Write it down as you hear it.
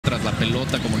tras la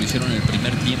pelota, como lo hicieron en el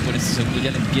primer tiempo. En este segundo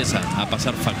ya le empieza a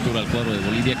pasar factura al cuadro de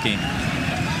Bolivia, que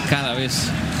cada vez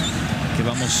que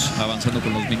vamos avanzando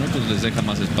con los minutos les deja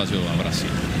más espacio a Brasil.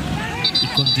 Y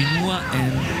continúa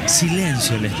en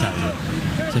silencio el estadio.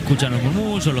 Se escuchan los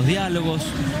murmullos, los diálogos,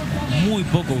 muy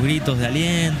pocos gritos de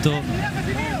aliento,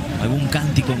 algún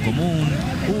cántico en común.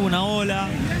 Hubo una ola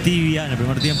tibia en el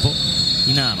primer tiempo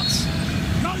y nada más.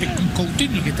 Es con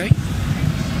Coutinho que está ahí.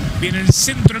 Viene el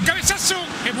centro, el cabezazo,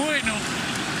 es bueno.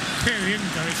 Qué bien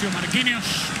cabeció Marquinhos.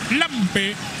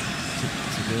 Lampe.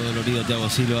 Se quedó dolorido Thiago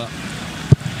Silva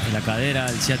en la cadera,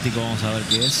 el ciático, vamos a ver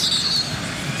qué es.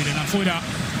 Tiran afuera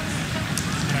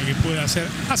para que pueda ser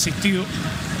asistido.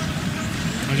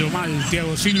 Cayó mal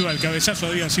Thiago Silva, el cabezazo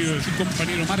había sido de su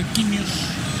compañero Marquinhos.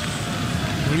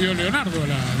 Volvió Leonardo a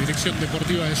la dirección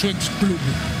deportiva de su ex club.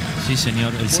 Sí,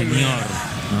 señor, el señor,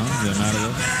 ¿no?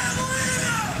 Leonardo.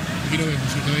 Aquí lo vemos,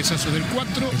 el cabezazo del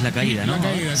 4. Es la caída, ¿no? La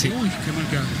caída, sí. Uy, qué mal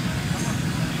quedado.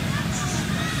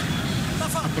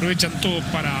 Aprovechan todos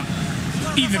para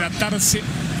hidratarse.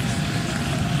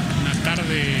 Una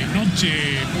tarde,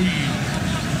 noche muy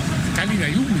cálida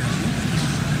y húmeda, ¿no?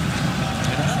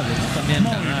 Agradable, ¿no? También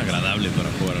tan agradable para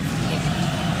jugar al fútbol.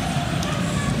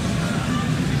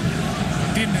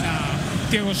 Atienden a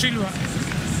Thiago Silva.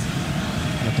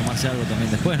 Para tomarse algo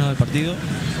también después, ¿no? Del partido.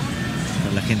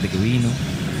 Para la gente que vino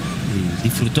y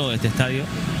disfrutó de este estadio,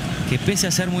 que pese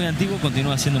a ser muy antiguo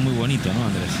continúa siendo muy bonito, ¿no,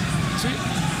 Andrés? Sí,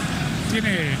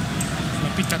 tiene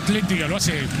la pista atlética, lo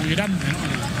hace muy grande, ¿no?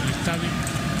 El estadio.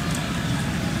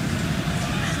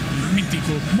 El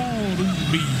mítico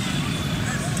Morumbi.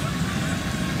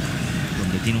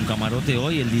 Donde tiene un camarote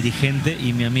hoy el dirigente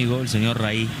y mi amigo, el señor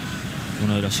Raí,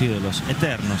 uno de los ídolos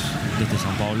eternos de este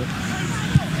San Pablo.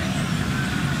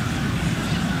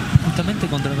 Justamente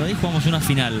contra el Raí jugamos una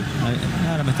final.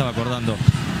 Ahora me estaba acordando.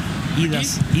 Ida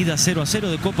 0-0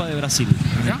 de Copa de Brasil.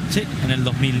 Sí, en el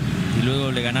 2000. Y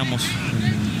luego le ganamos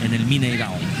en el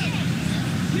Mineirão.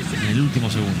 En el último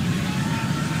segundo.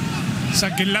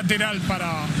 Saque lateral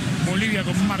para Bolivia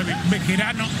con Marvin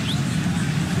Bejerano.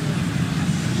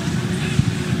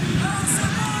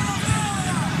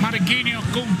 Marquinhos,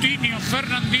 Coutinho,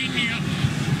 Fernandinho,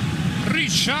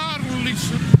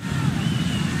 Richarlison.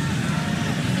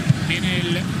 Viene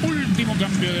el último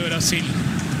cambio de Brasil.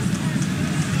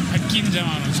 ¿A quién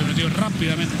llamaron? Se metió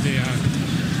rápidamente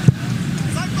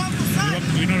al banco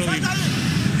y no lo vimos.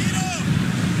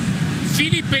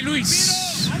 Felipe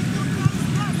Luis.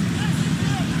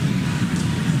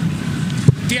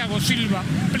 Thiago Silva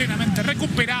plenamente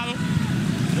recuperado.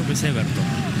 Creo que es Everton.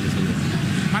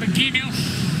 Marquinhos.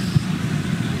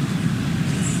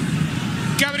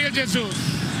 Gabriel Jesús.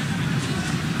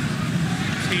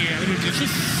 Sí, Gabriel Jesús.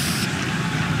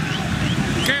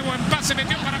 Qué buen pase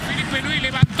metió para Felipe Luis.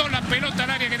 Levantó la pelota al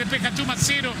área que despeja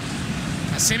Chumacero.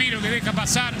 Casemiro que deja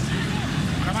pasar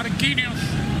para Marquinhos.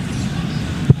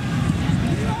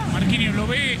 Marquinhos lo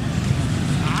ve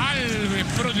a Alves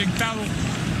proyectado,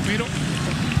 pero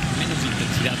menos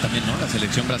intensidad también, ¿no? La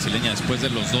selección brasileña después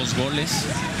de los 2 goles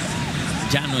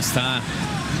ya no está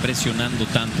presionando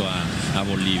tanto a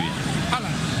Bolivia.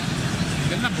 Alan,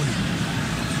 del Napoli.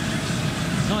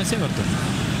 No, es Everton.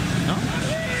 ¿No?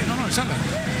 No, es Alan.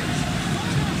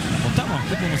 ¿Apostamos?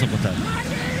 ¿Qué podemos apostar?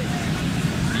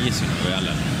 19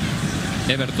 Alan.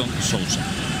 Everton Sousa.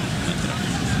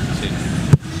 Sí.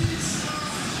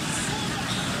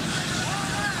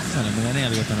 Bueno, me gané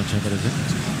algo esta noche, me parece.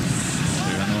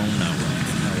 Se ganó un agua.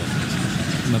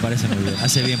 Me parece muy bien.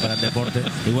 Hace bien para el deporte,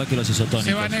 igual que los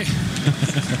isotónicos.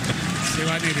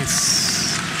 Sebaneres.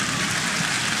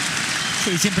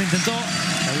 Sí, siempre intentó.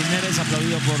 David Neres,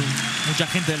 aplaudido por mucha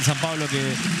gente del San Pablo que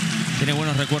tiene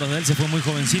buenos recuerdos de él. Se fue muy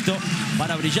jovencito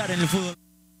para brillar en el fútbol.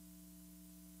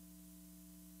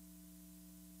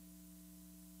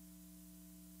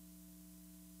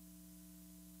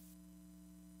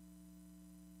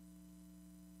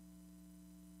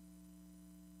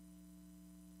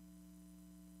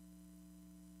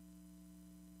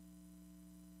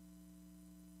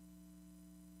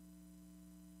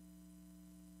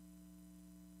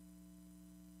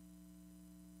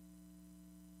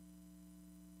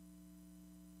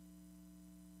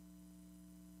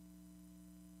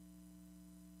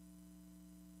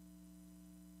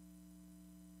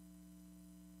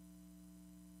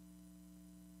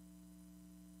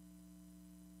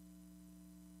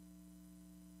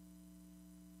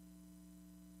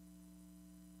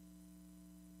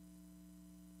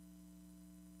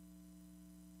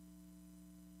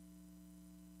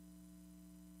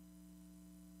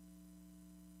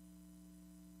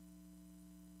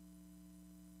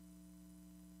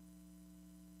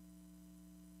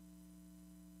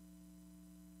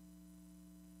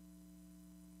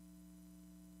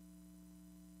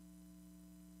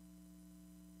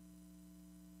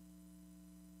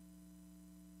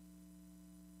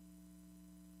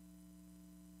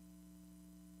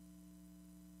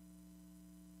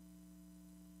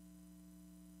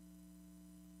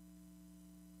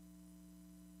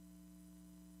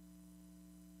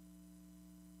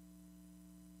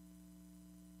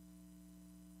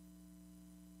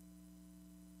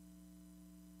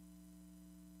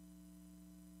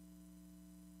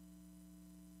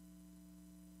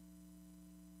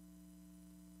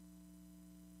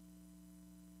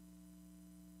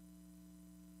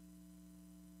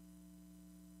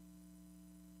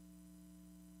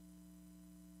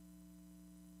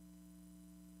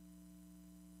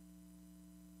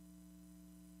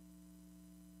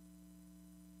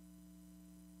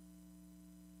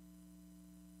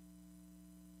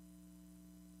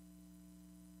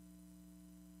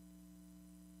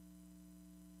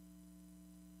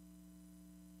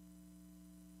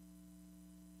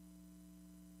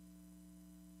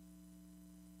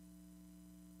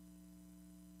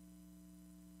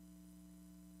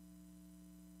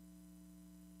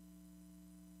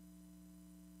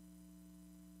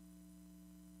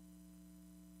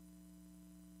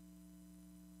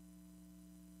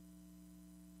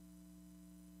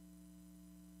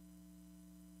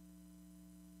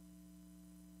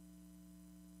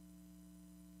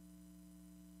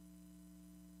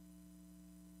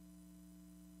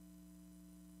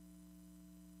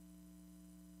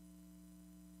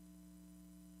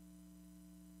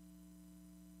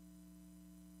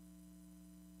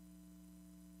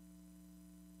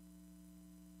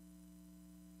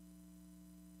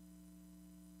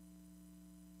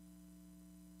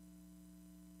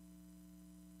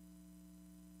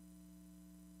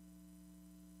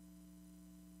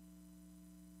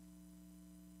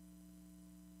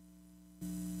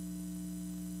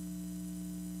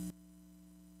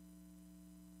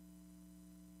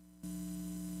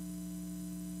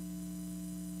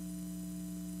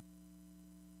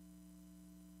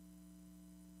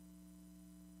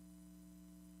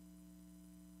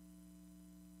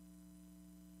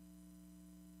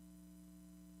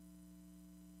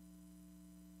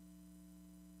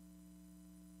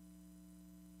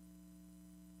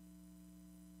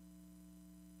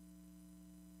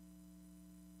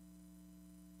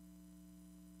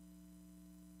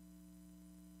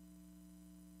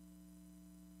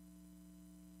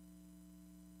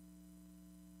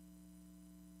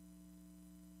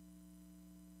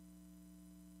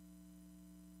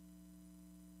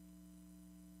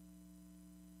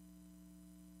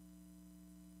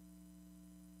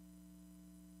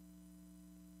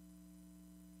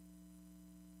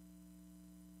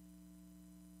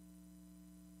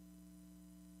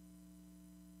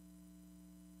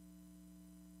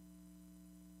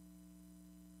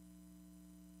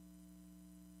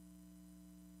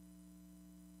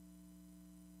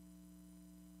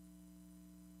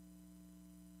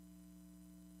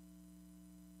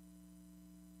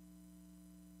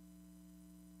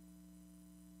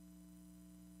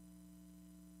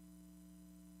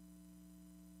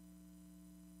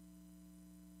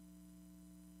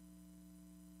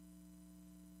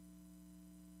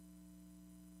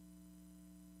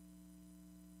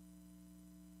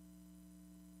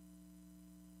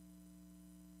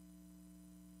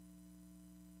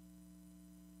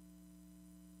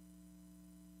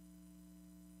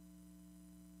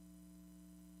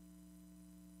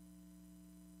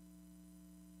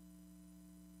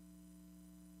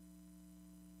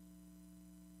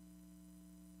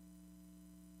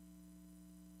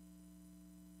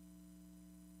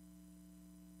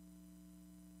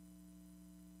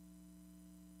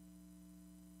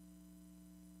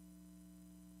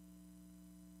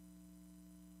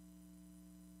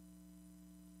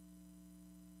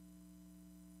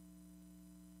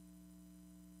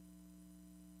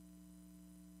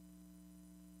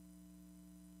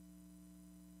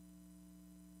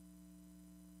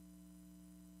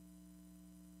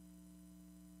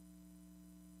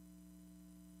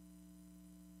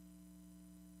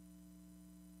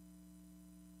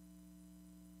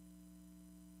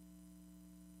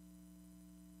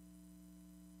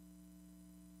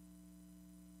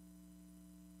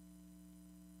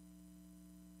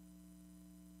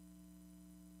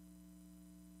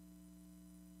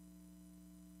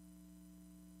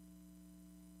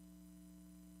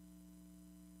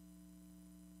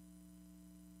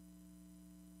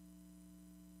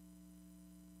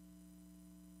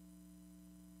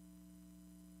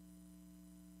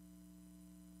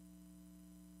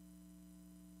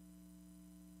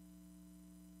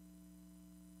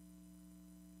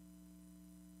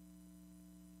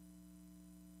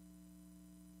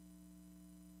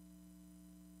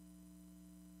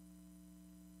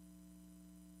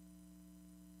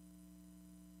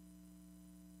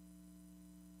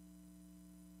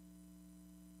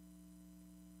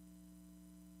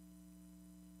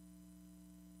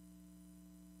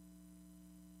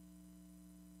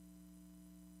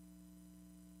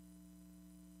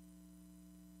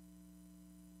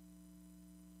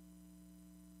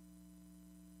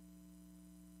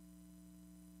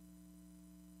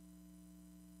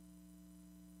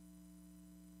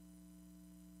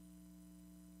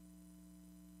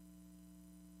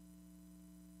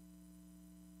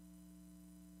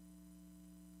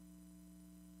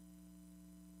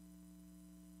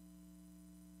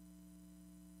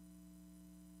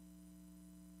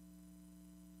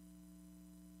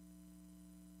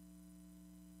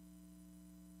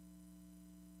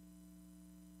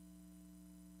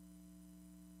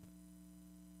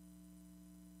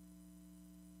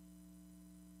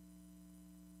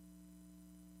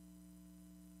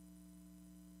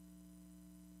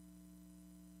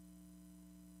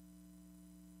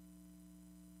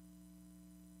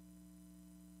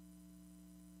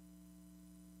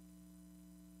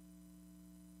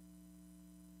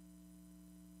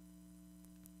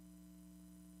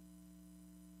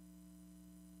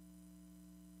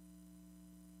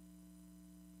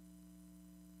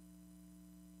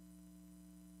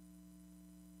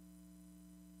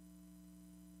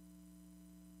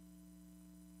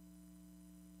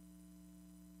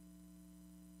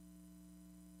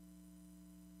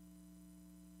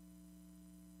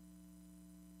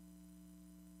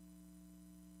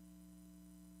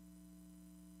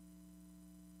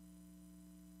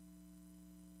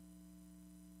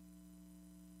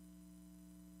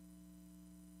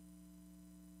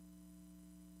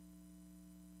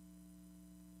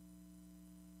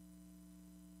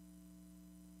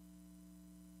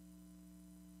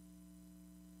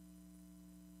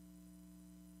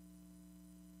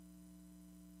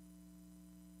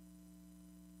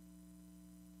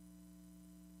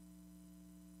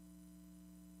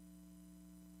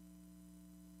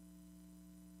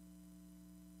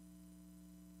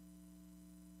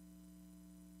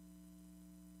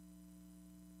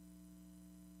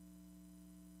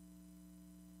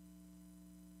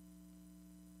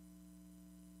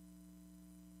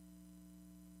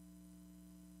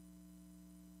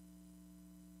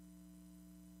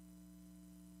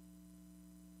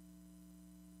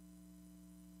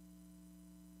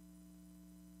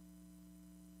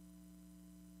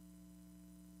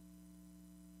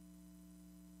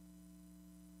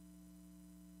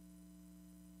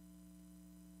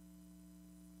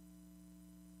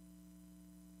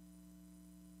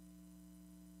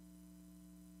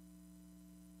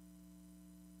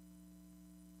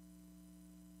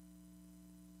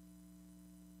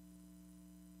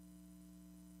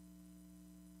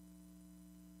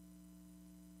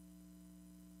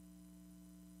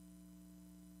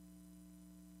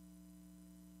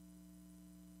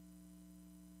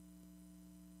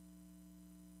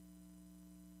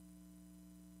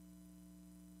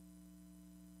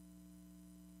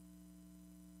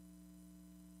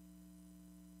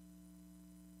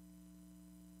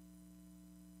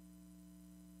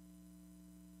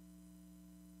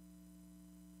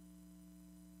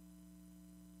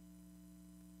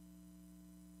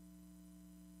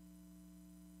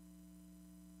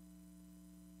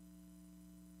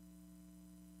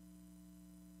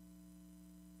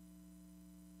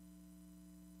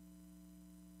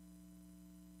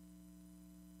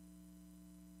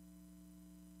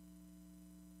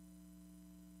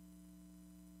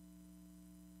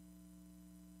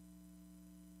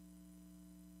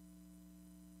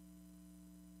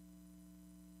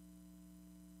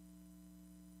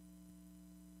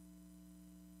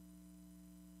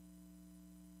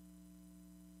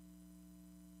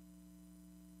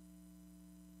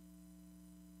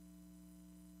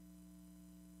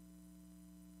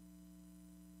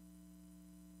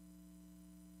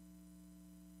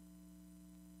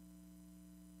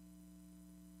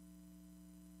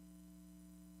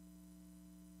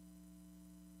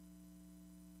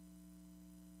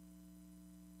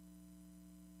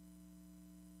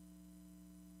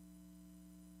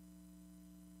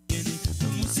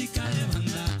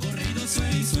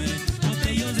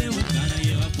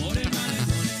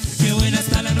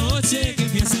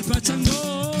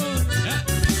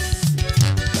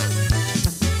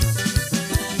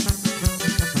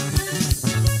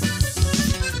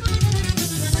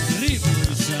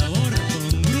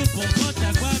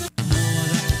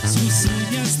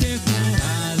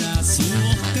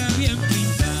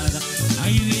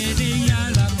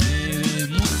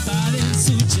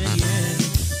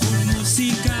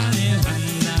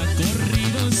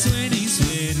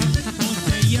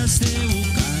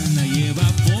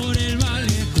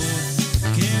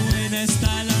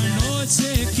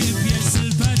 noche que empieza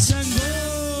el pachangón.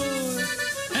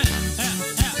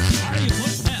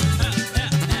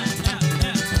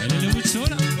 Bailale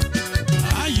buchona.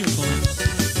 Ay, hijo.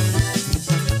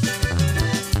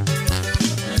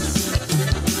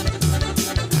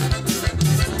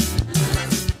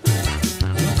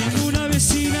 Yo tengo una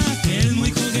vecina que es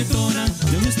muy coquetona,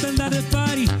 le gusta andar de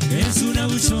party, es una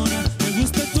buchona, le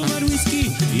gusta tomar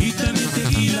whisky y también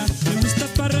tequila, le gusta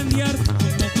parrandear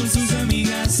junto con sus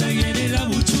amigas. Ahí viene la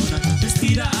buchona,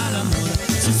 vestida a la moda,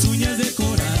 sus uñas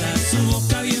decoradas, su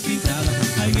boca bien pintada.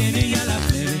 Ahí viene ya la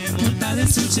plebe, montada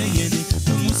en su Cheyenne,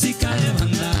 con música de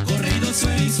banda, corrido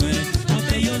suena y suena,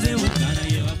 botellos de Bucana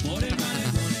lleva por el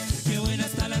malecón. Qué buena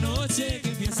está la noche que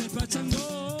empieza el pachangón.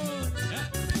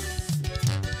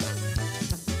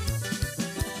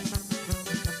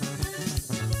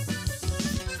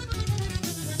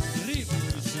 Ritmo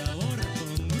y sabor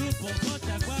con Grupo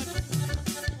J4.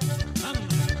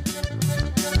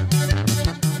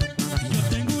 Yo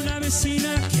tengo una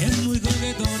vecina que es muy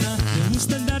coquetona, le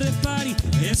gusta andar de party,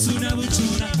 es una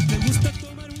buchona, le gusta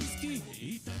tomar whisky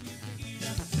y también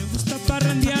tequila, le gusta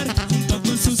parrandear junto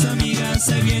con sus amigas.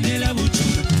 Ahí viene la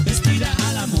buchona, vestida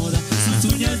a la moda,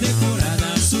 sus uñas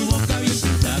decoradas, su boca bien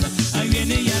pintada. Ahí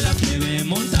viene ya la plebe,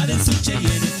 montada en su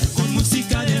Cheyenne, con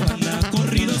música de banda,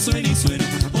 corrido suena y suena,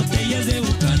 botellas de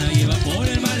Bucana lleva por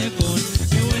el malecón.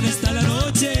 Qué buena está la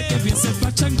noche que empieza el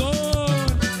pachangón.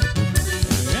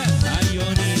 Ay,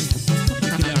 Johnny,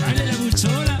 que la baile la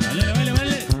buchona. Baile, baile,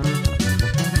 baile.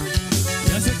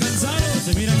 Ya se cansaron,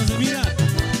 se mira, no se mira.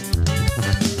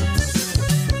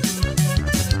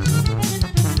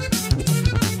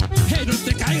 Hey, no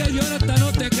te caigas, Jonathan,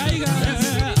 no te caigas.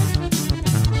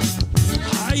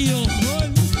 Ay,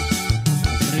 ojón.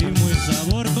 Ritmo y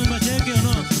sabor, toma cheque o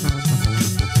no.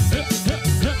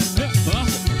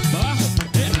 Bajo, bajo.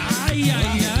 Ay,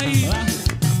 ay, ay.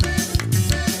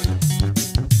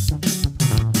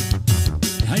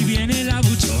 Ahí viene la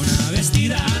buchona,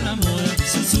 vestida a la moda,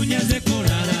 sus uñas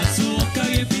decoradas, su boca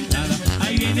bien pintada.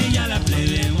 Ahí viene ya la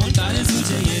plebe, montada en su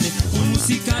Cheyenne, con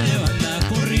música de banda,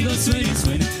 corrido suena y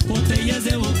suena, botellas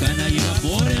de Bucana lleva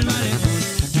por el malecón.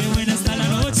 Qué buena está la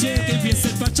noche que empieza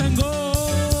el pachangón.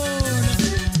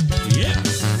 Yeah.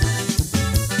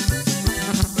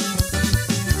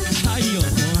 Ay,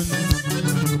 ojón.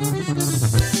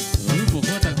 Grupo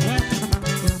J4.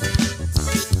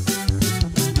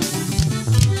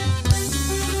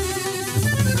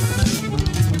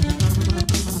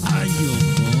 Ay,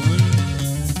 ojón.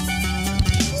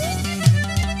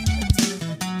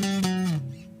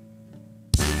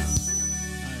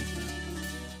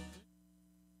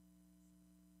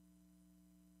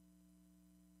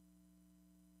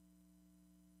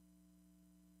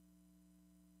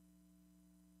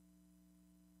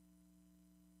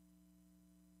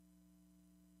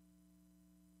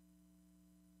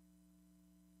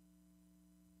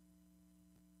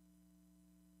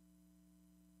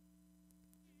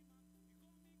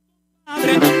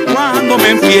 Cuando me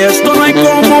enfiesto no hay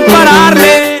cómo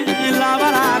pararle. En la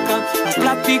baraca, las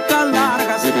pláticas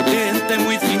largas, gente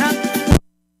muy fina.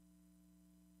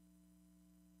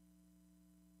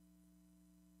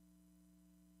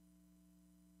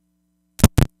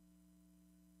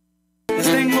 Les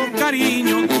tengo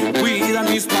cariño,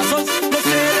 cuidan mis pasos, los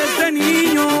seres de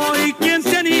niño. ¿Y quién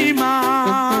se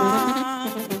anima?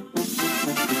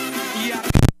 Y a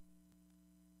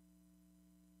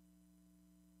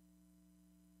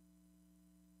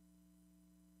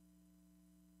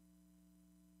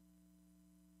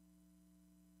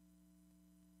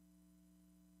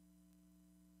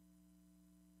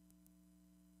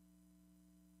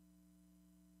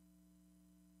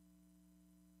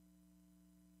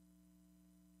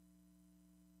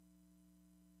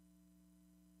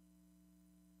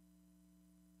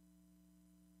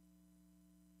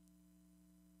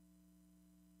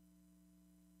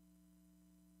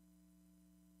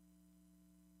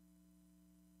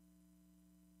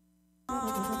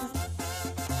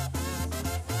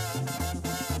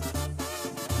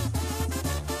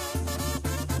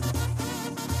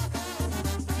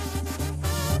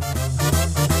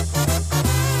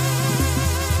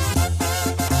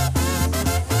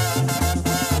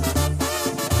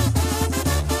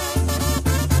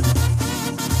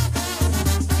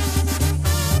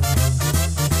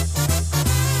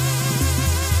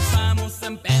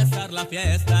la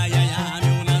fiesta y allá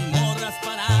llame unas morras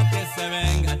para que se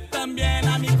vengan. También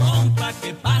a mi compa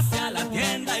que pase a la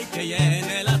tienda y que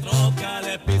llene la troca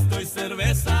de pisto y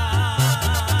cerveza.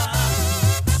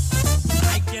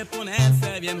 Hay que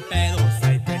ponerse bien pedos,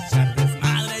 hay que echar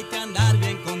desmadre, hay que andar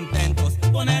bien contentos,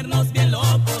 ponernos bien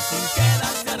locos sin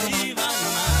quedarse arriba,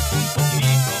 nomás un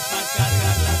poquito para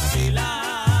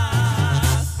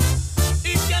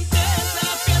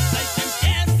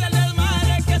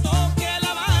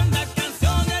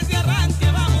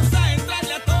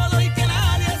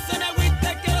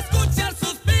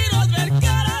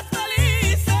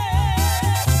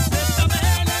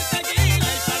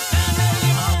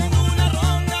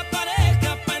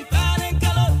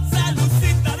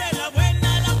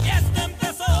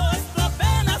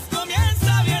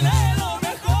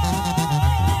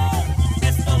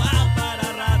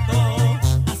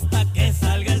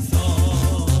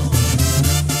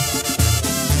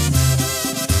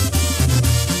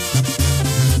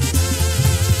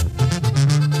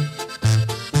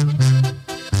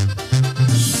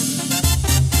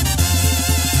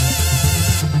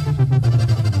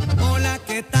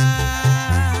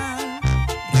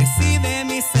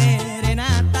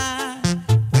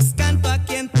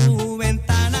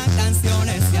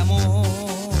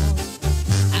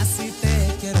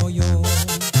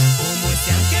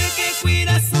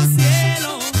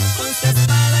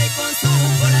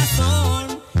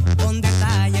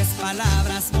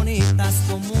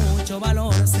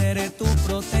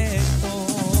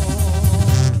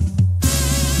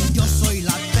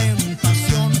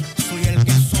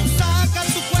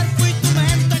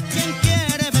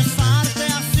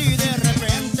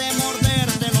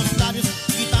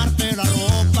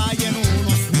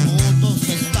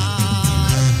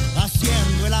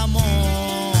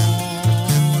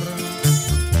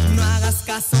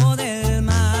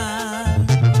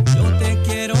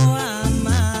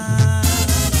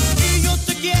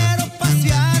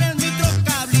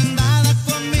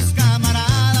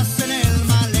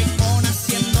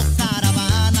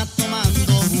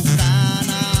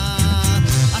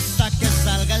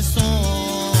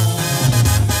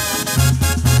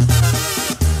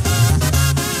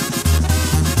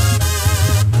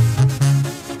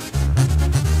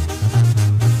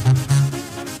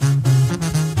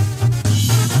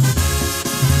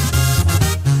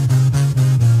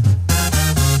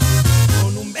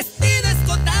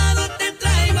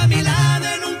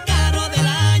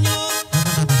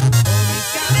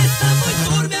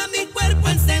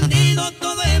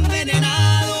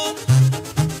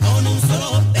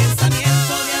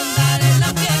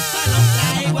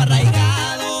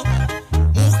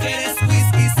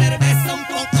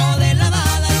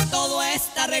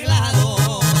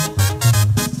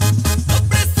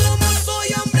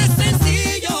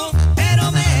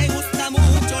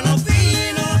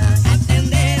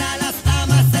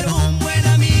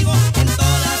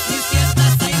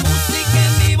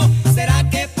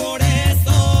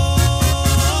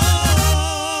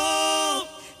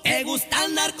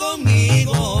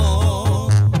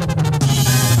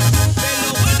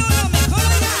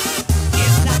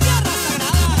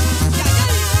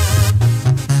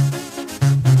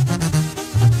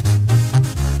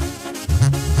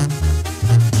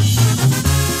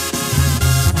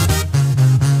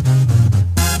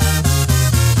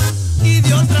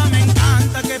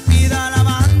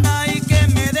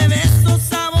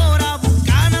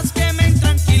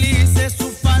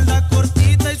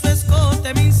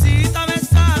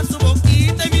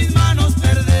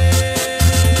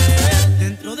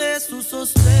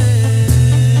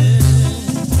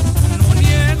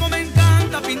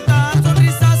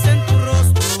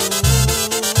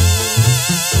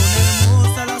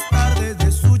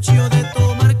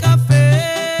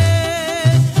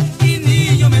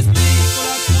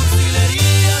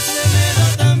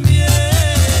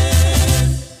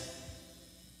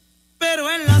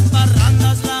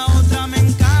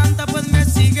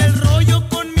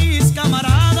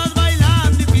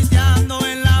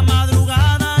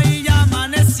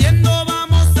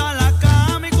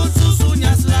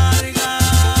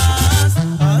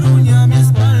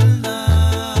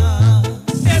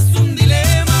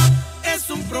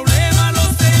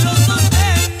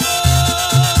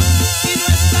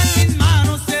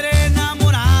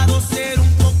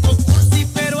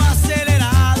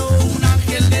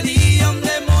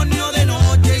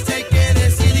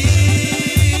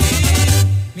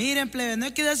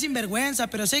hay que dar sinvergüenza,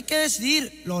 pero sí hay que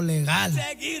decidir lo legal.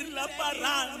 Seguir la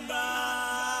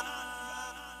parranda.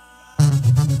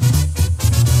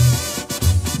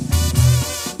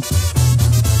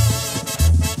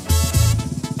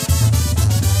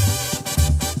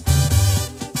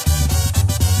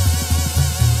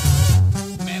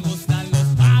 Me gustan los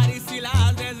paris y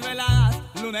las desveladas,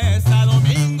 lunes a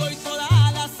domingo y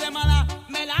toda la semana.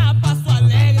 Me la paso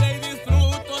alegre y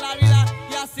disfruto la vida,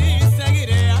 y así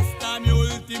seguiré hasta mi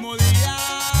último día.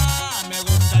 Me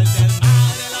gusta el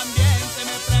desmadre, el ambiente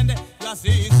me prende, yo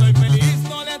así soy feliz,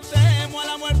 no le temo a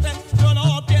la muerte. Yo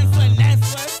no pienso en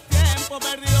eso, es tiempo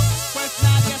perdido, pues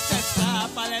nadie se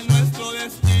escapa de nuestro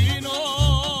destino.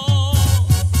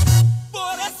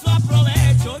 Por eso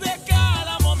aprovecho de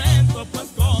cada momento, pues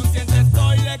consciente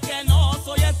estoy de que no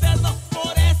soy eterno.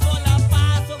 Por eso la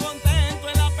paso contento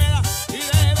en la peda, y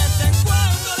de vez en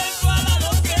cuando le encuadra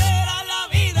lo que era. La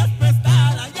vida es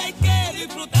prestada y hay que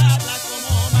disfrutarla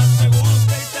como más te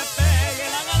guste y te pegue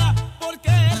la gana,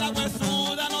 porque la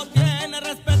huesuda no tiene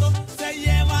respeto, se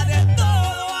lleva de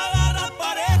todo, agarra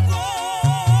parejo.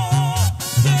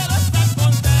 Quiero estar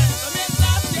contento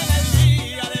mientras tiene el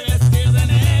día de vestir de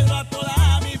negro a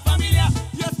toda mi familia,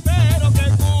 y espero que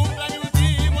cumpla mi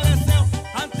último deseo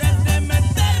antes de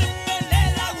meterme en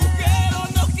el agujero.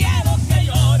 No quiero que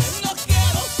lloren, no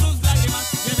quiero sus lágrimas,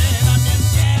 lleven a mi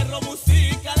entierro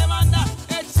música de banda,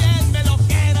 échenme lo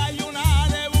que era y una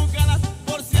de bucanas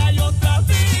por si hay otra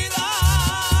vida.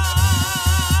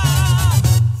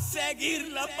 Seguir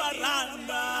la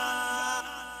parranda.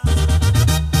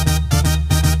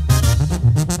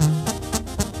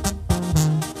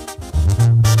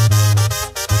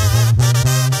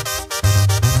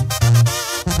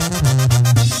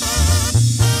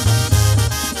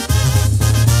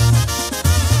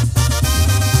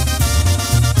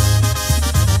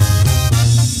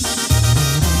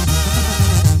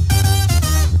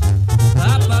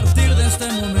 A partir de este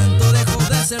momento dejo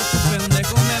de ser tu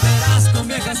pendejo. Me verás con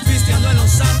viejas pisteando en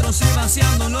los antros y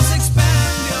vaciando los expendios.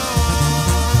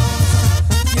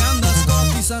 Que andas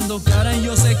cotizando cara y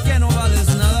yo sé que no vales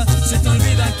nada. Se te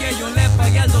olvida que yo le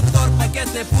pagué al doctor para que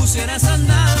te pusiera esas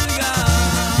nalgas.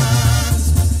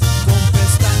 Con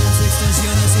pestañas,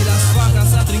 extensiones y las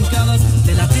fajas atrincadas,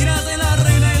 te la tiras de la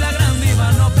reina y la gran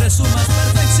diva, no presumas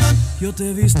perfección. Yo te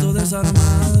he visto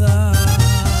desarmada.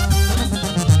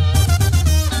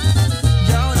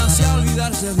 Y ahora si a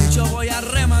olvidarse dicho voy a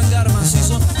remangar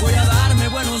macizo, voy a darme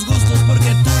buenos gustos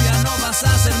porque tú ya no vas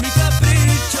a ser mi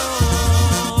capricho.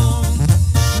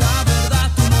 La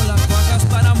verdad tú no la cuajas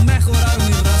para mejorar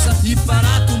mi raza, y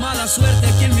para tu mala suerte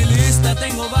aquí en mi lista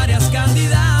tengo varias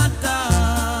candidatas.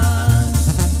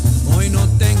 Hoy no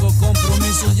tengo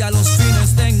compromisos, ya los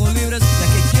fines tengo libres, la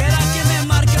que quiera que me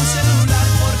marque un celular,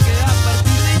 porque a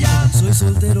partir de ya soy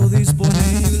soltero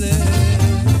disponible.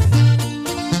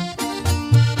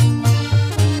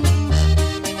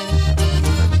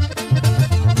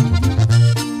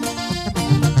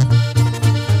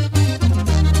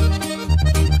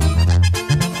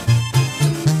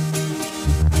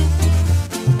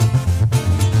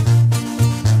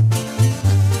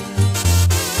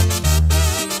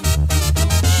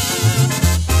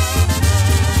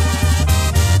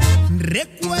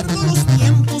 Recuerdo los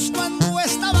tiempos cuando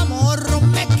estaba morro,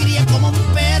 me crié como un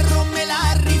perro, me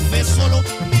la rifé solo.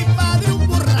 Mi padre un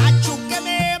borracho que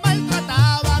me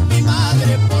maltrataba, mi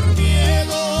madre por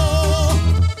miedo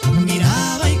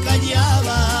miraba y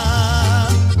callaba.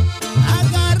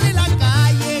 Agarré la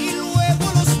calle y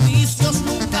luego los vicios,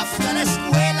 nunca fui a la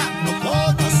escuela, no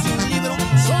conocí un libro.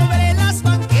 Sobre las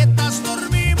banquetas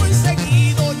dormí muy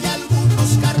seguido y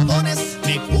algunos cartones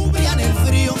me cubrían el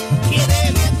frío.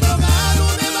 Quedé bien drogado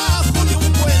debajo de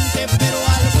un puente, pero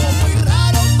algo muy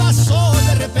raro pasó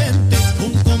de repente.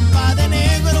 Un compa de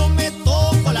negro me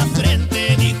tocó la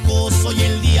frente, dijo soy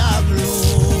el diablo.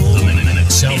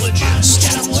 Espante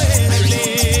a la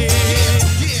muerte.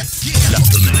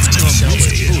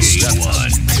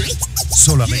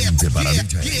 Solamente para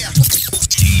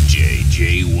DJ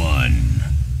J1.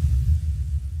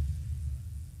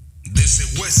 Desde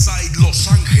Westside, Los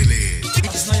Ángeles.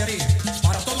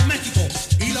 Para todo México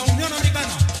y la Unión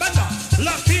Americana. Venga,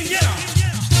 la piñera.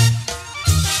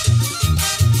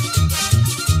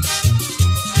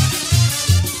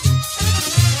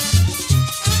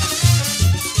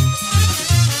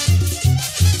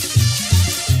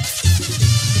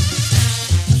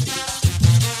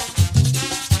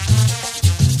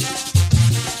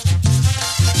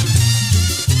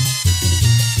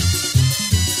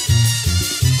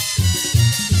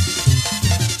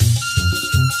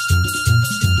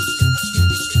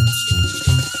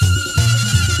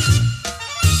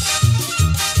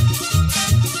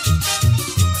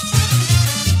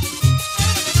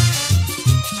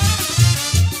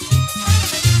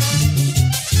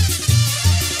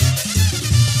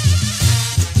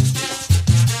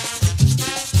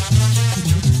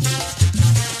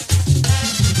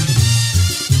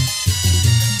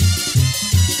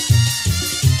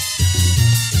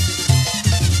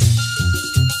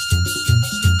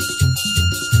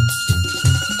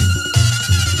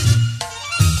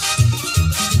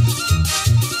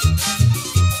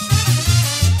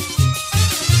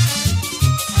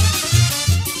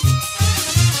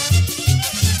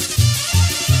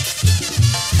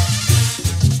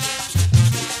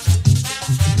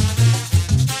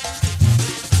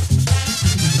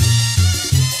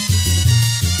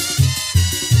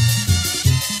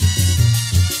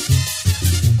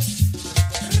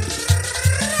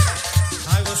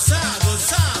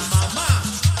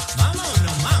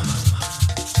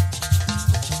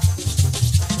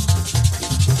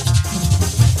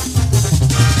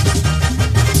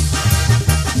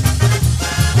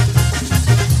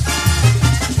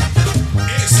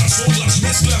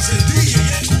 mezclas el DJ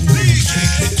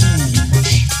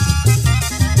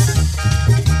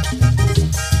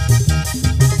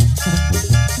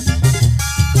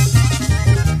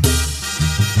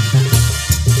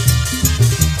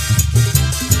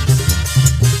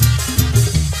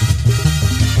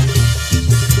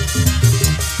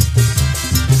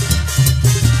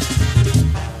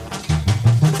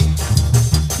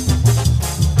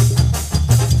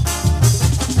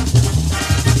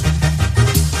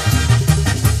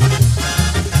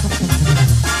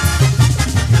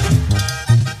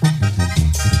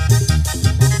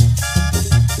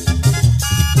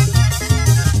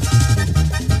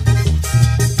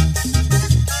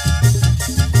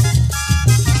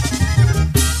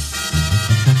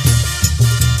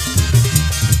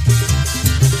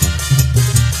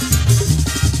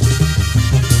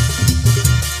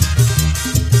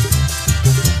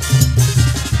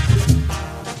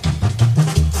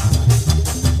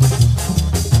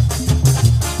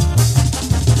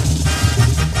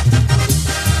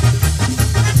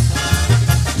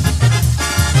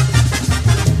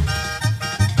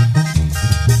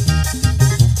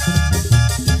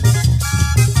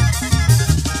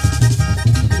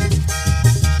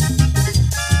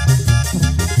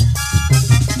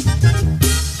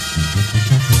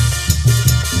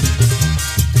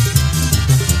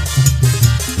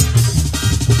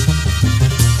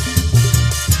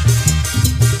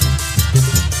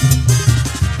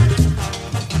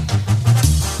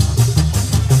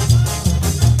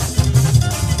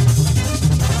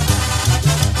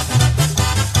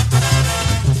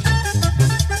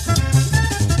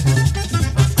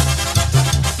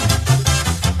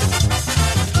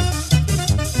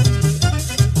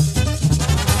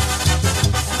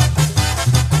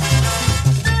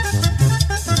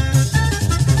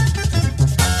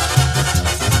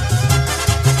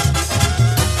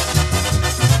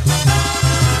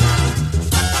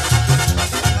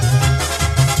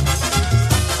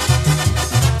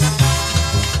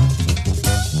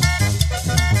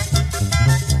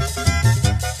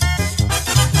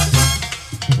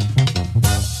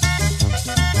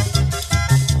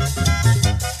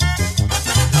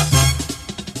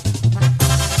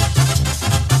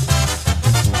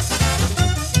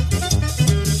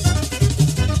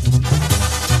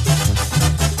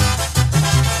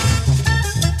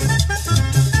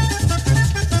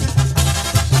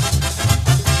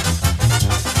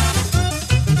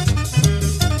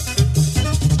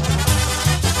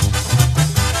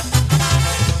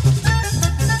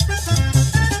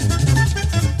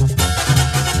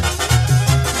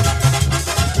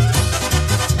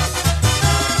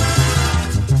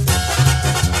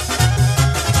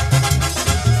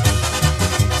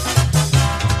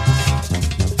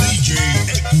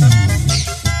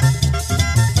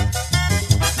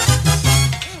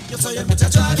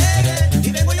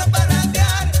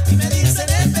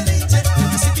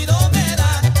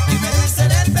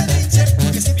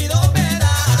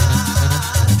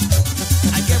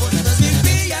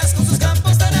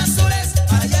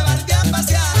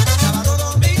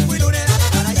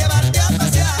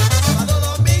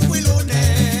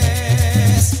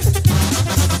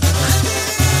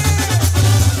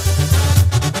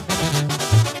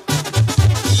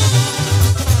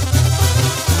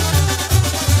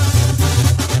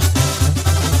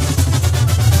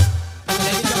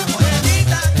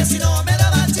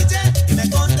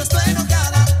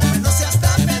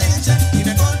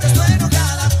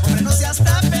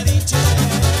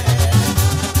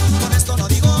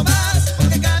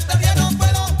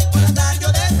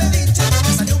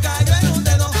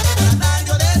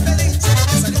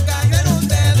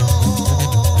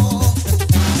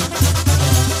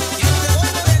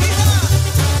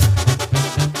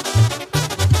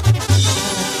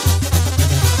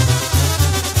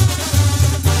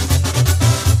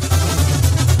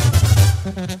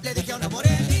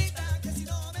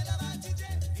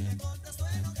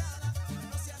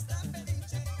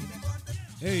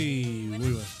Hey,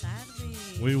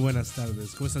 muy buenas tardes.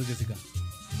 ¿Cómo estás, Jessica?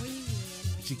 Muy bien.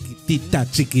 Chiquitita,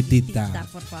 chiquitita.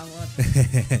 Por favor.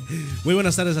 Muy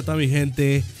buenas tardes a toda mi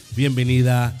gente.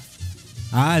 Bienvenida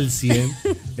al 100.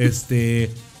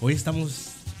 Hoy estamos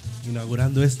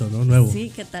inaugurando esto, ¿no? Nuevo.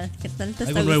 Sí, ¿qué tal? ¿Qué tal te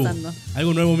Algo está nuevo. gustando?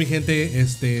 Algo nuevo, mi gente.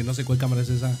 No sé cuál cámara es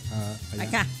esa.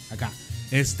 Acá. Acá.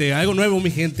 Algo nuevo,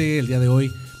 mi gente. El día de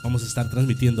hoy vamos a estar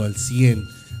transmitiendo al 100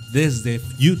 desde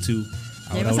YouTube.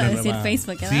 Ahora a decir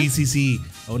Facebook, ¿verdad? Sí.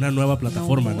 A una nueva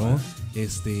plataforma, ¿no?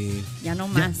 Ya no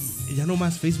más. Ya no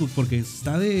más Facebook, porque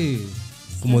está de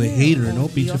como de hater, ¿no?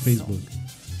 Pinche Facebook.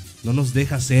 No nos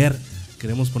deja ser.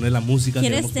 Queremos poner la música.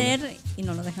 ¿Quieres ser y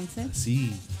no lo dejan ser?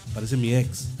 Sí. Parece mi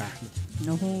ex.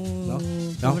 No, ¿No?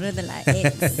 pobre de la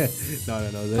ex. No.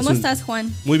 ¿Cómo estás,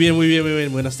 Juan? Muy bien, muy bien, muy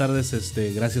bien. Buenas tardes,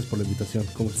 gracias por la invitación.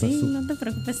 ¿Cómo estás tú? No te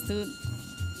preocupes tú.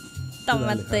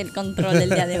 Tómate el control el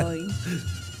día de hoy.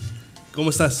 ¿Cómo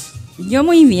estás? Yo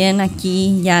muy bien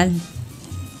aquí, ya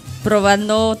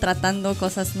probando, tratando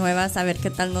cosas nuevas, a ver qué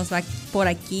tal nos va por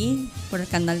aquí, por el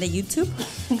canal de YouTube.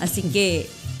 Así que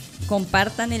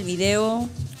compartan el video,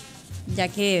 ya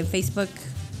que Facebook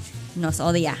nos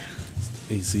odia.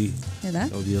 Y sí,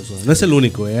 ¿verdad? Odioso. No es el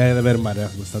único, hay de haber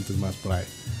bastantes más por ahí.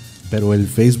 Pero el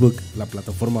Facebook, la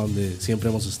plataforma donde siempre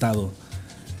hemos estado,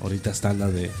 ahorita está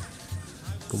anda de...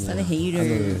 Está de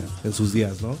hater. En sus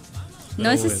días, ¿no? Pero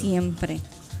no, ese bueno. Siempre.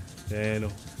 Bueno,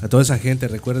 a toda esa gente,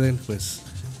 recuerden, pues,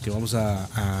 que vamos a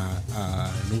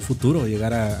en un futuro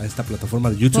llegar a esta plataforma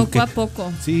de YouTube. Poco a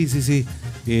poco. Sí.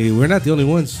 Y we're not the only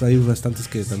ones. Hay bastantes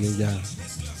que también ya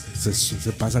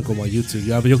se pasan como a YouTube.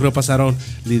 Yo creo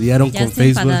lidiaron con Facebook. Ya se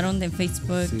enfadaron de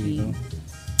Facebook. Sí, ¿no?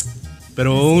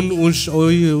 Pero un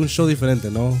show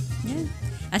diferente, ¿no? Yeah.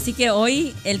 Así que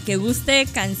hoy, el que guste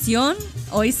canción,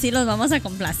 hoy sí los vamos a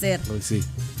complacer. Hoy sí.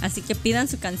 Así que pidan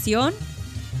su canción,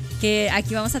 que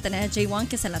aquí vamos a tener a J1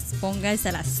 que se las ponga y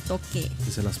se las toque.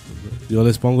 Yo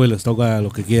les pongo y les toca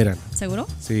lo que quieran. ¿Seguro?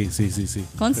 Sí.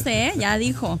 Conste, ya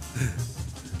dijo.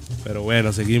 Pero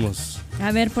bueno, seguimos.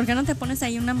 A ver, ¿por qué no te pones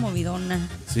ahí una movidona?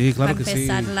 Sí, claro que sí. Para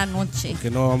empezar la noche. ¿Por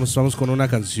qué no? Vamos con una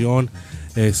canción.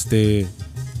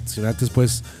 Sin antes,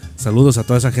 pues, saludos a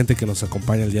toda esa gente que nos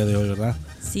acompaña el día de hoy, ¿verdad?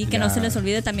 Sí, que no se les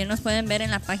olvide, también nos pueden ver en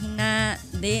la página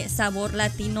de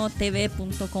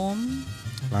saborlatinotv.com.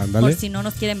 Ándale. Por si no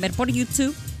nos quieren ver por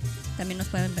YouTube, también nos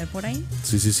pueden ver por ahí.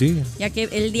 Sí. Ya que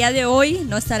el día de hoy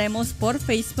no estaremos por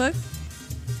Facebook,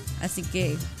 así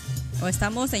que o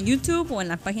estamos en YouTube o en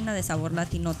la página de Sabor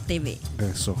Latino TV.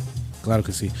 Eso, claro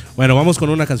que sí. Bueno, vamos con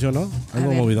una canción, ¿no?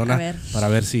 Algo movidona para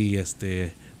ver si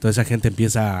toda esa gente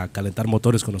empieza a calentar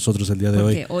motores con nosotros el día de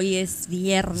hoy. Porque hoy es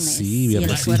viernes. Sí,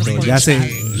 viernesito. Ya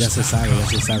se sabe.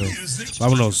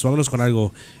 Vámonos con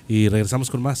algo y regresamos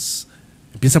con más.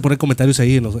 Empieza a poner comentarios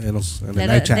ahí en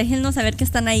el chat. Déjennos saber que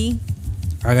están ahí.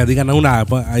 Digan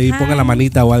ahí pongan la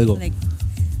manita o algo.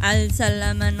 Alza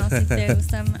la mano si te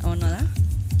gusta o no, ¿da?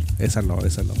 Esa no.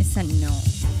 Esa no.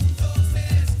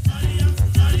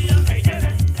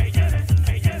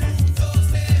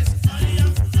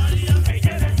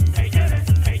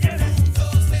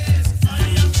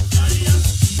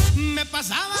 Me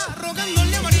pasaba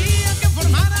rogándole a María que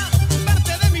formara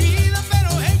parte de mi vida,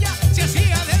 pero ella se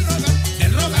hacía del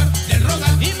rogar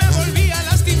y me volvía a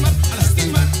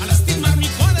lastimar mi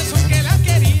corazón que la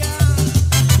quería.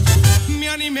 Me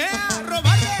animé a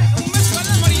robarle un beso a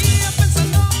la María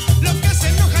pensando lo que se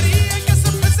enojaría y qué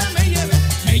sorpresa me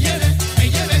llevé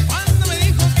cuando me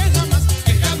dijo que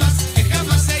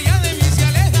jamás ella de mí se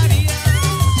alejaría.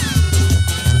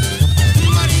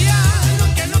 María, lo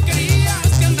que no querías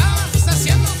que andabas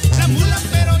haciendo la mula,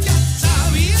 pero ya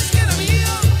sabías que era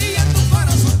mío y en tu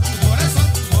corazón,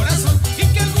 y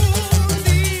que algún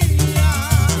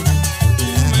día tú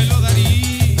me lo darías.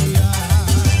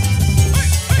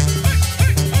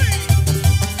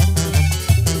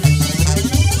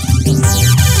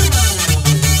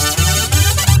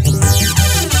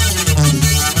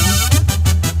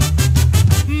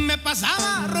 Me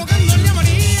pasaba rogándole a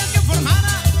María que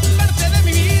formara parte de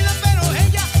mi vida, pero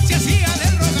ella se hacía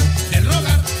del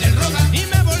rogar y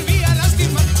me volvía a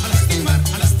lastimar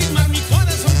mi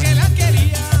corazón que la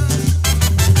quería.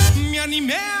 Me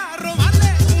animé a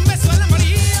robarle un beso a la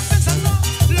María pensando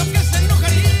lo que se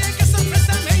enojaría y qué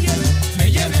sorpresa me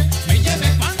llevé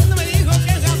cuando me dijo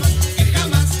que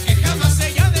jamás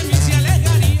ella de mí se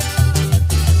alejaría.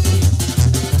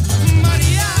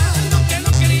 María, lo que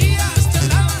no querías que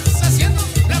andabas haciendo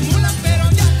la mula, pero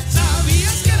ya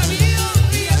sabías que era mío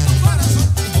y en tu corazón,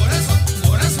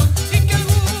 y que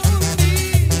algún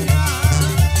día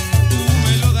tú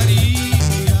me lo darías.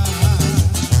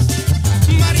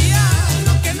 María,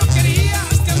 lo que no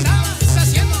querías que andabas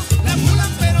haciendo la mula,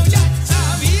 pero ya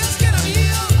sabías que era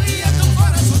mío y en tu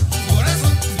corazón,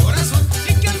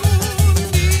 y que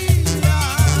algún día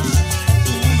tú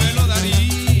me lo darías.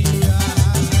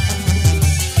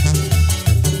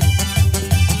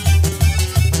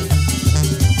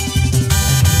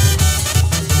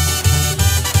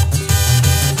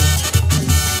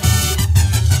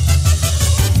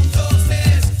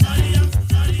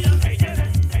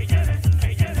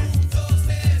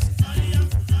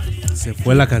 Se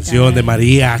fue la canción de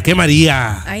María. ¿Qué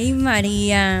María? Ay,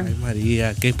 María.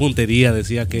 Qué puntería,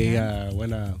 decía aquella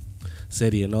buena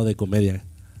serie, ¿no? De comedia.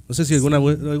 No sé si alguna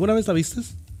vez la viste.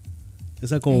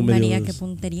 Esa como Ay, medio. María, qué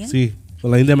puntería. Sí,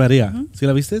 Con la India María. ¿Sí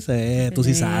la viste? Tú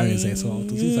sí sabes eso.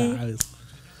 Tú sí sabes.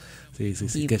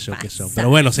 Sí. Qué show. Pero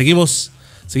bueno, seguimos,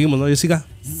 ¿no, Jessica?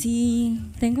 Sí,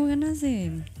 tengo ganas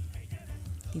de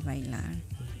bailar.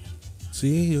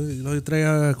 Sí, yo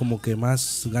traía como que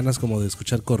más ganas como de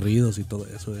escuchar corridos y todo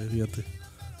eso, fíjate.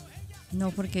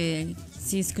 No, porque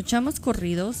si escuchamos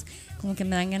corridos, como que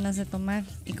me dan ganas de tomar.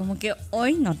 Y como que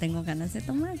hoy no tengo ganas de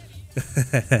tomar.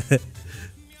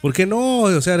 ¿Por qué no?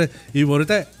 O sea, y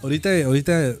ahorita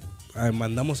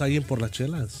mandamos a alguien por las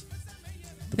chelas.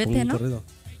 Vete, ¿no? Corrido.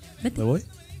 Vete. ¿Me voy?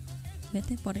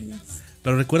 Vete por ellas.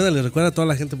 Pero recuerda a toda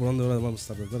la gente por dónde ahora vamos a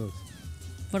estar, ¿recuerdas?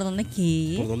 ¿Por dónde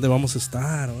qué? ¿Por dónde vamos a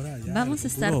estar ahora? Ya, vamos a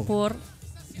estar por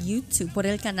YouTube, por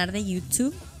el canal de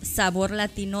YouTube, Sabor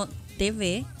Latino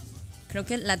TV. Creo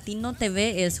que Latino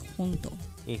TV es junto.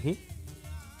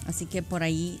 Así que por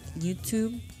ahí,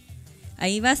 YouTube.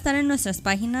 Ahí va a estar en nuestras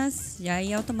páginas. Ya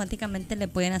ahí automáticamente le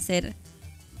pueden hacer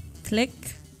clic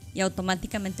y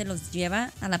automáticamente los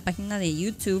lleva a la página de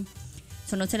YouTube.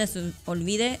 No se les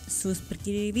olvide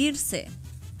suscribirse.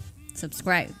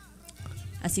 Subscribe.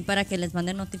 Así para que les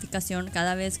mande notificación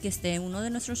cada vez que esté uno de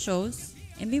nuestros shows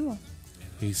en vivo.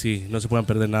 Y sí, no se puedan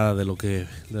perder nada de lo que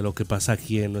pasa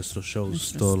aquí en nuestros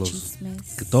shows.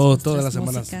 Todas las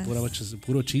semanas,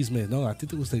 puro chisme. No, a ti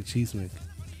te gusta el chisme.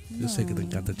 Yo sé que te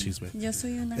encanta el chisme. Yo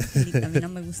soy una angelita, a mí no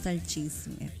me gusta el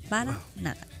chisme. Para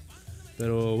nada.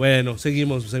 Pero bueno,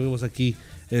 seguimos aquí.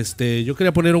 Yo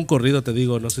quería poner un corrido, te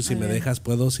digo, no sé si me dejas,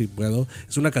 si puedo.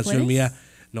 Es una canción mía,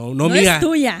 no mía. Es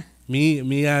tuya.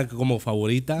 Mía como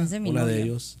favorita, es de una novio. de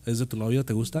ellos. Es de tu novio,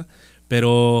 ¿te gusta?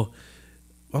 Pero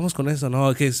vamos con eso,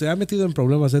 ¿no? Que se ha metido en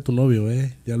problemas de tu novio,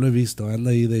 Ya lo he visto,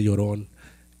 anda ahí de llorón,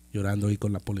 llorando ahí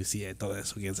con la policía y todo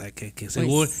eso. Quién sabe qué,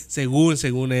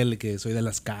 según él, que soy de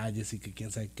las calles y que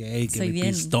quién sabe qué, y que soy mi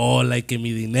bien. pistola y que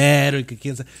mi dinero y que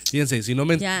quién sabe. Fíjense, si no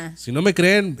me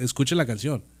creen, escuchen la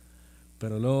canción.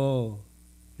 Pero no,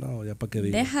 ya para qué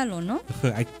digo. Déjalo, ¿no?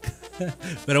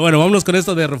 Pero bueno, vámonos con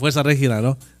esto de Refuerza Régida,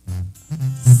 ¿no?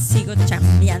 Sigo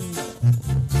chambeando.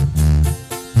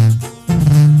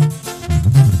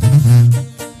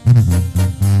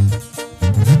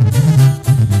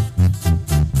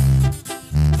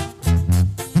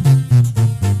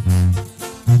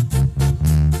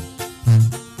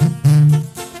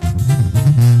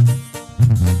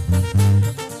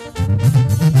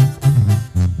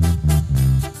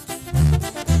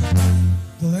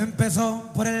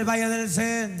 Por el Valle del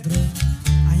Centro,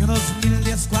 año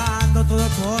 2010 cuando todo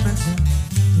comenzó.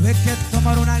 Tuve que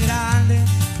tomar una grande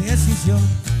decisión,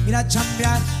 ir a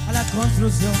chambear a la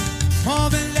construcción o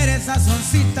vender esas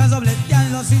oncitas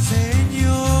dobleteando, sí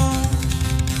señor.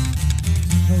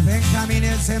 Los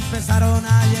benjamines empezaron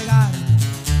a llegar,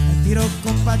 el tiro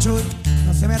con Pachuy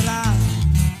no se me raja.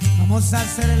 Vamos a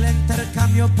hacer el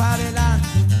intercambio para adelante,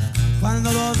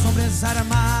 cuando dos hombres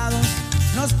armados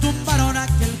nos tumbaron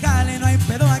aquel jale, no hay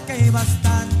pedo, aquí hay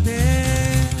bastante.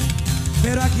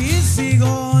 Pero aquí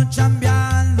sigo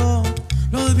chambeando,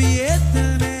 los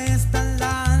billetes me están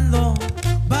dando.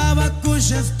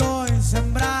 Babacush estoy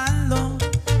sembrando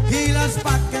y las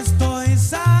pacas estoy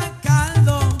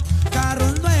sacando.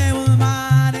 Carros nuevos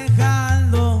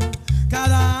manejando,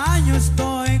 cada año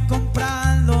estoy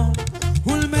comprando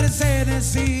un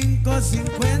Mercedes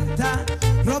 550,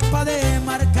 ropa de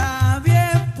marca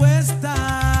bien puesta.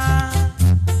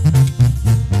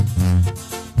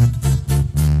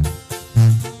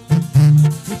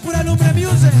 Y pura lumbre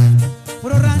music,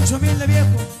 puro rancho humilde viejo.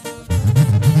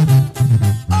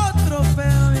 Otro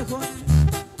pedo viejo.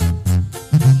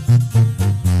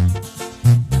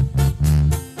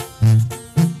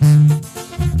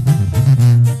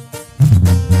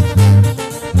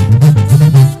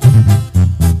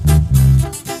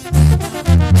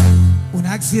 Un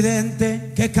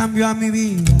accidente que cambió a mi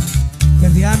vida.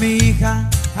 Perdí a mi hija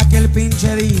aquel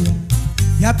pinche día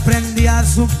y aprendí a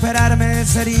superarme de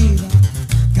esa herida,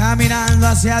 caminando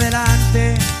hacia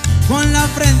adelante con la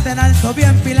frente en alto,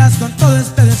 bien pilas con todo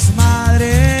este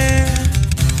desmadre.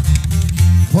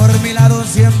 Por mi lado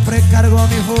siempre cargo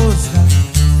mi fusca,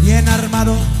 bien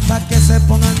armado pa' que se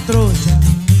pongan trucha.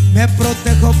 Me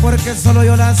protejo porque solo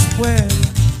yo las puedo,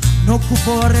 no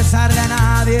ocupo rezarle a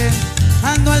nadie.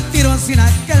 Ando al tiro sin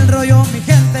aquel rollo, mi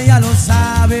gente ya lo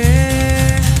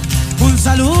sabe. Un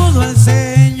saludo al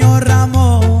señor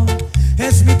Ramón,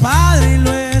 es mi padre y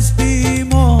lo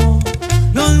estimo.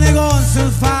 Los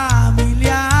negocios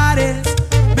familiares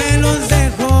me los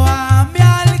dejo a mi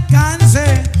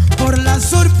alcance. Por la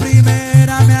sur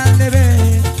primera me han de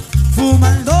ver,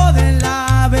 fumando de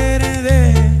la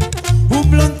verde. Un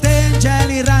blonde,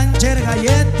 jelly rancher,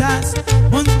 galletas,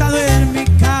 montado en mi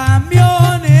camioneta.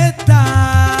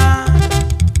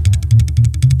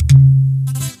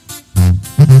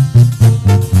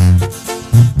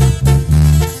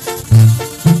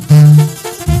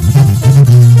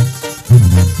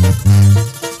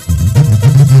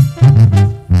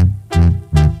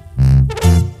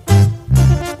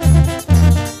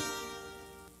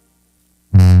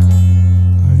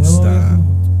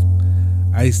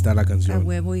 Ahí está la A canción.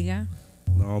 huevo, oiga.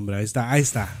 No, hombre, ahí está, ahí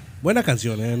está. Buena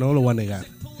canción, no lo voy a negar.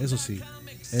 Eso sí,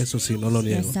 no lo Ya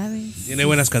niego. sabes. Tiene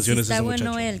buenas canciones Si está ese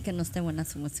bueno muchacho. él, que no esté buena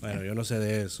su música. Bueno, yo no sé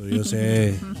de eso, yo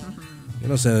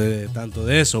no sé tanto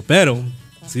de eso, pero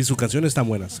sí, sus canciones están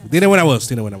buenas. Tiene buena voz.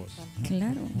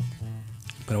 Claro.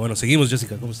 Pero bueno, seguimos,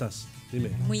 Jessica, ¿cómo estás? Dime.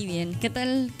 Muy bien. ¿Qué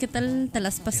tal te la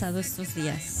has pasado estos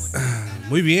días?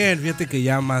 Muy bien, fíjate que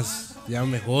ya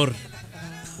mejor.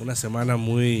 Una semana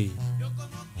muy...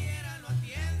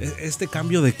 Este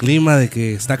cambio de clima, de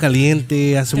que está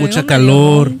caliente, hace Te mucha veo medio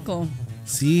calor. ronco.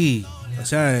 Sí, o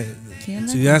sea, ¿Qué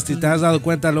onda si te contigo? has dado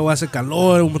cuenta, luego hace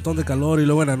calor, un montón de calor, y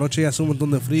luego en la noche ya hace un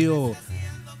montón de frío,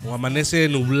 o amanece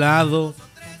nublado.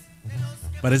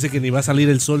 Parece que ni va a salir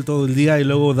el sol todo el día, y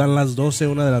luego dan las 12,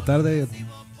 1 de la tarde,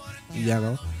 y ya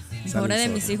no. Sale Pobre el de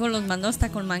sol. mis hijos los mando hasta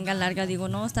con manga larga. Digo,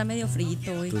 no, está medio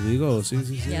frito hoy. Te digo, sí.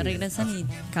 Ya regresan y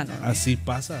calor. Así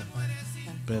pasa.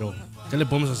 Pero, ¿qué le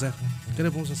podemos hacer? ¿Qué le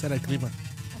podemos hacer al clima?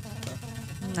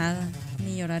 Nada,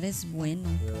 ni llorar es bueno.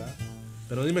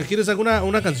 Pero dime, ¿quieres alguna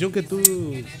una canción que tú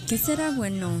 ¿Qué será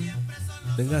bueno?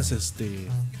 tengas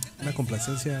una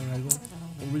complacencia, algo?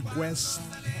 Un request.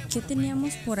 ¿Qué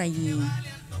teníamos por allí?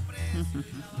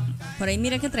 Por ahí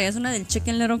mira que traías una del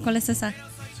Chicken Little. ¿Cuál es esa?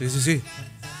 Sí.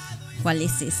 ¿Cuál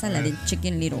es esa? La del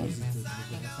Chicken Little.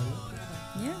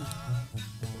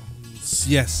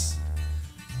 Yeah. Yes.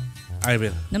 A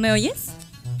ver, ¿No me oyes?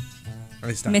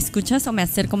 ahí está. ¿Me escuchas o me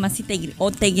acerco más y te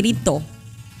grito?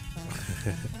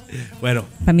 Bueno.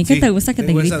 Para mí que te gusta que te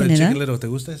tengo esa griten, del ¿verdad? Chicken Little. ¿Te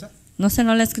gusta esa? No sé,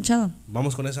 no la he escuchado.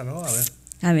 Vamos con esa, ¿no? A ver.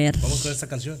 A ver. Vamos con esta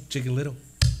canción, Chicken Little.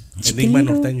 Chicken Enigma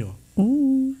Little. norteño.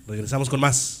 Regresamos con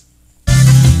más.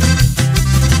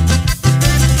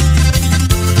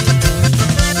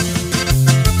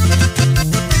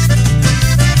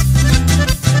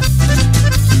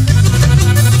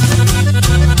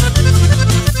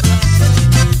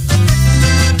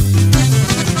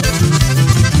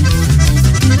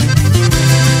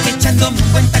 Echándome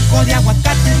un buen taco de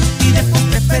aguacate y de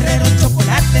postre Ferrero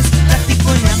chocolates.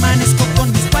 Platico y amanezco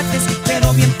con mis cuates,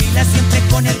 pero bien pila siempre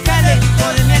con el jale.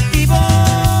 Jódeme activo.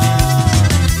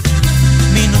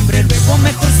 Mi nombre luego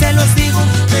mejor se los digo,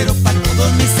 pero para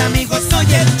todos mis amigos soy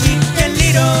el Chicken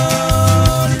Little.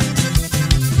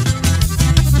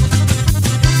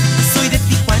 Soy de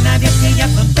Tijuana, de aquella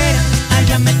frontera.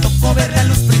 Allá me tocó ver la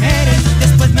luz primero.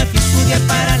 Después me fui a estudiar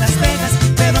para Las Vegas,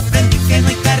 pero aprendí que no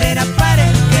hay carrera para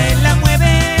el que la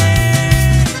mueve.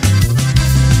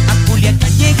 A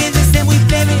Culiacán llegué desde muy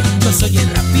plebe. Yo soy el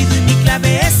rápido y mi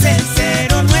clave es el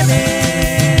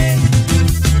 09.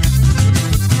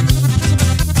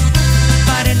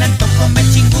 Para el antojo me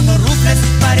chingo unos rufles,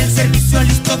 para el servicio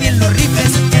listo bien los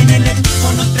rifles. En el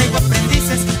equipo no traigo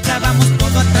aprendices, clavamos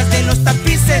todo atrás de los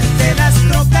tapices de las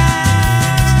trocas.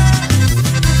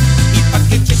 Y pa'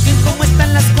 que chequen cómo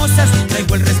están las cosas,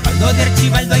 traigo el respaldo de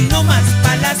Archibaldo y no más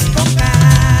pa' las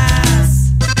pocas.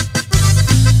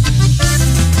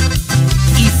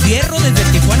 Y fierro desde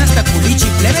Tijuana hasta Culichi,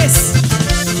 plebes.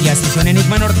 Y así suena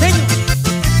Enigma norteño.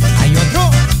 Hay otro.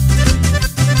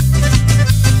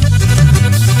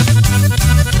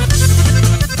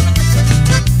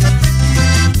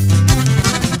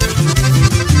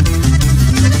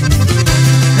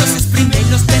 Los Spring y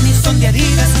los tenis son de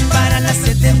Adidas, para la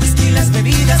sed de whisky y las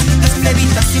bebidas. Las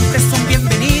plebitas siempre son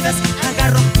bienvenidas.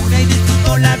 Agarro cura y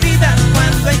disfruto la vida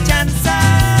cuando hay chance.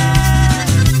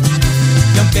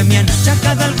 Y aunque me han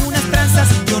achacado algunas tranzas,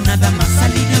 yo nada más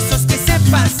alineo esos que se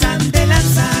pasan de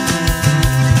lanza.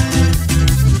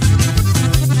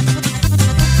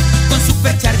 Con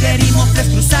supercharger y mofles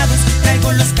cruzados,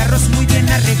 traigo los carros muy bien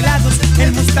arreglados.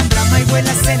 El Mustang Brahma y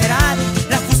vuela acelerado,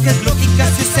 la Fusca es lógica,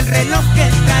 si es el reloj que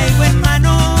traigo en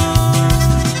mano.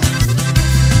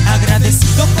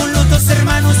 Agradecido con los dos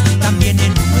hermanos, también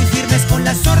en muy firmes con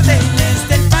las órdenes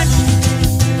del PANU.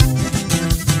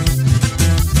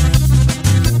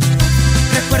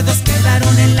 Recuerdos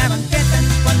quedaron en la banqueta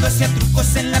cuando hacía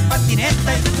trucos en la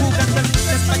patineta y jugando al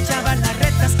fútbol despachaba las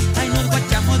retas. Ahí nos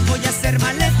guachamos, voy a hacer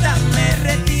maleta, me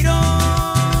retiro.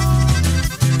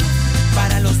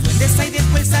 Para los duendes ahí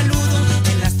dejo el saludo,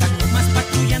 en las tacomas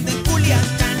patrullando en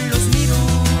Culiacán los miro.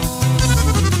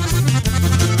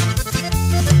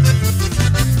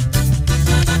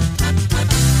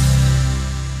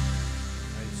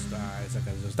 Ahí está esa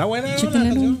canción. ¿Está buena Chicken la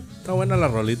Little. canción? Está buena la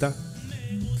rolita.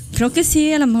 Creo que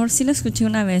sí, a lo mejor sí la escuché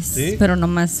una vez, ¿Sí? pero no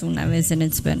más una vez en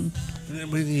el Spin.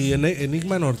 Y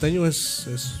Enigma norteño es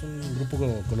un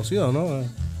grupo conocido, ¿no? O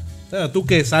sea, tú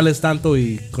que sales tanto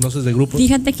y conoces de grupos.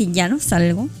 Fíjate que ya no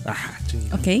salgo, Ah,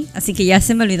 chingada. ¿ok? Así que ya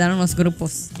se me olvidaron los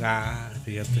grupos. Ah,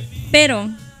 fíjate. Pero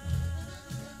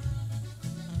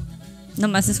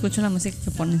Nomás escucho la música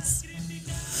que pones.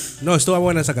 No, estuvo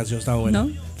buena esa canción, estaba buena.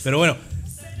 ¿No? Pero bueno,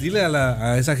 dile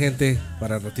a esa gente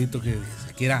para el ratito que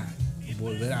se quiera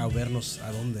volver a vernos.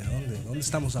 ¿A dónde? ¿Dónde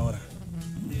estamos ahora?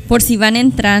 Por si van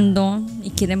entrando y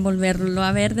quieren volverlo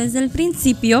a ver desde el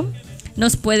principio,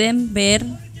 nos pueden ver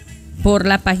por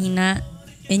la página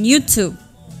en YouTube.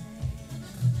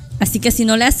 Así que si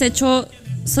no le has hecho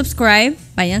subscribe,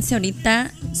 váyanse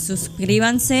ahorita,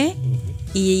 suscríbanse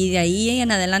y de ahí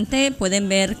en adelante pueden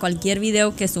ver cualquier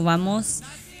video que subamos,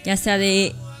 ya sea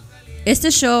de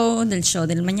este show, del show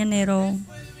del mañanero,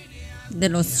 de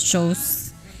los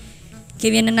shows que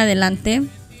vienen adelante.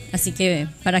 Así que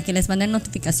para que les manden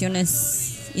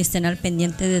notificaciones y estén al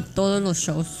pendiente de todos los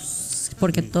shows,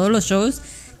 porque todos los shows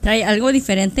trae algo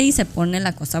diferente y se pone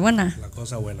la cosa buena. La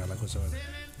cosa buena.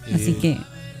 Así que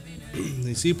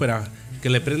y sí, para que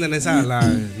le prendan la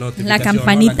notificación, la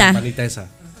campanita. ¿no? La campanita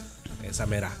esa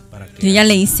mera. Para que... Yo ya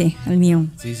le hice al mío.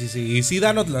 Sí. Y sí,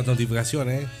 danos la notificación,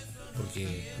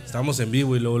 porque estábamos en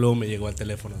vivo y luego me llegó al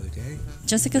teléfono de que, hey,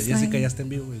 Jessica ya está en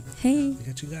vivo. Y hey.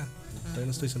 dije, chinga, todavía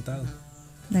no estoy sentado.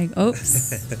 Like, oops.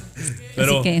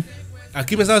 Pero así que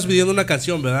aquí me estabas pidiendo una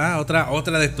canción, ¿verdad?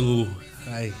 Otra de tu...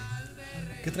 Ay,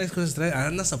 ¿qué traes con eso?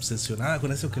 ¿Andas obsesionada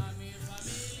con eso? Que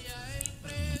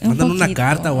mandan una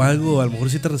carta o algo, a lo mejor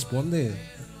sí te responde.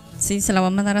 Sí, se la va a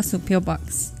mandar a su P.O.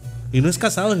 Box. Y no es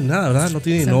casado ni nada, ¿verdad? No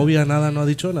tiene novia, nada, no ha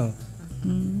dicho nada.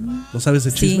 ¿No sabes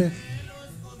de chisme? Sí.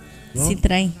 ¿No? Sí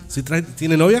trae. ¿Sí trae?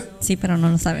 ¿Tiene novia? Sí, pero no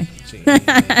lo sabe. Sí.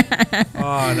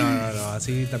 Oh, no,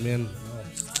 así también.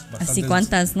 Así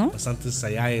cuántas, ¿no? Bastantes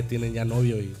allá tienen ya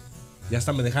novio y ya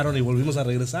hasta me dejaron y volvimos a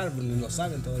regresar, ni lo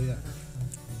saben todavía.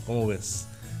 ¿Cómo ves?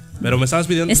 Pero me estabas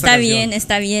pidiendo Está bien.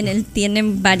 Él tiene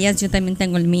varias, yo también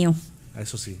tengo el mío.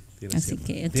 Eso sí, así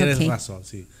que tienes razón,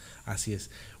 sí. Así es.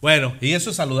 Bueno, y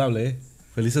eso es saludable, ¿eh?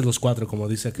 Felices los 4, como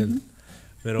dice aquel.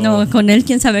 Pero... No, con él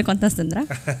quién sabe cuántas tendrá.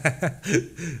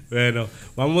 Bueno,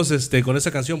 vamos con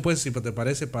esa canción, pues, si te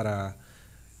parece, para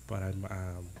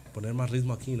poner más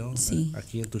ritmo aquí, ¿no? Sí.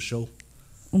 Aquí en tu show.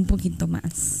 Un poquito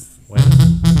más. Bueno.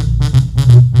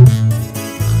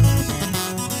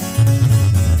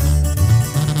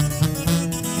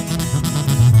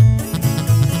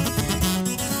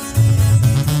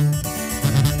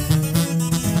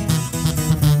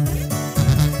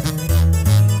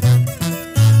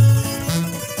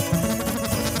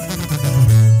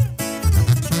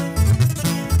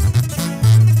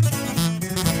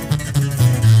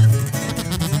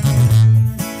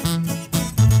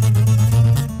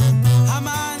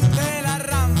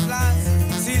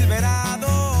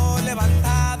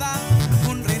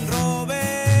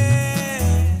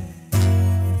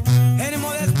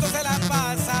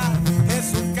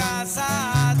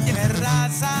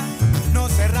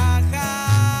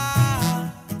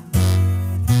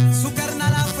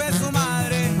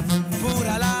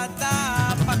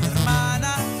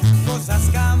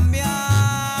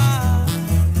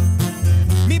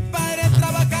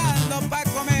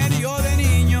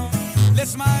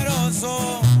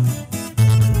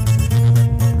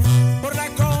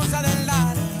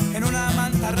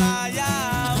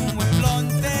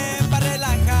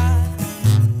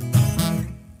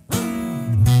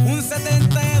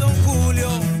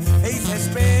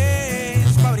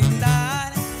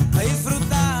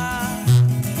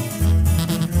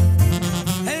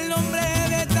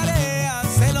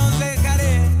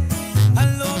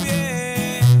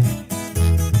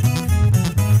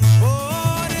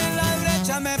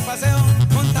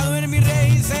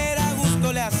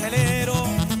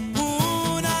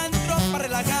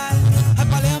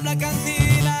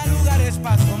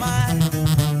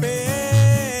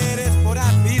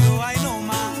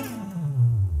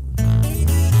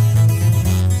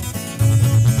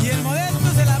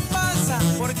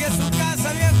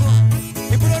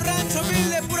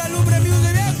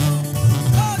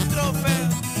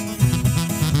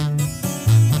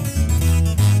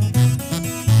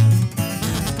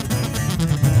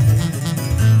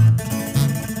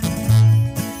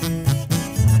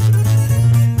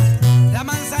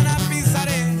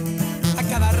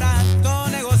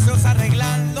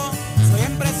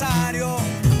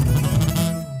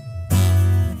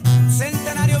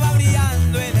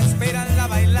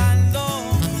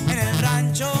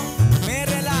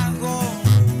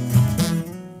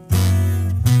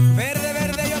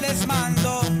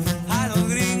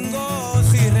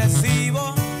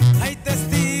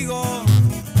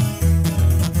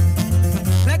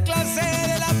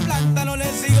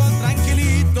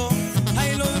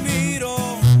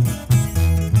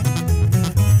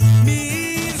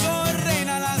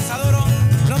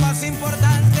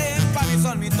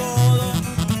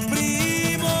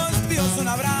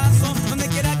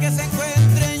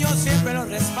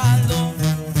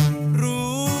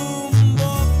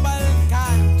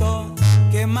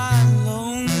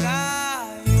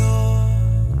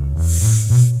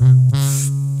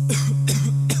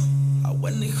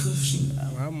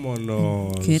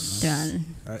 Vámonos. ¿Qué tal?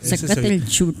 Ese Sácate el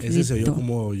churrito. Ese se oyó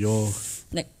como yo.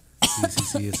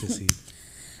 Sí, ese sí.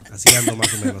 Así ando más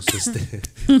o menos.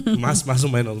 Más o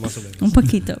menos. Un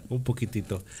poquito. Un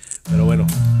poquitito. Pero bueno,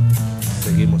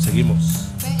 seguimos.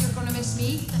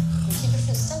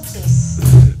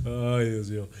 Ay, Dios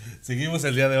mío. Seguimos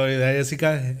el día de hoy,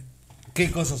 Jessica. ¿Qué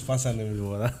cosas pasan en mi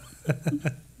boda?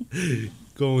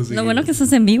 ¿Cómo lo bueno que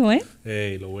estás en vivo, ¿eh?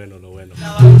 Ey, lo bueno.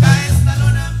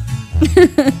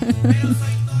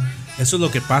 Eso es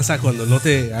lo que pasa cuando no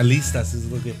te alistas, es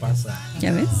lo que pasa.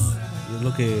 ¿Ya ves? Y es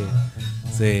lo que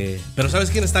se... Pero ¿sabes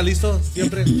quién está listo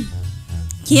siempre?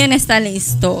 ¿Quién está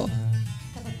listo?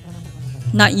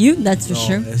 Not you, that's for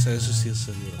sure. Eso sí es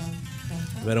seguro.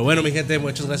 Pero bueno, mi gente,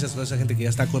 muchas gracias a toda esa gente que ya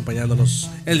está acompañándonos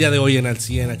el día de hoy en Al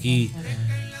 100 aquí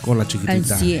con la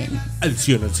chiquitita. Al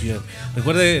 100.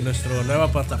 Recuerde nuestra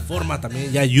nueva plataforma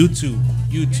también, ya YouTube.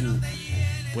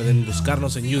 Pueden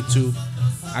buscarnos en YouTube.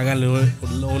 Háganle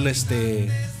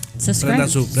prendan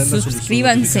sus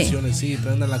notificaciones, sí,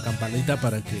 prendan la campanita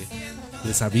para que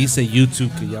les avise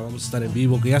YouTube que ya vamos a estar en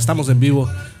vivo, que ya estamos en vivo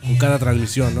con cada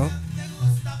transmisión, ¿no?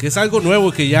 Que es algo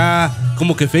nuevo, que ya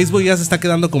como que Facebook ya se está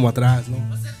quedando como atrás, ¿no?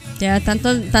 Ya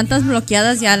tantas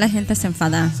bloqueadas, ya la gente se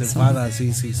enfada. Sí.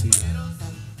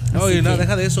 Oye, no,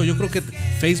 deja de eso. Yo creo que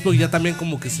Facebook ya también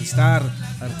como que se está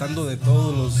hartando de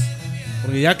todos los...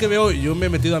 Porque ya que veo, yo me he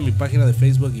metido a mi página de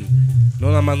Facebook y no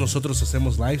nada más nosotros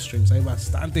hacemos live streams. Hay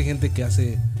bastante gente que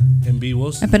hace en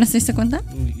vivos. ¿Apenas te diste cuenta?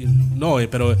 No,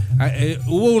 pero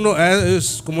hubo uno,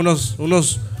 es como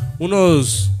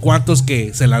unos cuantos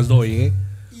que se las doy, ¿eh?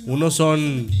 Unos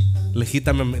son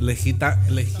legítimos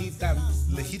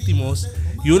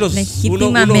y unos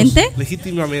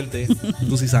legítimamente,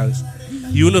 tú sí sabes.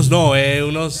 Y unos no,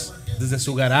 unos desde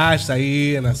su garage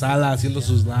ahí en la sala haciendo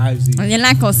sus lives. Ahí en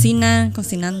la cocina,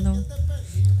 cocinando.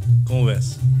 ¿Cómo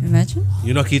ves? Imagine. Y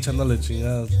uno aquí echándole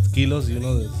chingados kilos y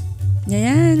uno de...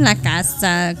 Ya en la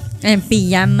casa, en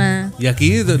pijama. Y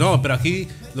aquí, no, pero aquí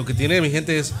lo que tiene mi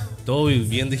gente es todo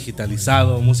bien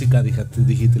digitalizado, música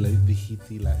digital.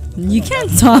 You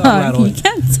can't talk.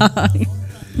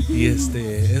 Y es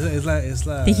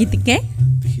la ¿qué?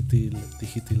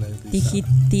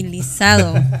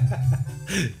 Digitalizado.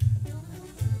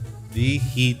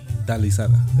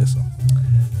 Digitalizada, eso.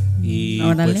 Y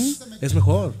pues es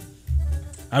mejor.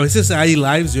 A veces hay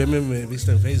lives, yo me he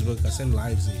visto en Facebook, hacen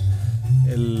lives y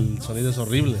el sonido es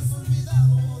horrible.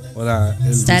 Ahora,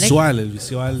 el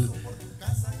visual.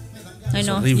 Ay,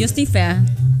 no, yo estoy fea.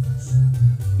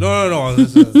 No.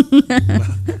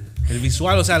 El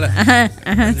visual, o sea,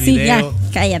 el sí, video, ya,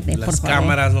 cállate, las por favor.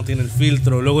 cámaras no tienen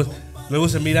filtro, luego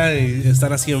se miran y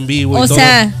están así en vivo, o y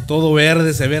sea, todo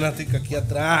verde, se ven aquí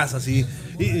atrás, así,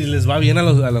 y les va bien a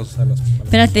los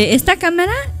Espérate, esta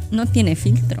cámara no tiene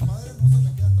filtro.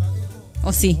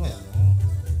 ¿O sí? No.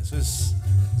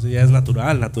 Eso ya es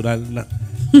natural. Natural.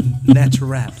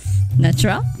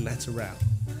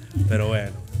 Pero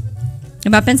bueno.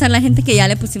 Va a pensar la gente que ya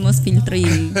le pusimos filtro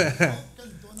y...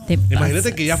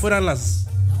 Imagínate que ya fueran las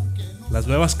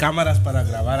nuevas cámaras para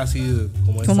grabar así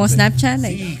como Snapchat.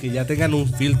 Sí, que ya tengan un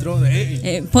filtro.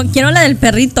 Quiero la del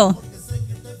perrito,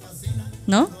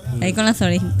 ¿no? Ahí con las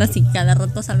orejitas y cada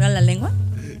rato salga la lengua.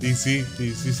 Y sí,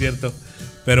 cierto.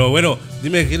 Pero bueno,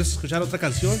 dime, ¿quieres escuchar otra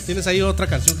canción? ¿Tienes ahí otra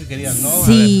canción que querías, no?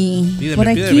 Sí. A ver, por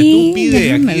aquí, tú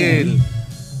pide aquí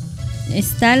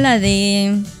está la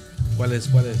de... ¿Cuál es?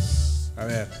 A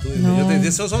ver, tú dime.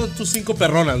 No. Son tus 5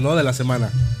 perronas, ¿no? De la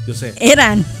semana, yo sé.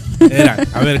 Eran.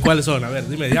 A ver, ¿cuáles son? A ver,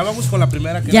 dime, ya vamos con la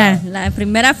primera. La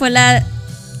primera fue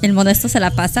El Modesto se la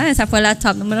pasa. Esa fue la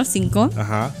top número 5.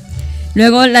 Ajá.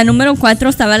 Luego la número 4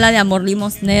 estaba la de Amor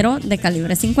Limosnero de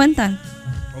calibre 50.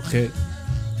 Ok.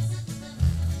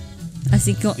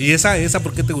 Así que... ¿Y esa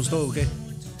por qué te gustó o qué?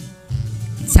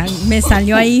 Me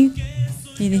salió ahí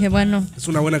y dije, bueno... Es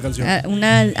una buena canción.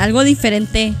 Algo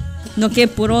diferente. No que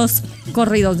puros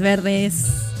corridos verdes.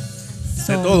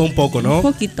 De todo un poco, ¿no? Un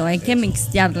poquito, hay que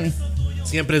mixtearle.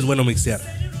 Siempre es bueno mixtear.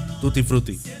 Tutti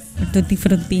Frutti.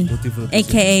 A.K.A.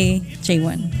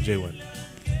 J1.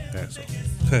 Eso.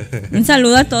 Un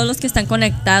saludo a todos los que están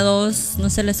conectados. No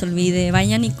se les olvide,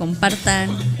 vayan y compartan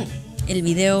el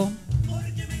video.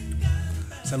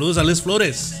 Saludos a Les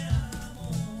Flores.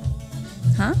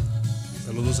 ¿Ah?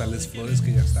 Saludos a Les Flores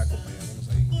que ya está acompañándonos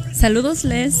ahí. Saludos,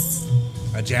 Les.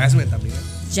 A Jasmine también.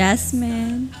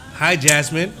 Jasmine. Hi,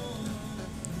 Jasmine.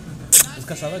 ¿Es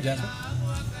casada, Jasmine?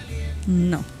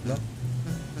 No.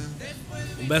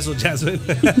 Un beso, Jasmine.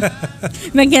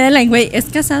 Me quedé güey, ¿es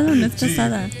casada o no es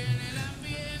casada?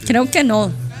 Creo que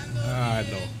no. Ah,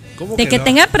 no. ¿Cómo de que no?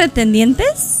 Tenga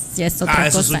pretendientes, ya es otra cosa.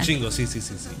 Eso es un chingo, sí.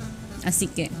 Así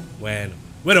que. Bueno,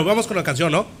 Bueno, vamos con la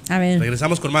canción, ¿no? A ver.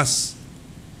 Regresamos con más.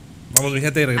 Vamos, mi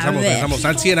gente, A regresamos, ver. regresamos.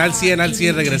 Al 100, al 100, al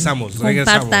 100, regresamos.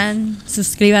 Compartan,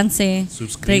 suscríbanse,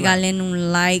 Suscriban. regalen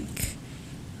un like.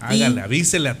 Háganle, y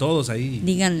avísenle a todos ahí.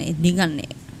 díganle.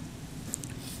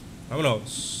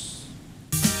 Vámonos.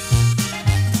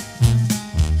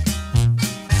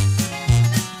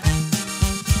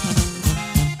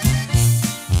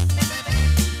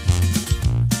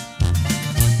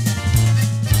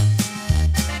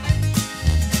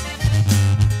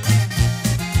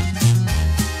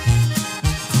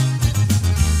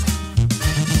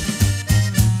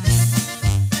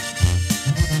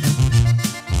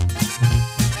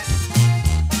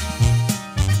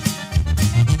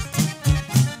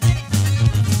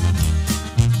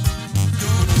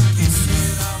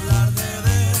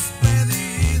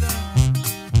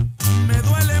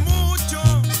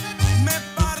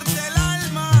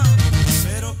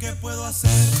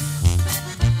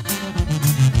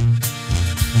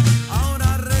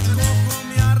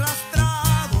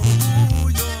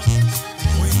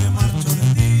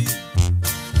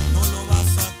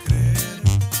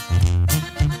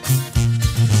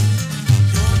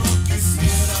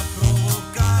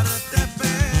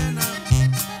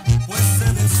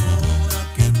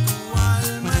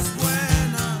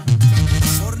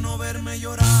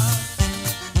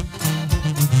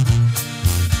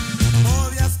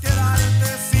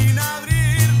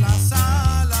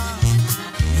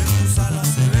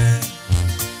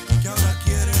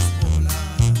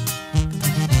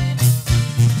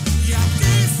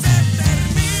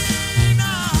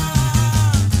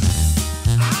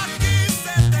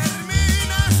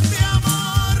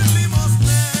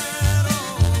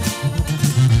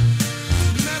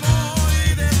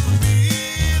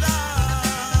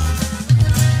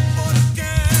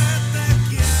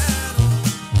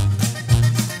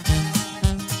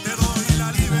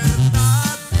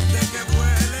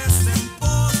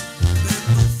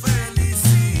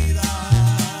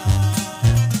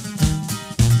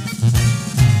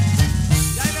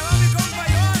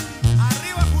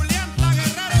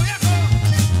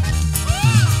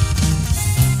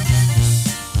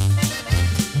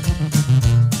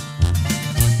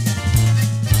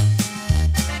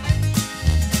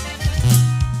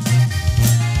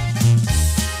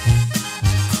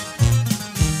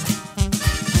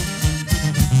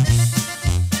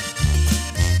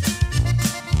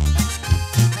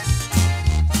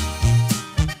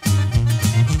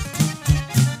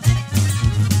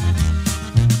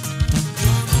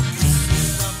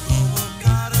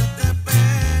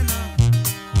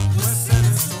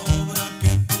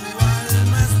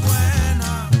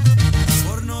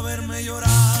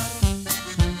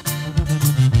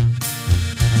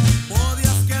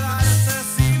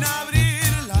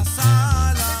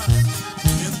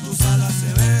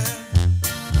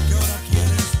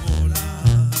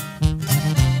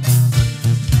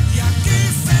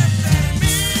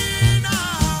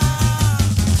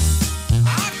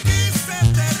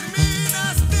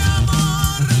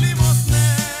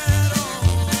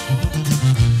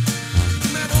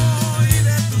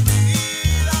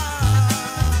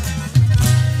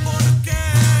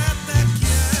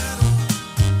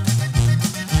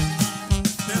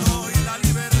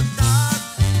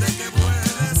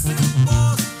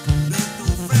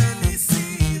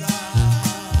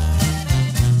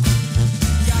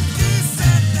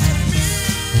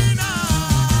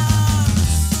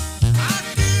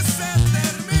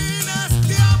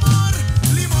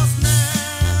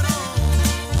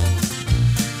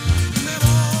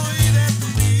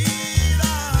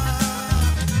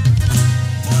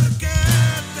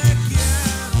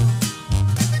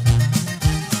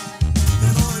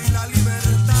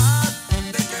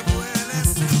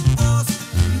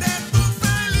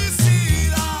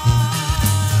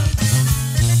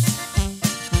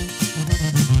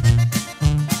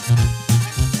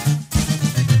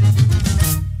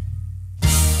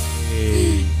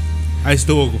 Ahí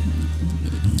estuvo.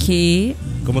 ¿Qué?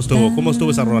 ¿Cómo estuvo? ¿Cómo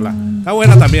estuvo esa rola? Está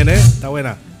buena también, ¿eh? Está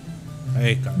buena.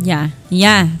 Ahí,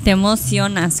 Ya, te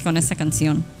emocionas con esa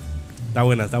canción. está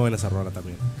buena esa rola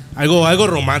también. Algo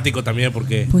romántico también,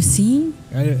 porque Pues sí.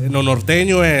 en lo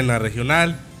norteño, en la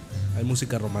regional, hay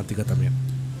música romántica también.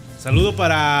 Saludo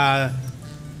para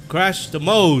Crash the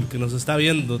Mode, que nos está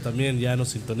viendo también, ya nos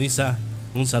sintoniza.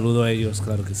 Un saludo a ellos,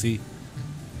 claro que sí.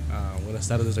 Buenas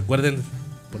tardes. Recuerden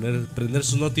prender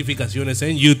sus notificaciones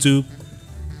en YouTube.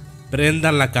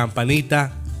 Prendan la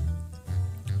campanita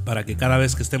para que cada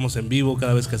vez que estemos en vivo,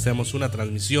 cada vez que hacemos una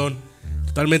transmisión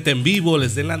totalmente en vivo,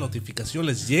 les den la notificación,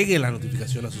 les llegue la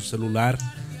notificación a su celular.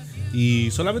 Y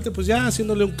solamente pues ya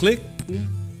haciéndole un clic,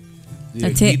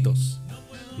 directitos.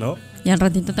 ¿No? Y al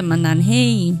ratito te mandan,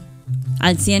 hey,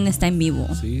 al 100 está en vivo.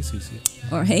 Sí.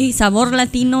 O hey, Sabor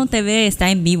Latino TV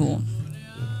está en vivo.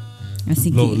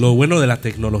 Así que... Lo bueno de la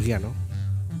tecnología, ¿no?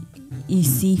 Y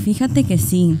sí, fíjate que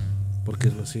sí.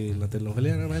 Porque sin la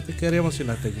tecnología, ¿qué haríamos sin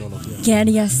la tecnología? ¿Qué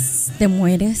harías? ¿Te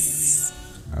mueres?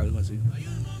 Algo así.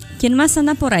 ¿Quién más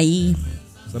anda por ahí?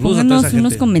 Saludos a toda Pónganos esa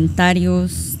unos gente.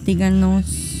 comentarios, díganos.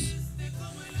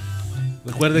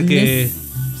 Recuerden que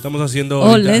estamos haciendo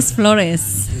Oh, ahorita- Les Flores.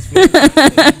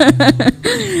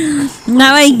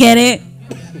 Now I get it.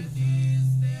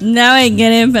 Now I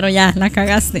get it, pero ya, la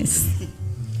cagaste.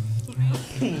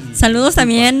 Saludos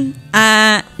también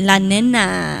a la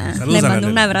nena. Saludos Le a la mando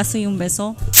un nena. abrazo y un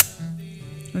beso.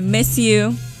 Miss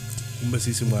you. Un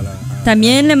besísimo a la...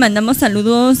 También le mandamos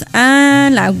saludos a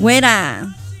la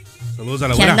güera, Saludos a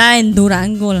la que güera. anda en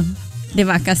Durango de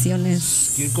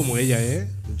vacaciones. ¿Quién como ella,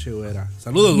 Pinche güera.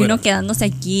 Saludos, Y güera. uno quedándose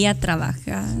aquí a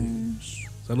trabajar.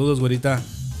 Saludos, güerita.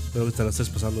 Espero que te la estés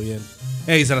pasando bien.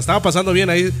 Ey, se la estaba pasando bien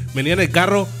ahí. Venía en el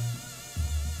carro.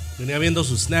 Venía viendo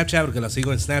su Snapchat, porque la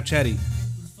sigo en Snapchat. Y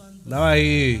andaba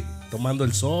ahí tomando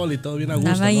el sol y todo bien a gusto.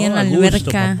 Andaba ahí ¿no? en la A gusto,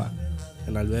 alberca. papá.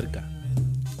 En la alberca.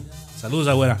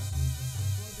 Saludos, güera.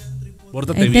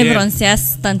 Pórtate Ahí te bien.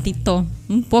 bronceas tantito,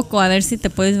 un poco, a ver si te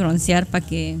puedes broncear para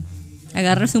que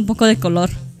agarres un poco de color.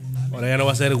 Ahora ya no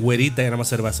va a ser güerita, ya nada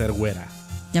más va a ser güera.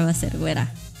 Ya va a ser güera,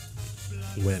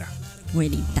 Güera.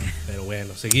 güerita. Pero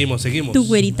bueno, seguimos. Tu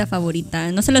güerita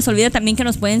favorita. No se les olvide también que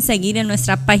nos pueden seguir en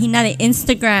nuestra página de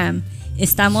Instagram.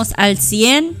 Estamos al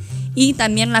 100. Y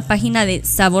también la página de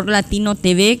Sabor Latino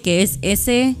TV, que es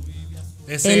SLTV.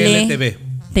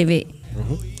 TV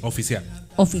Oficial.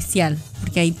 oficial,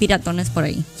 porque hay piratones por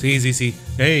ahí. Sí.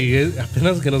 Ey,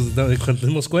 apenas que nos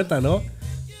dimos cuenta, ¿no?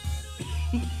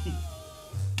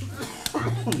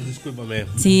 Discúlpame.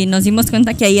 Sí, nos dimos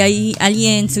cuenta que ahí hay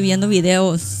alguien subiendo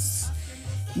videos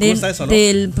 ¿Cómo está eso, no?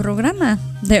 del programa.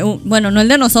 Bueno, no el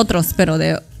de nosotros, pero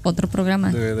de otro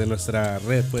programa. De nuestra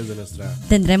red, pues, de nuestra...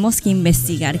 Tendremos que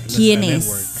investigar nuestra quién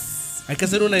network. es. Hay que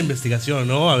hacer una investigación,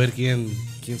 ¿no? A ver quién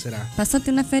será.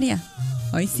 Pásate una feria.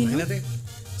 Hoy sí, ¿no? Imagínate.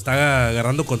 Está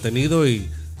agarrando contenido y...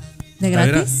 ¿De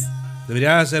gratis?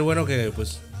 Debería ser bueno que,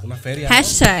 pues, una feria, ¿no?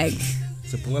 Hashtag.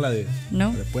 Se ponga la de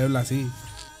Puebla, así.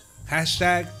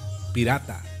 Hashtag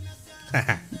pirata.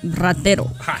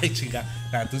 Ratero. Ay, chica.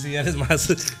 Tú sí ya eres más.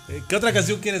 ¿Qué otra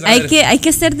canción quieres? A Hay ver.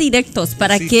 que ser directos.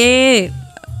 ¿Para Sí. qué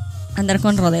andar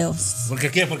con rodeos? ¿Por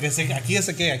qué? Porque aquí es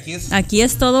 ¿qué? Aquí es Aquí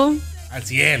es todo al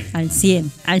 100. al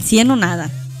 100. Al 100 o nada.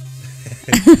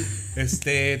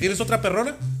 ¿Tienes otra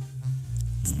perrona?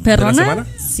 ¿Perrona? ¿De la semana?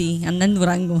 Sí, anda en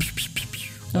Durango.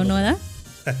 ¿O no, verdad?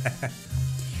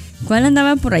 ¿Cuál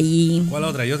andaba por allí? ¿Cuál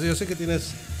otra? Yo sé que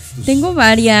tienes. Tengo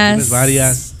varias. Tienes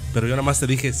varias, pero yo nada más te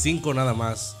dije 5 nada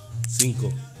más.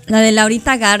 5. La de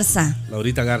Laurita Garza.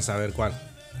 Laurita Garza, a ver cuál.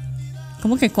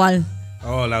 ¿Cómo que cuál?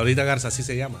 Oh, Laurita Garza, así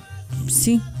se llama.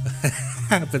 Sí.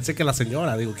 Pensé que la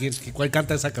señora, digo, ¿cuál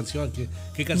canta esa canción?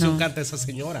 ¿Qué canción No. canta esa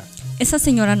señora? Esa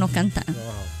señora no canta. No.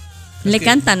 Le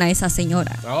cantan a esa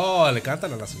señora. Oh, le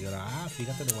cantan a la señora. Ah,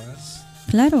 fíjate nomás.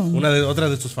 Claro. Otra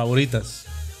de tus favoritas.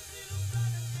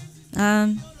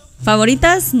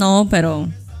 ¿Favoritas? No, pero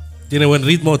Tiene buen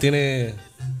ritmo, tiene.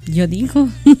 yo digo.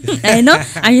 No,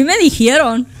 a mí me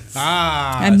dijeron.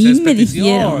 Ah, A mí es me petición.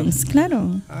 dijeron.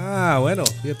 Claro. Ah, bueno,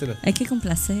 fíjate. Hay que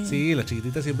complacer. Sí, la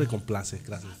chiquitita siempre complace,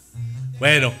 gracias.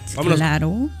 Bueno, vámonos.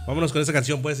 Claro. Vámonos con esa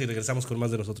canción, pues, y regresamos con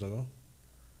más de nosotros, ¿no?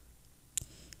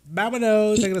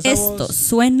 Vámonos, Y regresamos. esto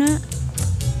suena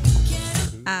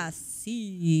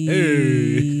así.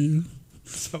 Ey.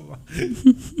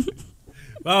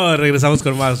 Vamos, regresamos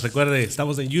con más. Recuerde,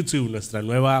 estamos en YouTube, nuestra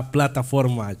nueva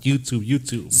plataforma,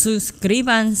 YouTube.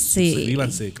 Suscríbanse.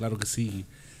 Suscríbanse, claro que sí.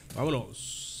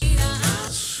 Vámonos.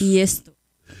 Y esto.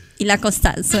 Y la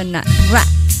costa suena ra.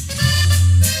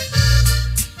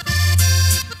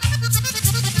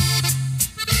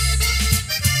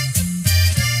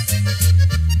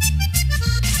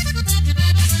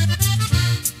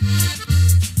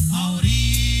 A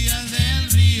orillas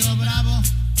del río Bravo,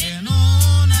 en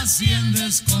una hacienda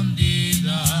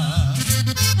escondida,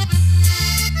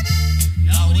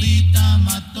 Laurita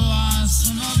mató a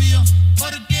su novio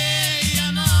porque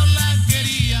ella no la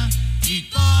quería y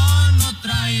con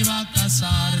otra iba a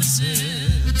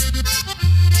casarse.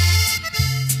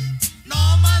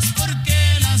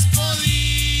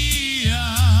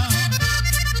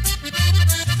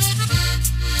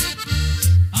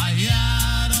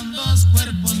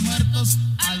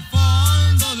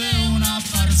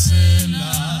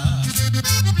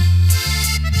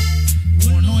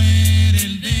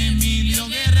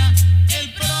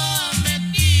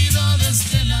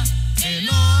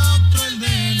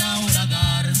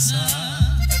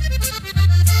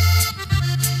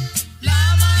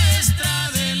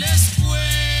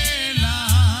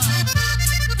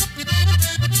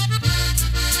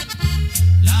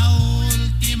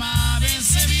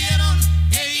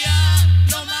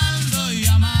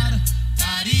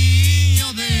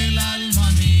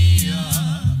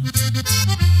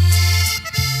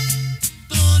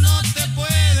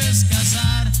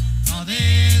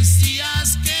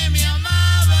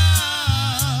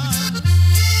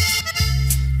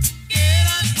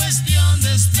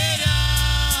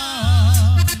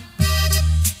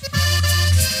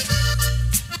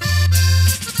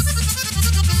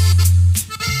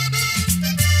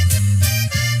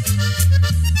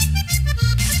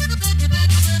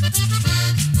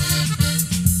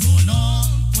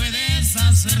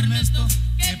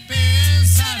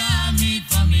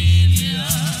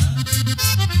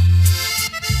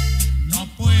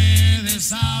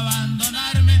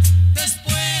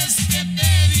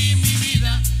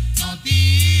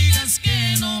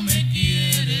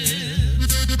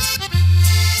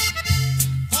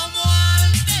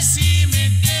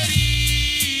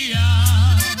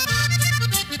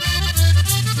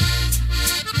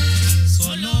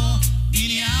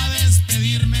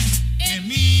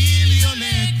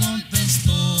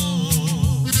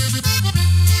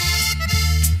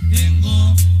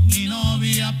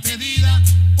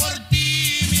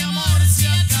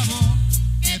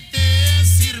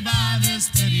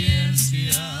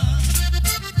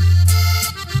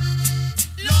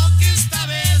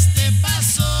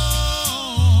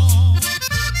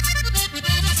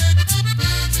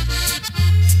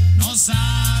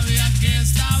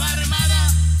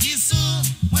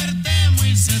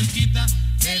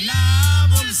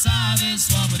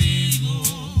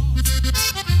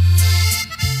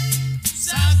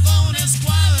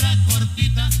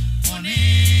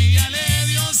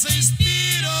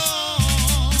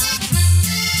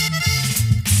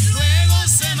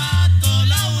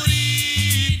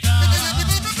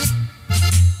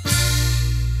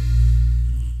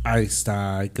 Ahí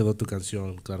está, ahí quedó tu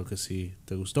canción, claro que sí.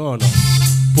 ¿Te gustó o no?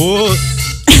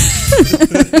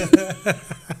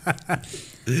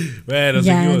 Bueno,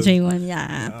 ya, seguimos. J1,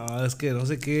 ya. No, es que no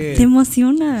sé qué. Te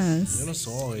emocionas. Yo no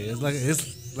soy, es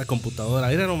la computadora.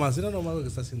 Mira nomás lo que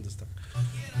está haciendo esta.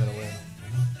 Pero bueno.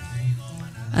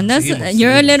 Andas, Seguimos,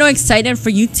 you're a seguimos. little excited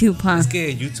for YouTube, huh? Es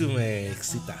que YouTube me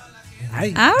excita.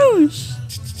 Ay, Ouch.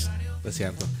 no es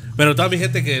cierto. Pero toda mi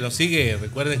gente que nos sigue,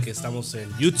 recuerden que estamos en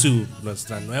YouTube,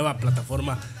 nuestra nueva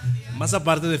plataforma, más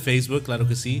aparte de Facebook, claro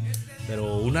que sí,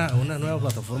 pero una nueva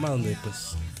plataforma donde pues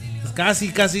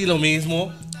casi lo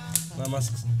mismo, nada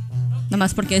más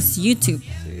porque es YouTube.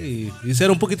 Sí, y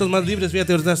ser un poquito más libres.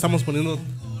 Fíjate, ahorita estamos poniendo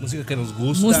música que nos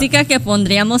gusta. Música que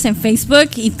pondríamos en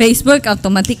Facebook y Facebook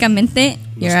automáticamente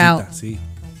you're out. Sí,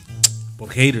 por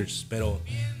haters, pero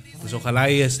pues ojalá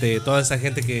y toda esa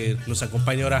gente que nos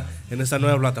acompaña ahora en esta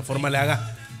nueva plataforma le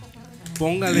haga,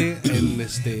 póngale en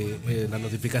las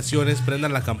notificaciones,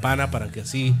 prendan la campana para que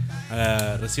así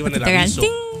reciban el aviso,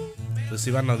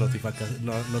 reciban la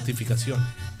notificación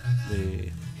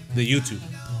de YouTube,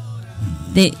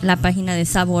 de la página de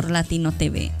Sabor Latino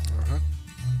TV.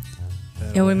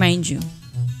 It'll remind you,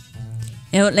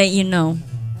 it'll let you know.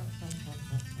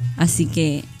 Así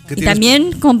que y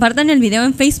también compartan el video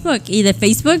en Facebook y de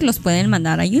Facebook los pueden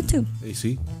mandar a YouTube. Y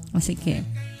sí. Así que.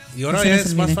 Y ahora ya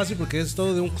es más fácil porque es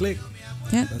todo de un clic.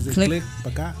 Yeah, clic para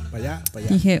acá, para allá, para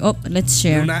allá. Dije, let's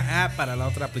share. De una app para la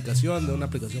otra aplicación, de una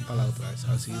aplicación para la otra. Es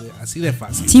así de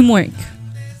fácil. Teamwork.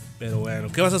 Pero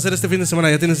bueno, ¿qué vas a hacer este fin de semana?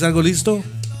 ¿Ya tienes algo listo?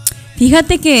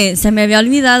 Fíjate que se me había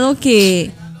olvidado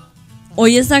que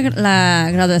hoy es la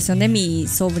graduación de mi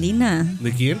sobrina.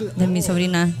 ¿De quién? De mi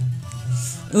sobrina.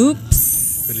 Ups.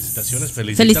 Felicitaciones,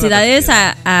 felicidades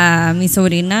a mi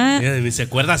sobrina. Mira, ni se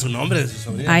acuerda su nombre de su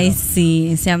sobrina. Ay,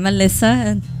 sí, se llama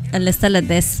Alessa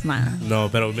Ledesma. No,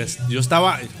 pero yo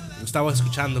estaba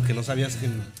escuchando que no sabías que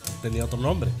tenía otro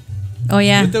nombre. Oh,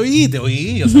 ya. Yo te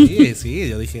oí, yo sabía, sí,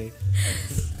 yo dije.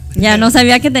 Ya, no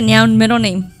sabía que tenía un middle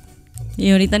name.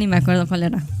 Y ahorita ni me acuerdo cuál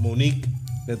era. Monique,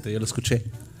 vete, yo lo escuché.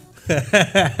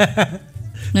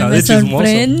 No me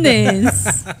sorprendes.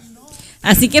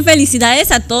 Así que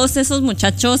felicidades a todos esos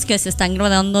muchachos que se están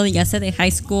graduando ya sea de high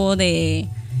school, que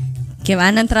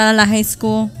van a entrar a la high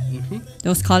school,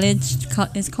 los college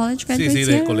graduates. Sí,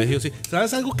 de colegio, sí.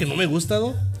 ¿Sabes algo que no me gusta,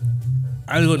 Do?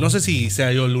 Algo, no sé si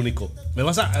sea yo el único. Me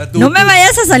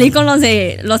vayas a salir con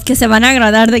los que se van a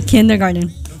graduar de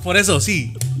kindergarten. Por eso,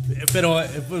 sí. Pero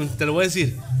te lo voy a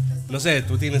decir. No sé,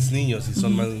 tú tienes niños y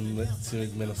son más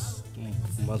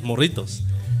morritos.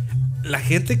 La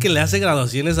gente que le hace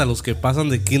graduaciones a los que pasan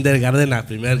de kindergarten a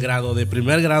primer grado, de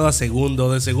primer grado a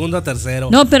segundo, de segundo a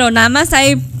tercero. No, pero nada más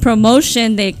hay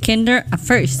promotion de kinder a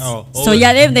first.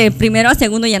 Ya de primero a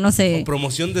segundo ya no sé.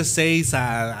 Promoción de 6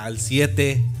 al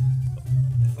 7.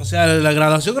 O sea, la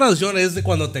graduación es de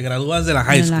cuando te gradúas de la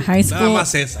high school. Nada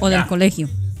más esa. O del colegio.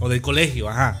 O del colegio,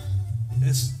 ajá.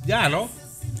 Ya, ¿no?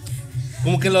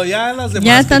 Como que ya las demás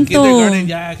ya tanto,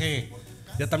 kindergarten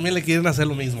ya también le quieren hacer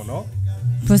lo mismo, ¿no?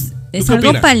 Pues es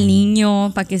algo para el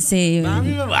niño, para que se... No, a mí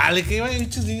me vale, que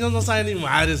muchos niños no saben ni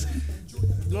madres.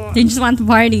 No. They just want to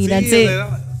party, that's it.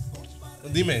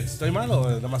 Dime, ¿estoy mal o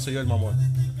nada más soy yo el mamón?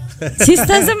 Sí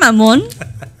estás de mamón,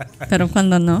 pero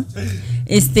cuando no.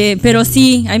 Pero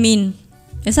sí,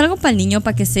 es algo para el niño,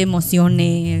 para que se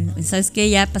emocione. ¿Sabes qué?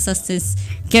 Ya pasaste.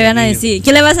 ¿Qué van a decir?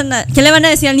 ¿Qué le van a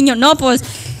decir al niño? No, pues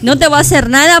no te va a hacer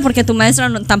nada porque tu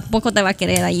maestra tampoco te va a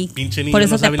querer ahí. Pinche niño, por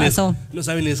eso te pasó. No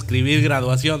sabe ni escribir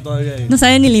graduación todavía. No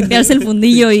sabe ni limpiarse el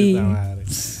fundillo y...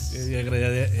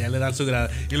 Ya le dan su grado.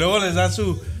 Y luego les dan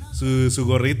su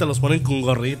gorrito, los ponen con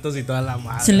gorritos y toda la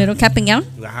madre. ¿Su little cap and gown?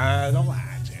 Ajá, no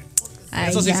manches.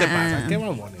 Eso sí se pasa. Qué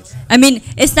mamones.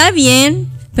 Está bien.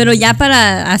 Pero ya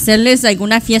para hacerles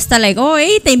alguna fiesta,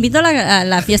 te invito a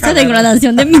la fiesta de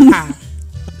graduación de mi niña.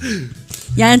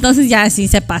 Ya, entonces ya sí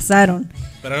se pasaron.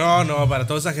 Pero no, para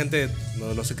toda esa gente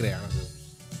no se crean.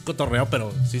 Cotorreo,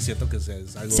 pero sí siento que es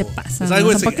algo. Se pasa. Es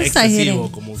algo excesivo.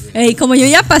 Como yo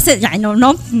ya pasé, ya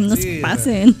no sí, se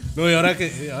pasen. No, y ahora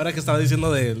que estaba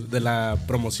diciendo de la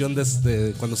promoción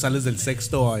de cuando sales del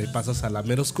sexto y pasas a la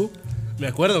middle school. Me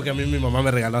acuerdo que a mí mi mamá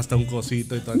me regaló hasta un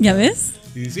cosito y todo. ¿Ya ves?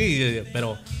 Y sí,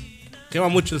 pero quema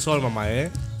mucho el sol, mamá, ¿eh?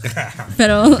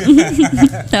 Pero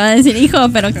te va a decir, hijo,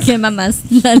 pero quema más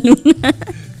la luna.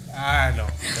 No,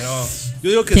 pero yo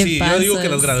digo que sí. Yo digo que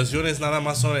las graduaciones nada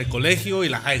más son el colegio y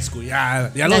la high school.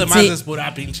 Ya lo demás es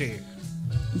pura pinche.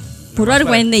 Puro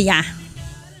argüende ya.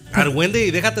 Argüende, y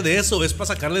déjate de eso, es para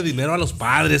sacarle dinero a los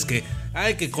padres que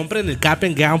compren el cap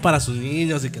and gown para sus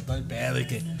niños y que todo el pedo y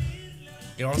que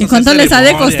 ¿Y cuánto les ha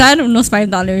de costar? Unos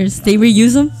 $5. ¿They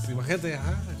reuse them? Imagínate,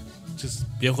 pinches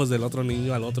piojos del otro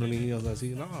niño al otro niño, o sea, así,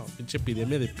 no, pinche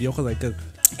epidemia de piojos, hay que...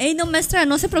 Ey, no, maestra,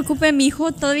 no se preocupe, mi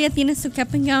hijo todavía tiene su cap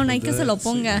and gown, hay que se lo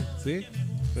ponga. Sí,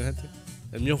 fíjate.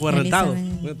 El mío fue rentado.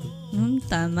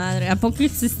 Ta madre, ¿a poco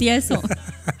existía eso?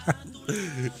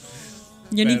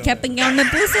 Yo ni cap and gown me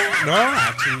puse. No,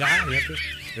 chingada,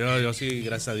 fíjate. Yo sí,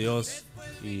 gracias a Dios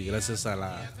y gracias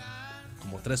a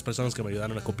como 3 personas que me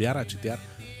ayudaron a copiar, a chitear,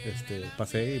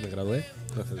 pasé y me gradué,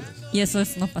 gracias a Dios. Y eso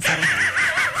es no pasaron.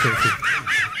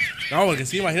 No, porque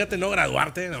sí, imagínate no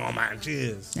graduarte, no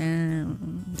manches.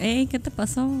 Ey, ¿qué te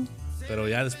pasó? Pero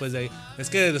ya después de ahí, es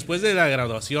que después de la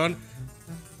graduación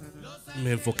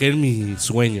me enfoqué en mi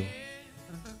sueño.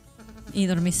 Y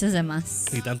dormiste de más.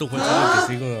 Y tanto fue lo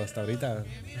que sigo hasta ahorita.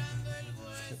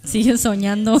 Sigues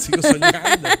soñando. Sigo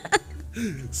soñando.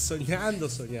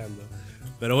 soñando.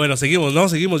 Pero bueno, seguimos, ¿no?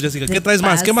 Seguimos, Jessica. ¿Qué traes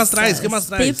más? ¿Qué más traes? ¿Qué más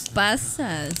traes? ¿Qué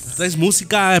pasas? ¿Traes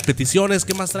música, peticiones?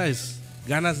 ¿Qué más traes?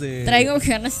 Ganas de... Traigo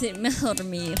ganas de irme a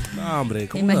dormir. No, hombre,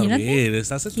 ¿cómo Imagínate. dormir?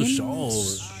 Estás en tu ¿Quién? show.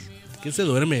 ¿Quién se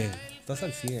duerme? Estás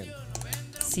al 100.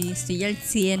 Sí, estoy al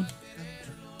 100.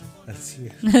 Al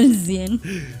 100. Al 100.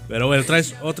 Pero bueno,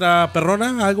 ¿traes otra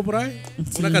perrona? ¿Algo por ahí?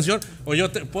 Sí. ¿Una canción? ¿O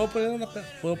yo puedo pedir una?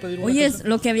 ¿Puedo pedir una Oye, canción?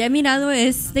 lo que había mirado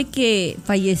es de que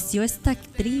falleció esta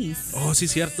actriz. Oh, sí,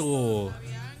 cierto.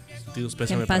 Sentidos Que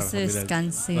pésame en para paz la familia.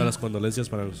 descanse. Todas las condolencias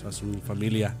a su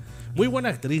familia. Muy buena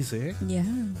actriz, ¿eh? Ya.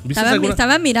 ¿Viste alguna?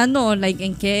 Estaba mirando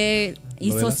en qué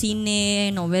hizo ¿Novelas?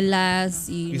 cine, novelas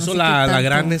y Hizo no sé la qué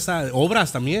tanto. gran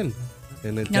obras también.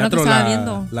 En el Ya lo que teatro, estaba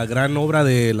viendo. la gran obra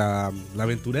de la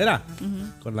aventurera.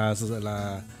 Con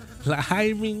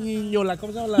ay, mi niño,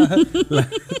 ¿cómo se llama?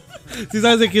 Sí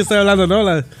sabes de quién estoy hablando, ¿no?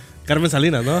 La Carmen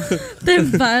Salinas, ¿no? Te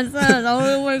pasa,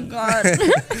 oh my God.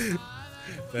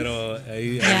 Pero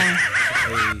ahí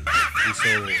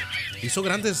hizo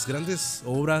grandes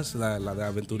obras, la de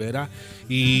aventurera.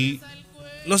 Y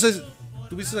no sé,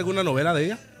 ¿tú viste alguna novela de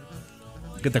ella?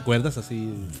 ¿Que te acuerdas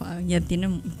así? Ya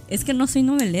tiene. Es que no soy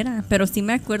novelera, pero sí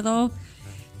me acuerdo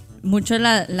mucho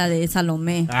la de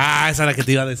Salomé. Ah, esa es la que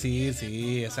te iba a decir,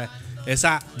 sí, esa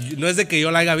no es de que yo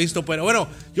la haya visto, pero bueno,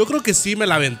 yo creo que sí me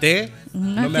la aventé,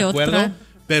 Una no me que acuerdo, otra.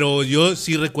 pero yo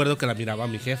sí recuerdo que la miraba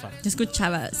mi jefa. Yo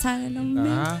escuchaba Salomé.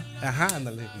 Ajá,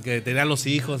 ándale, que tenía los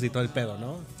hijos y todo el pedo,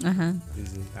 ¿no? Ajá. Sí,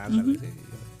 ándale, sí.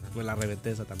 Me la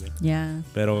reventé esa también. Ya.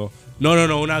 Pero no,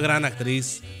 una gran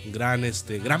actriz, gran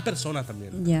persona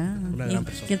también. Ya. Una gran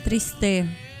persona. Qué triste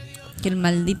que el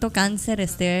maldito cáncer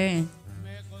esté.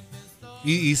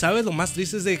 Y sabes, lo más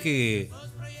triste es de que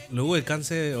luego el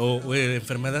cáncer o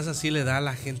enfermedades así le da a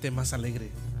la gente más alegre.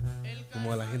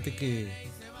 Como a la gente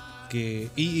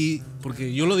y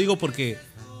porque yo lo digo porque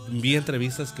vi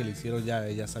entrevistas que le hicieron ya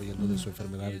ella sabiendo de su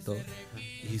enfermedad y todo.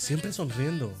 Y siempre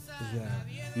sonriendo. O sea,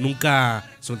 nunca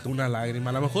soltó una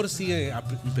lágrima. A lo mejor sí en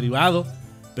privado,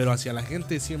 pero hacia la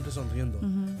gente siempre sonriendo.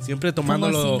 Siempre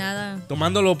tomándolo, Como si nada.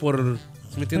 tomándolo por, ¿me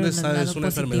entiendes? Por el lado Es una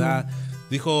positivo. enfermedad.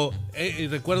 Dijo,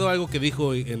 recuerdo algo que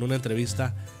dijo en una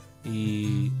entrevista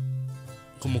y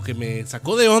como que me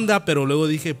sacó de onda, pero luego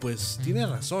dije, pues tiene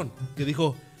razón. Que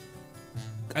dijo,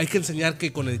 hay que enseñar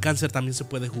que con el cáncer también se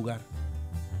puede jugar.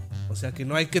 O sea, que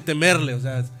no hay que temerle. O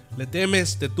sea, le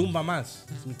temes, te tumba más.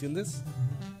 ¿Me entiendes?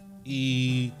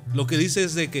 Y lo que dice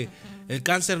es de que el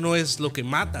cáncer no es lo que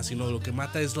mata, sino lo que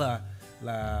mata es las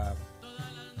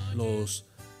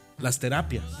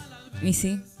terapias. Y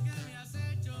sí.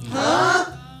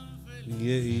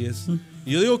 Y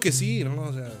yo digo que sí, ¿no?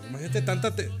 O sea, imagínate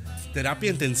tanta terapia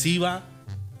intensiva.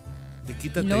 Te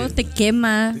quita. Y luego te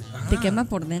quema. Te quema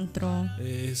por dentro.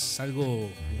 Es algo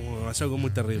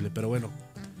muy terrible, pero bueno.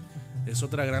 Es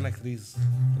otra gran actriz,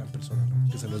 gran persona,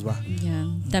 ¿no? Que se les va. Ya.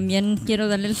 También quiero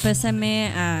darle el pésame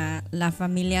a la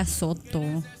familia Soto.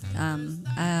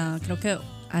 Creo que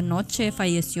anoche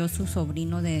falleció su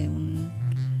sobrino de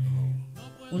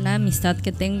una amistad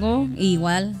que tengo,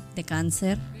 igual de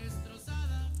cáncer.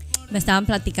 Me estaban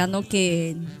platicando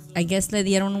que I guess le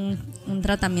dieron un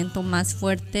tratamiento más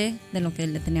fuerte de lo que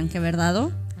le tenían que haber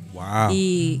dado. Wow.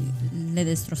 Y le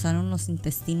destrozaron los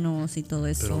intestinos y todo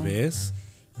eso. ¿Pero ves?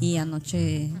 Y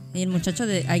anoche, y el muchacho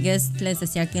de I guess les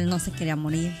decía que él no se quería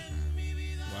morir.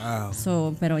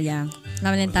 Wow. Pero ya,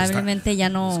 lamentablemente ya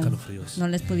no escalofríos.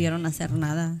 les pudieron hacer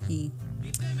nada. Y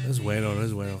no es bueno.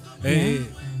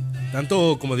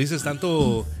 Tanto, como dices,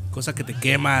 tanto cosa que te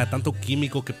quema, tanto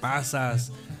químico que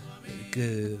pasas,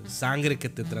 que sangre que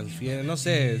te transfiere, no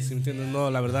sé, si entiendes, no,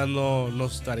 la verdad no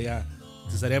estaría,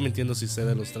 te estaría mintiendo si sé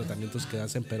de los tratamientos que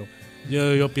hacen, pero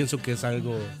yo pienso que es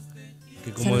algo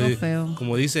que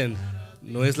como dicen,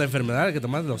 no es la enfermedad que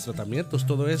tomas, los tratamientos,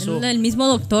 todo eso. El mismo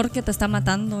doctor que te está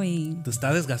matando y te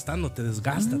está desgastando, te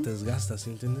desgasta,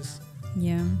 ¿sí entiendes?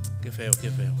 Ya. Qué feo,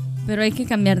 qué feo. Pero hay que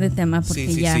cambiar de tema porque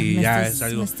Sí, ya, me ya estás, es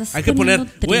algo. me estás Hay que poner.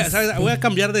 poniendo triste. Voy a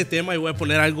cambiar de tema y voy a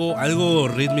poner algo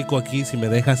rítmico aquí, si me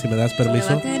dejas, si me das Me va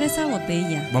permiso. a caer esa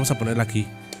botella. Vamos a ponerla aquí.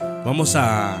 Vamos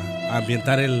a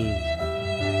ambientar el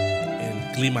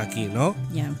clima aquí, ¿no?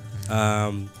 Ya.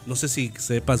 No sé si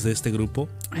sepas de este grupo.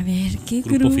 A ver, ¿qué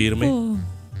Grupo grupo? Firme.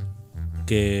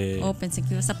 Que, Oh, pensé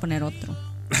que ibas a poner otro.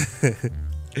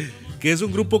 que es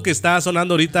un grupo que está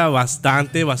sonando ahorita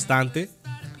bastante.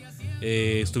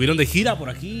 Estuvieron de gira por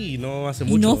aquí y no hace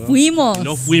mucho. no fuimos.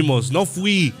 No fuimos, no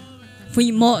fui.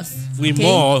 Fuimos.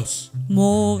 Fuimos.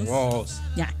 Mos. Fuimos.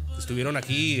 Ya. Estuvieron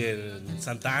aquí en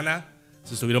Santana.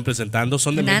 Se estuvieron presentando.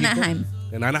 Son de En México. Anaheim.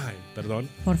 En Anaheim, perdón.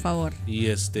 Por favor. Y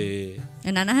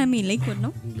En Anaheim y Lakewood,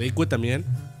 ¿no? Lakewood también.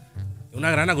 Una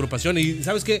gran agrupación. Y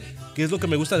 ¿sabes qué? ¿Qué es lo que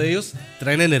me gusta de ellos?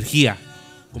 Traen energía.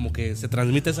 Como que se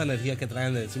transmite esa energía que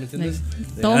traen. ¿Sí me entiendes?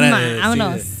 Toma, Sí,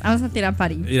 vámonos. Vamos a tirar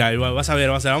party. Mira, vas a ver.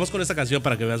 Vamos con esta canción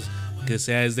para que veas que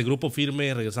es de Grupo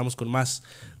Firme. Regresamos con más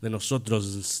de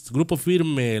nosotros. Grupo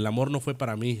Firme, el amor no fue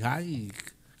para mí. Ay,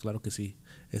 claro que sí.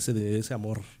 Ese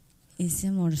amor. Ese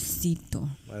amorcito.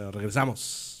 Bueno,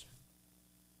 regresamos.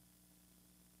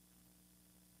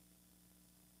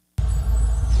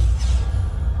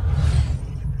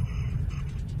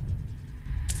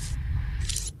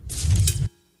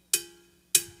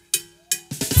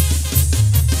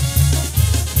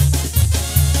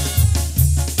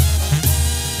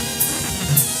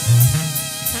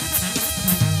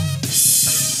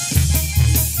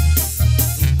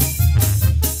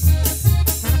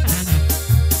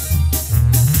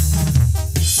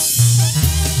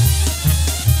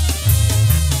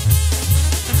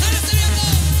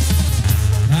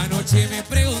 Anoche me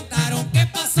preguntaron qué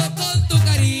pasó con tu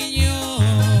cariño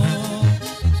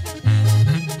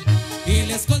y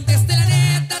les contesté la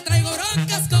neta, traigo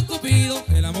broncas con Cupido.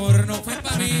 El amor no fue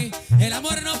pa' mí, el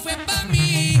amor no fue pa'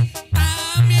 mí,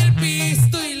 a mí el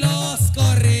pisto y los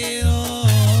corridos.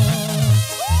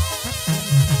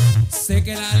 Sé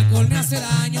que el alcohol me hace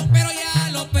daño, pero ya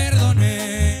lo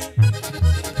perdoné.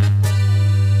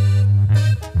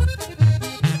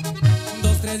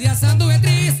 2, 3 días anduve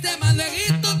triste, más luego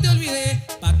te olvidé.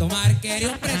 Pa' tomar quería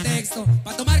un pretexto,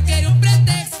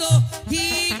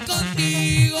 y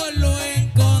contigo lo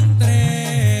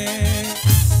encontré.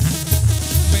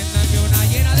 Véndame una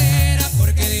llenadera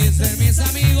porque dicen mis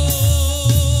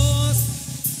amigos.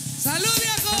 ¡Salud,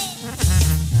 viejo!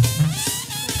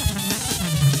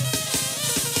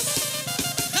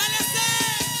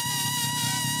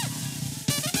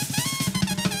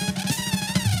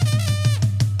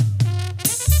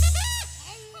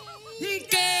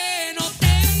 Que no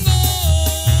tengo.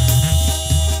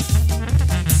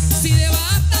 Si de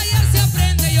batallar se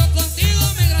aprende, yo contigo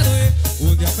me gradué.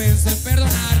 Un día pensé en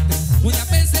perdonarte,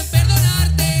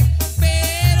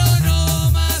 pero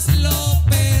no más lo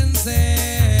pensé.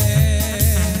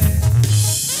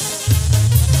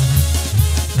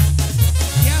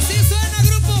 Y así suena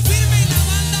Grupo Firme y la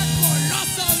banda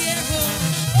Coloso, viejo.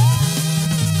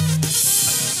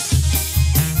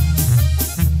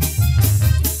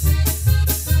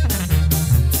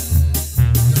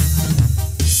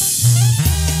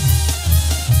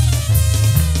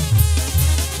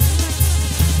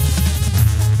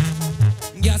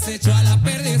 Ya se echó a la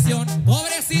perdición,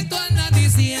 pobrecito andan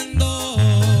diciendo.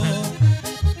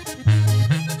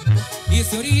 Y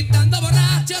si ahorita ando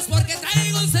borracho es porque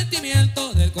traigo un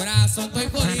sentimiento. Del corazón estoy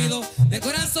jodido,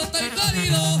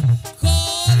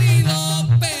 jodido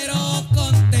pero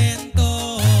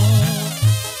contento.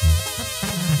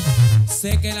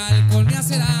 Sé que el alcohol me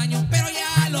hace daño, pero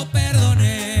ya lo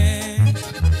perdoné.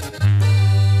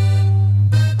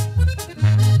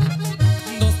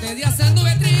 2, 3 días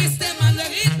anduve triste, más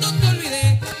luego te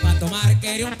olvidé. Pa' tomar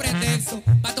quería un pretexto,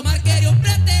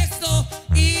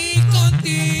 y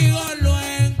contigo lo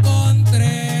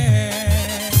encontré.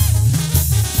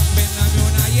 Véndame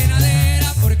una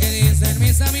llenadera porque dicen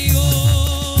mis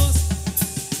amigos.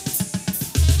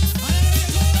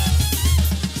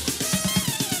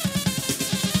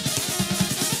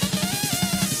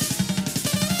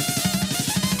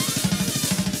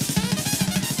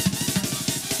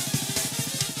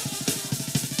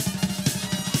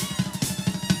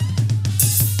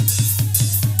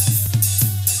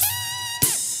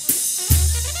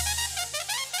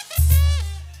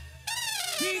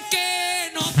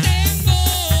 Que no tengo.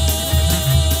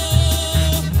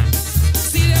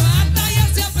 Si de batalla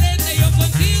se aprende, yo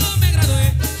contigo me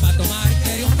gradué. Pa' tomar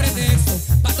quería un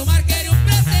pretexto,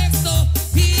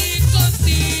 y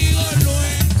contigo lo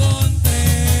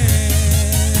encontré.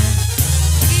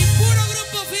 Y puro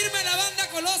Grupo Firme, la banda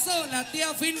Coloso, la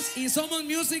tía Films y Somos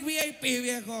Music VIP,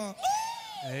 viejo.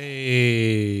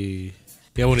 Ey,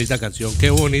 qué bonita canción,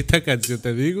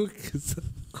 te digo que esa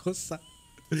cosa.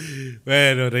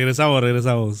 Bueno,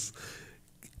 regresamos.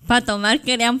 Para tomar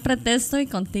quería un pretexto y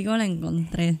contigo la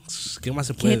encontré. ¿Qué más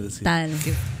se puede ¿Qué decir? tal?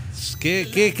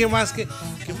 ¿Qué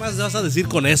más vas a decir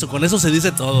con eso? Con eso se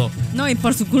dice todo. No, y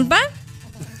por su culpa.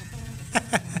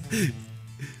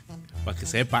 Para que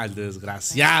sepa el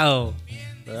desgraciado.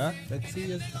 ¿Verdad?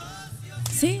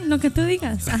 Sí, lo que tú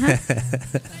digas. Ajá.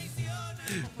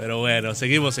 Pero bueno,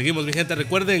 seguimos, mi gente.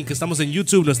 Recuerden que estamos en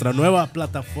YouTube, nuestra nueva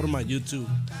plataforma YouTube.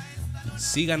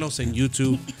 Síganos en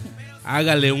YouTube.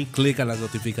 Hágale un clic a las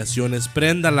notificaciones.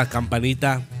 Prenda la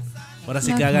campanita. Ahora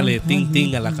sí que hágale ting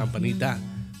ting a la campanita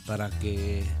para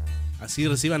que así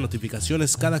reciba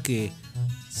notificaciones cada que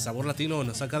Sabor Latino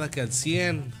nos saca, cada que al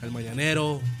 100, al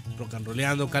Mañanero, Rock and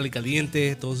Rolleando, Cali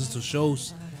Caliente, todos estos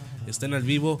shows estén al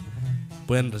vivo,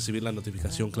 pueden recibir la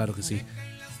notificación, claro que sí.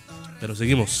 Pero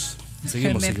seguimos.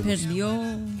 Perdió.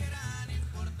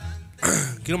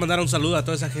 Quiero mandar un saludo a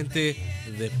toda esa gente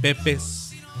de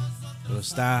Pepes que nos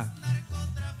está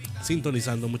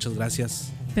sintonizando. Muchas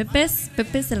gracias.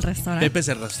 Pepes el restaurante. Pepes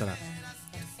el restaurante.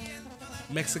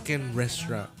 Mexican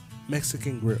restaurant.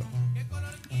 Mexican grill.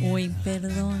 Uy,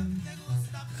 perdón.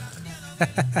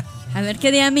 A ver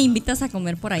qué día me invitas a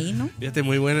comer por ahí, ¿no? Fíjate,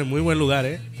 muy buen lugar,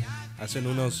 ¿eh? Hacen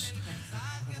unos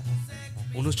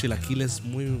chilaquiles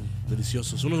muy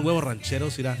deliciosos. Unos huevos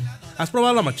rancheros, mira. ¿Has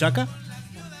probado la machaca?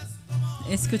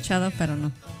 He escuchado, pero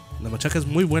no. La machaca es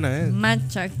muy buena, ¿eh?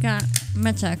 Machaca.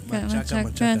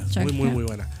 Muy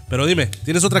buena. Pero dime,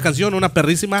 ¿tienes otra canción? Una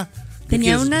perrísima.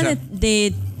 Tenía una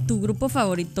de tu grupo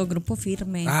favorito, Grupo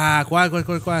Firme. Ah, ¿cuál?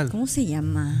 ¿Cómo se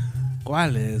llama?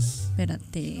 ¿Cuál es?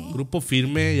 Espérate. Grupo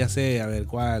Firme, ya sé, a ver,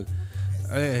 ¿cuál?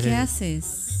 ¿Qué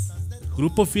haces?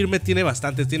 Grupo Firme tiene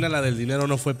bastantes. Tiene la del dinero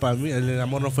no fue para mí, el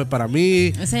amor no fue para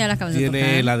mí. Esa ya la acabas de tocar.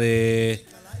 Tiene la de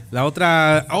la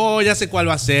otra. Oh, ya sé cuál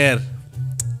va a ser.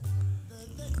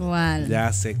 ¿Cuál?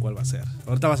 Ya sé cuál va a ser.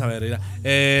 Ahorita vas a ver, mira.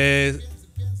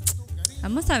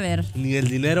 Vamos a ver. Ni el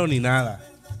dinero ni nada.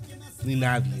 Ni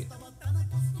nadie.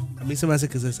 A mí se me hace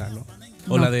que es esa, ¿no?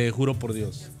 O No. la de Juro por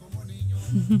Dios.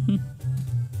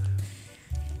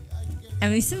 A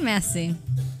mí se me hace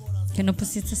que no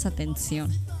pusiste esa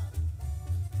atención.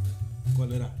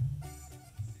 ¿Cuál era?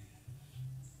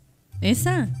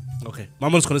 ¿Esa? Ok,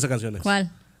 vámonos con esa canción.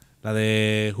 ¿Cuál? La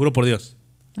de Juro por Dios.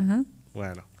 Ajá.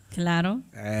 Bueno. Claro.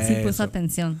 Sí puso Eso.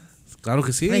 atención. Claro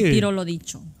que sí. Retiro lo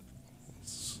dicho.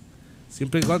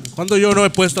 Siempre cuando yo no he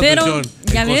puesto Pero, atención.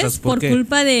 ya en ves, cosas, por qué?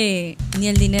 culpa de ni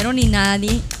el dinero ni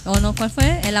nadie. ¿O no? ¿Cuál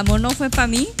fue? El amor no fue para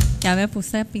mí. Ya me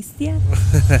puse a pistear.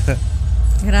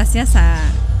 Gracias a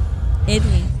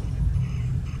Edwin.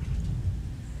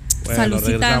 Bueno,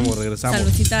 Salucita. regresamos.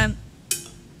 Salucita.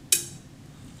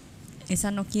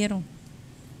 Esa no quiero.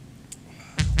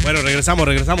 Bueno, regresamos.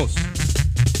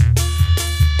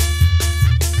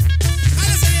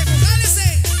 ¡Jálese, viejo,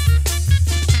 jálese!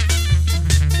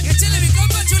 ¡Échale mi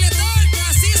compa chuletón!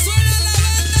 ¡Así suena la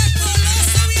banda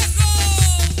Coloso, viejo!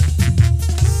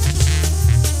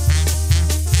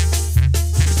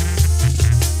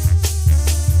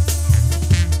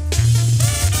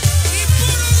 ¡Y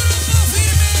puro grupo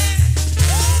firme!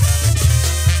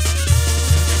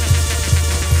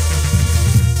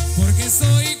 Porque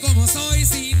soy como soy,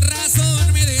 sin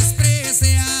razón me desprecio.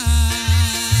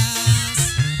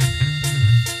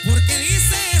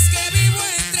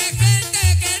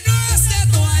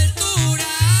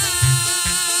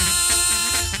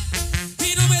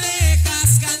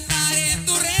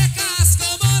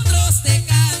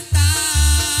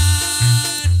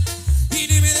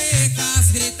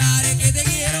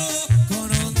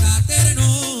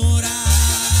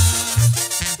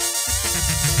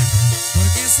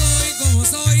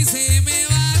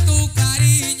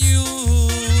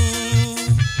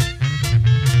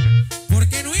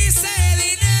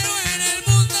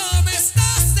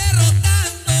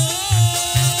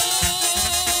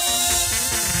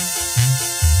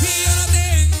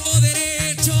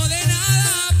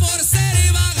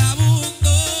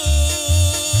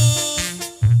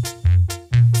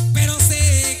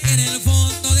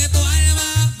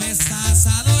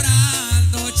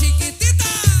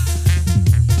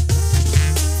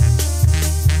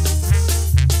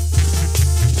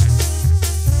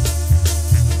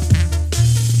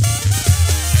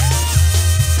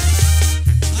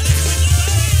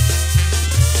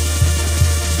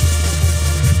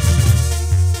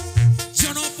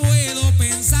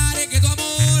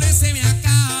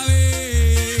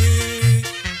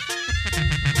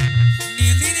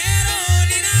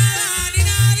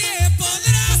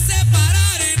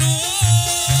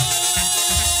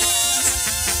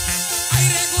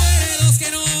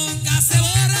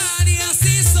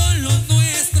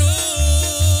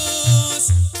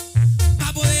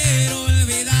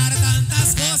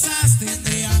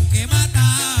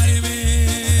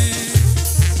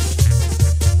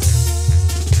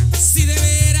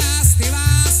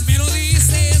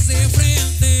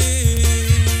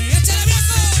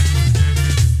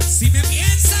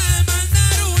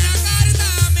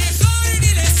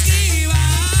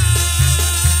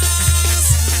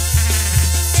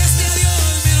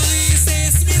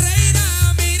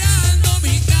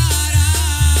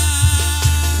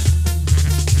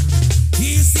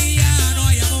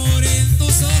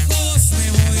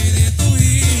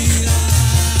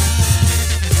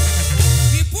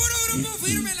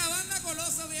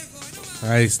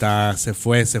 Ahí está, se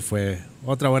fue.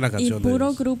 Otra buena Y canción.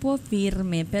 puro grupo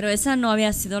firme, pero esa no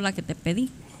había sido la que te pedí.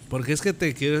 Porque es que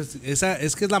te quiero, esa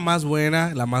es que es la más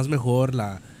buena, la más mejor,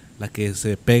 la que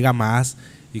se pega más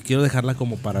y quiero dejarla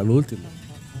como para el último.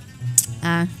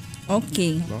 Ah, ok.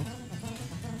 ¿No?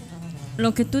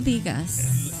 Lo que tú digas.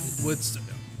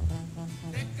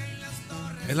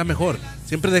 Es la mejor.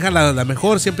 Siempre dejan la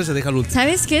mejor, siempre se deja el último.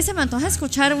 ¿Sabes qué? Se me antoja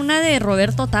escuchar una de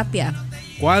Roberto Tapia.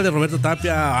 ¿Cuál de Roberto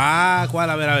Tapia? Ah, ¿cuál?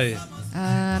 A ver.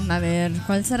 A ver,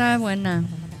 ¿cuál será buena?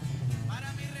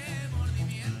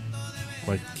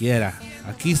 Cualquiera.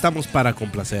 Aquí estamos para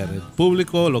complacer. El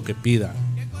público lo que pida.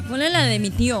 Ponle la de mi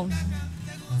tío.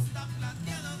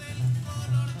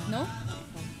 ¿No?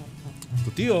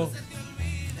 ¿Tu tío?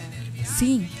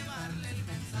 Sí.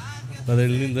 ¿La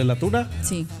de la tuna?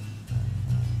 Sí.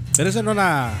 Pero esa no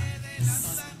la...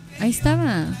 Ahí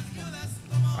estaba.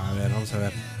 A ver, vamos a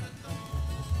ver.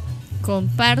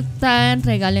 Compartan,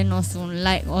 regálenos un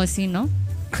like. O sí, ¿no?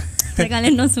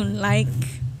 Regálenos un like.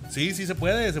 Sí, se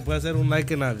puede hacer un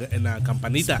like en la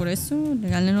campanita. Por eso,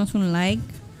 regálenos un like.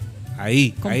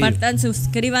 Ahí. Compartan,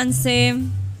 suscríbanse.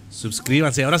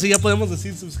 Suscríbanse. Ahora sí ya podemos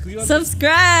decir suscríbanse.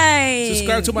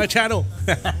 Subscribe to my channel.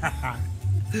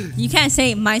 You can't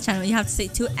say my channel, you have to say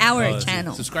to our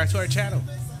channel. Subscribe to our channel.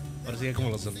 Ahora sí como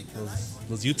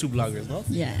los YouTube bloggers, ¿no?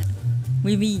 Yeah.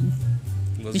 We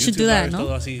should do that, ¿no?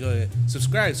 Todo así,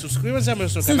 suscríbanse a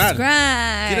nuestro canal.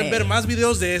 ¿Quieren ver más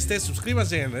videos de este?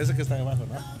 Suscríbanse en ese que está abajo,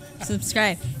 ¿no?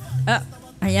 Subscribe.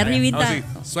 Allá arribita. Sí.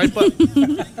 Swipe up.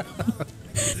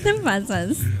 Te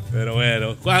pasas. Pero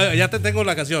bueno, ya te tengo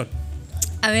la canción.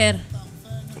 A ver.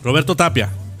 Roberto Tapia,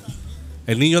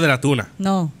 El niño de la tuna.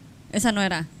 No, esa no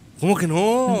era. ¿Cómo que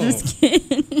no? Entonces, ¿qué?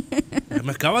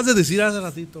 Me acabas de decir hace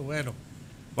ratito. Bueno,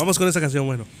 vamos con esa canción,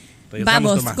 bueno.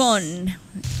 Vamos con...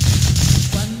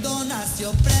 Cuando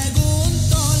nació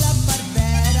preguntó, la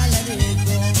partera le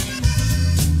dijo,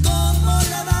 ¿cómo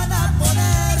le van a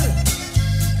poner?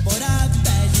 Por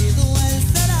apellido él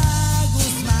será,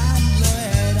 Guzmán lo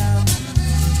era.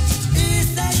 Y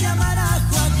se llamará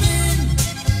Joaquín.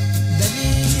 De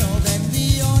niño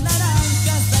vendió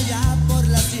naranjas allá por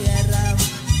la sierra.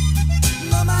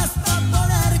 No más para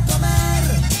poder comer.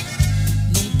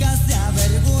 Nunca se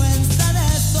avergüenza de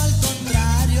eso, al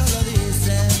contrario lo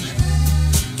dice.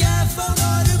 Que fue un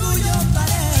orgullo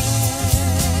para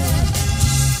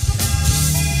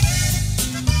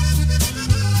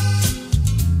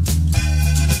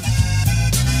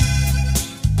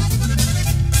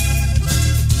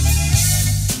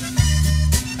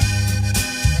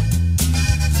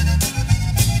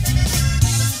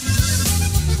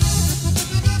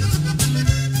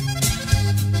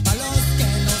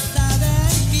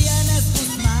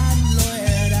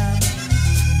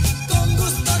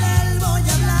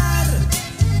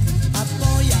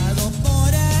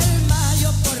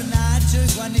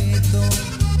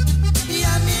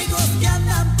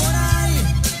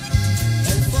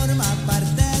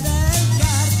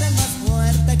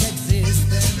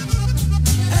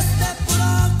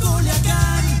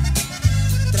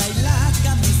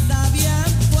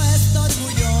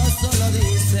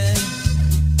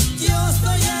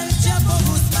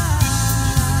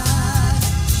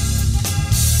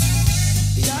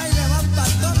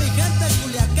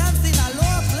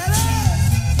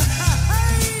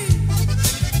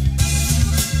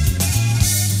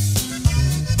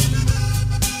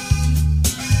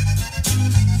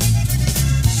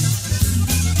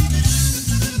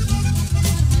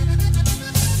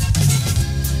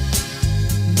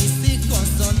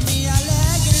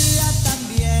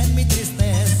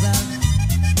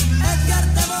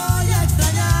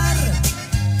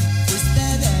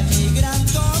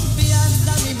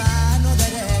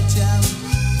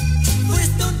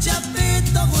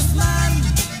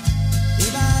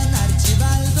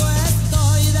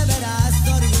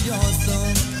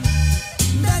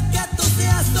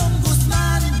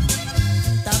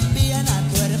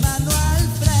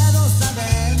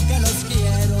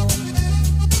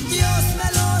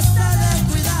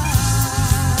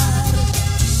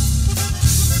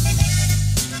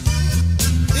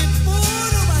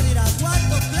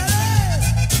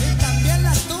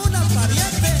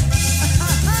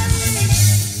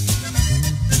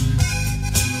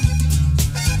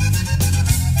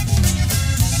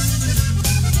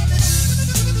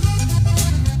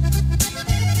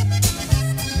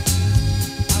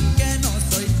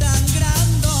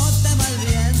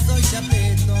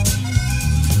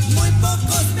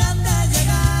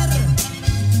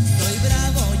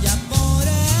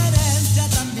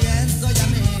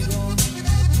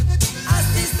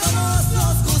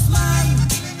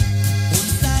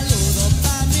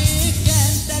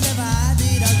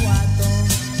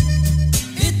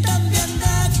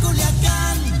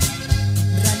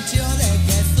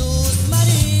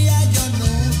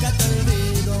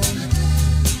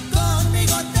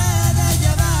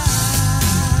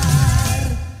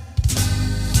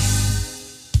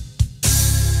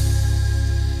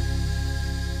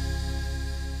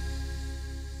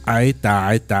Ahí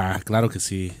está, claro que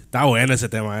sí. Está bueno ese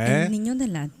tema, ¿eh? El niño de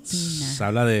Latina. Se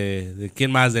habla de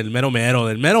quién más, del mero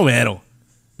mero.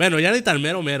 Bueno, ya ni tan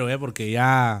mero, porque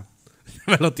ya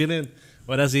me lo tienen,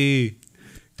 ahora sí,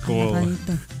 como,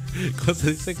 ¿cómo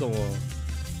se dice? Como,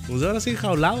 pues ahora sí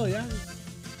enjaulado ya.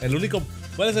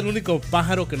 ¿Cuál es el único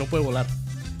pájaro que no puede volar?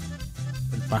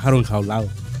 El pájaro enjaulado.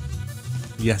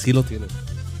 Y así lo tienen.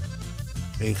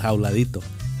 Enjauladito.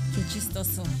 Qué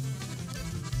chistoso.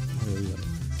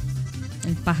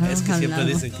 El pájaro es que enjaulado.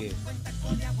 siempre dicen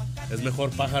que es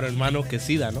mejor pájaro en mano que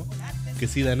sida, ¿no? Que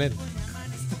sida en él.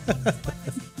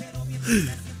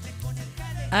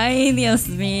 Ay, Dios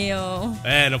mío.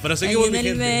 Bueno, pero seguimos, mi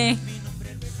Ayúdenme.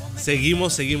 gente.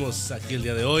 Seguimos aquí el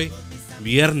día de hoy.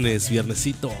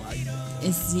 Viernesito. Ay.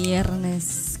 Es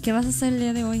viernes. ¿Qué vas a hacer el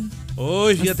día de hoy?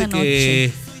 Hoy, fíjate Esta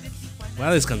que noche. voy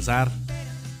a descansar.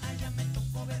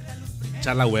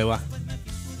 Echar la hueva.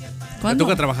 ¿Cuándo?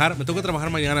 Me toca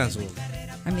trabajar mañana.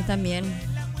 A mí también.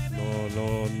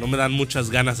 No me dan muchas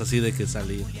ganas así de que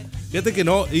salir. Fíjate que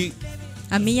no, y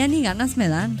A mí ya ni ganas me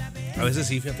dan. a veces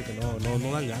sí, fíjate que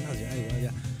no dan ganas ya.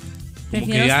 Como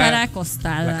Prefiero que ya estar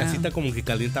acostada. La casita como que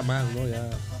calienta más, ¿no? Ya.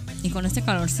 Y con este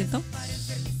calorcito.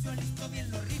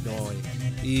 No,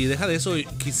 y deja de eso,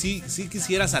 que sí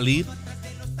quisiera salir,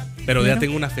 pero ya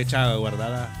tengo una fecha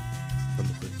guardada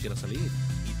cuando quiera salir.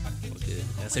 Porque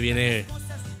ya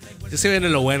se viene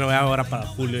lo bueno, ya ahora para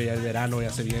julio, ya el verano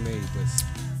ya se viene y pues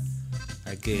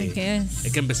hay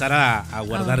que empezar a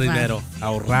guardar dinero, a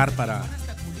ahorrar para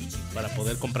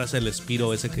poder comprarse el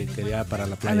Spiro ese que quería para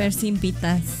la playa. A ver si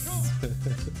invitas.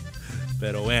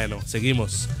 Pero bueno,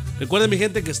 seguimos. Recuerden, mi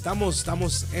gente, que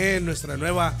estamos en nuestra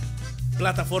nueva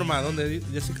plataforma. ¿Dónde,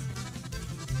 Jessica?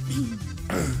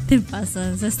 Te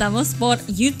pasas. Estamos por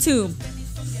YouTube.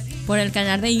 Por el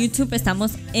canal de YouTube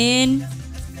estamos en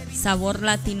Sabor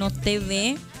Latino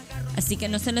TV. Así que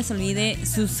no se les olvide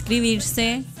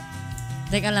suscribirse,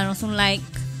 regalarnos un like,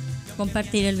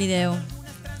 compartir el video.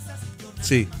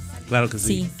 Sí, claro que sí.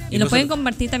 Sí. Y lo pueden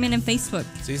compartir también en Facebook.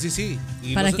 Sí.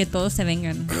 Y para que todos se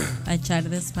vengan a echar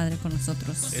desmadre con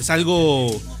nosotros. Es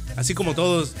algo, así como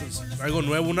todos, algo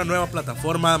nuevo, una nueva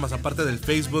plataforma, más aparte del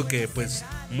Facebook, que pues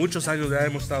muchos años ya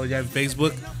hemos estado ya en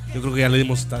Facebook. Yo creo que ya le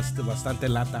dimos bastante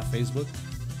lata a Facebook.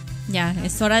 Ya,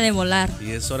 es hora de volar.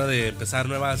 Y es hora de empezar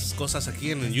nuevas cosas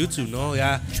aquí en YouTube, ¿no?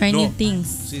 Ya. Training things.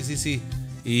 Sí.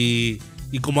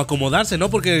 Y como acomodarse, ¿no?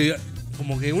 Porque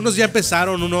como que unos ya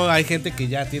empezaron, hay gente que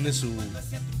ya tiene su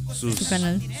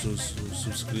canal, sus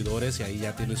suscriptores, y ahí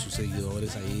ya tiene sus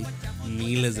seguidores, ahí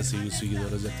miles de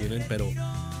seguidores ya tienen, pero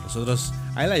nosotros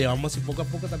ahí la llevamos y poco a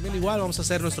poco también igual vamos a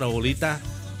hacer nuestra bolita,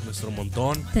 nuestro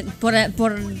montón. Por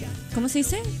 ¿cómo se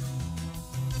dice?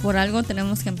 Por algo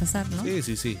tenemos que empezar, ¿no?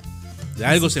 Sí. De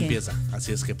algo se empieza,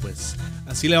 así es que pues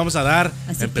así le vamos a dar,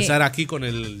 a empezar aquí con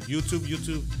el YouTube.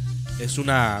 YouTube es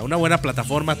una buena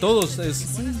plataforma, todos es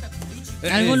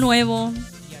algo nuevo.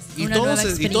 Y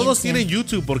todos tienen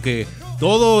YouTube, porque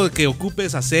todo que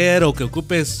ocupes hacer o que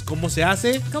ocupes cómo se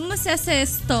hace. ¿Cómo se hace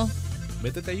esto?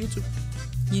 Métete a YouTube.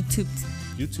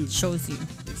 YouTube shows you.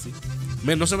 Sí.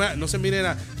 No se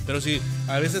miren, pero sí,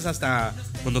 a veces hasta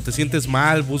cuando te sientes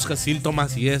mal buscas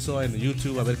síntomas y eso en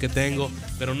YouTube, a ver qué tengo.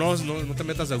 Pero no te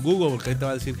metas a Google, porque ahí te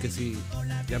va a decir que sí,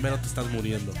 ya menos te estás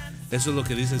muriendo. Eso es lo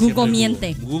que dicen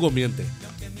siempre. Google miente.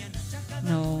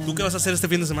 No. ¿Tú qué vas a hacer este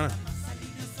fin de semana?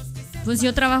 Pues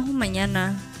yo trabajo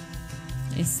mañana.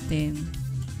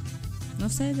 No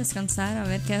sé, descansar, a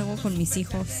ver qué hago con mis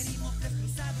hijos.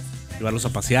 Llevarlos a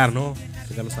pasear, ¿no?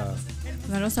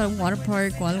 Llevarlos a un water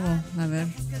park o algo, a ver.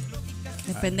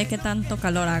 Depende qué tanto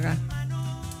calor haga.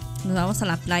 Nos vamos a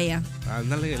la playa.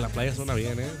 Ándale, la playa suena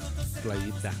bien,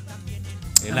 Playita.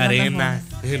 En la arena,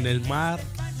 en el mar.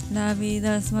 La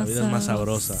vida es más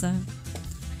sabrosa.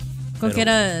 ¿Con qué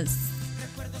eras?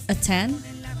 ¿A 10?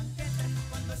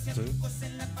 Sí.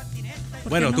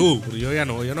 Bueno, tú, yo ya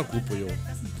no ocupo yo.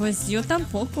 Pues yo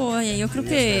tampoco, yo creo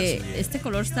que este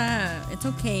color está, it's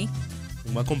okay.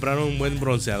 Voy a comprar un buen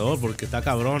bronceador porque está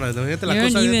cabrona. Imagínate la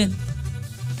You're cosa. even.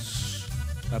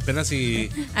 Apenas si.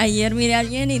 Ayer miré a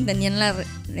alguien y tenían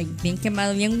bien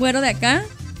quemado, bien güero de acá.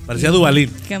 Parecía Duvalín.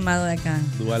 Quemado de acá.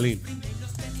 Duvalín.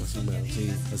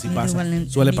 Así pasa. Duvalín,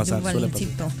 Suele pasar.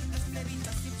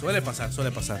 Suele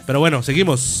pasar. Pero bueno,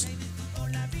 seguimos.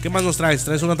 ¿Qué más nos traes?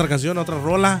 ¿Traes una otra canción, otra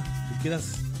rola que quieras?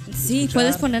 Sí, escuchar?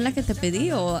 ¿puedes poner la que te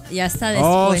pedí o ya está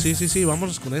después? Sí,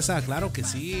 vámonos con esa, claro que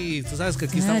sí. Tú sabes que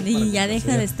aquí estamos para ya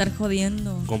deja de estar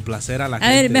jodiendo. complacer a la gente.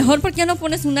 A ver, mejor ¿por qué no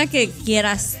pones una que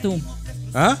quieras tú?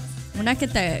 ¿Ah? Una que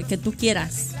tú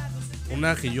quieras.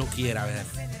 Una que yo quiera, a ver.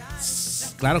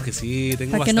 Claro que sí,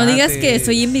 tengo Para que bastante. no digas que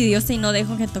soy envidiosa y no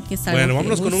dejo que toques algo. Bueno,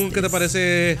 vámonos que con un, ¿qué te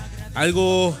parece?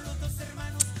 Algo.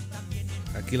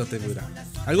 Aquí lo tengo, mira.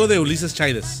 Algo de Ulises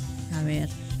Chaides. A ver.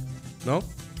 ¿No?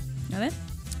 A ver.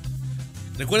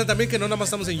 Recuerden también que no nada más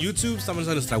estamos en YouTube, estamos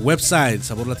en nuestra website,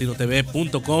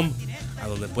 saborlatinotv.com, a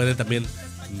donde pueden también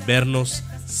vernos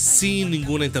sin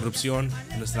ninguna interrupción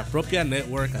en nuestra propia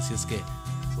network. Así es que,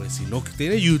 pues si no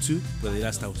tiene YouTube, puede ir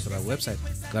hasta nuestra website.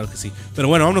 Claro que sí. Pero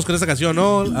bueno, vámonos con esta canción,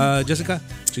 ¿no, Jessica?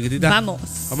 Chiquitita.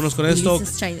 Vámonos con esto.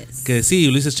 Ulises Chaides. Que sí,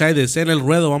 Ulises Chaides en el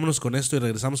ruedo. Vámonos con esto y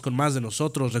regresamos con más de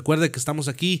nosotros. Recuerde que estamos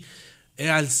aquí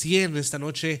al 100 esta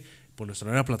noche por nuestra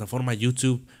nueva plataforma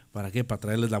YouTube. ¿Para qué? Para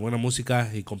traerles la buena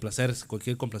música y complacer.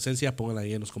 Cualquier complacencia, pónganla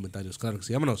ahí en los comentarios. Claro que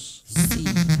sí, vámonos. Sí.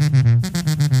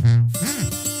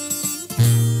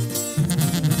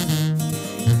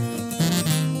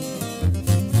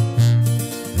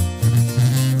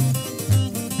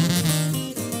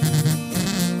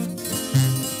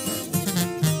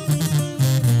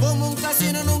 Como un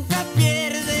casino nunca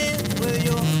pierde, pues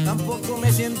yo tampoco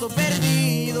me siento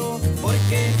perdido,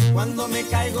 porque cuando me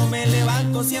caigo me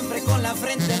levanto siempre con la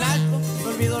frente en alto, no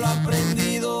olvido lo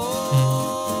aprendido.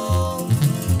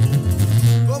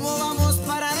 ¿Cómo vamos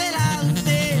para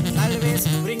adelante? Tal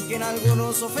vez brinquen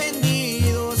algunos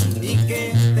ofendidos y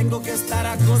que tengo que estar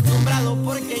acostumbrado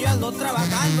porque yo ando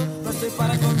trabajando, no estoy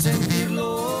para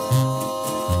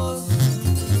consentirlos.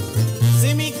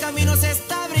 Si mi camino se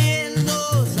está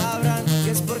abriendo, sabrán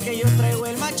que es porque yo traigo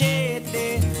el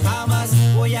machete. Jamás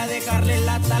voy a dejarle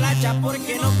la talacha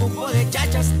porque no ocupo de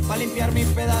chachas para limpiar mi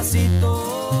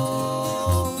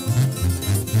pedacito.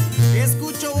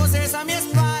 Escucho voces a mi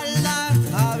espalda,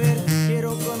 a ver,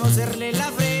 quiero conocerle la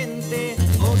frente.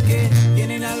 O que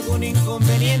tienen algún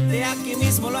inconveniente, aquí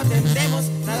mismo lo atendemos,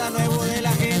 nada nuevo de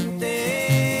la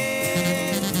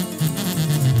gente.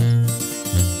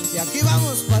 Y aquí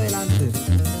vamos para adelante.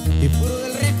 Y puro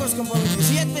del Records como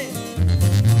 27.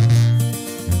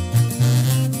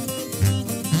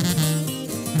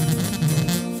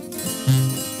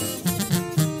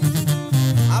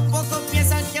 ¿A poco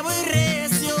piensan que voy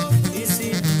recio? Y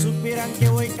si supieran que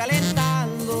voy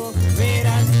calentando,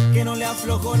 verán que no le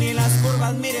aflojo ni las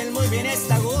curvas. Miren muy bien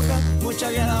esta aguja, mucha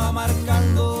viada va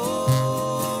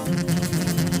marcando.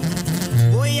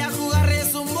 Voy a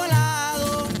jugarles un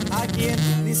volado a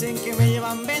quien dicen que me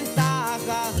llevan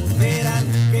ventaja. Verán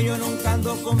que yo nunca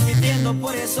ando compitiendo,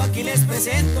 por eso aquí les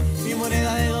presento mi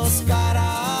moneda de 2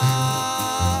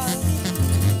 caras.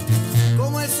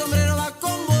 Como el sombrero va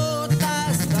con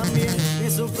botas, también mi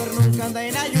super nunca anda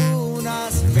en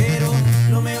ayunas. Pero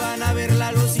no me van a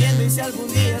verla luciendo, y si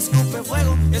algún día escupe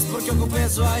fuego es porque ocupé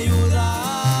su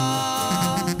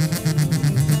ayuda.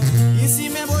 Y si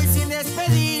me voy sin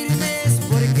despedirme es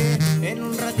porque en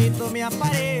un ratito me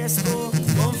aparezco,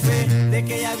 con fe de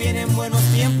que ya vienen buenos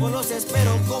tiempos, los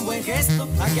espero con buen gesto,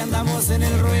 aquí andamos en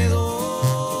el ruedo.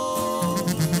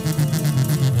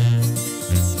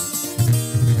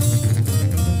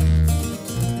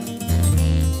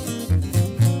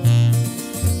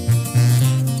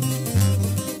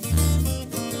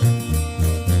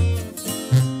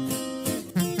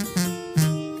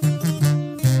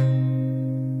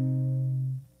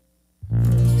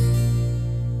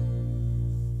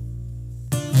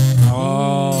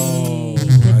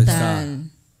 ¿Qué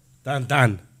tal?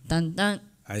 Tan.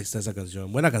 Ahí está esa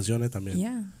canción. Buena canción, también.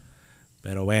 Yeah.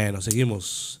 Pero bueno,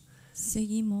 seguimos.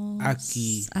 Seguimos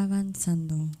aquí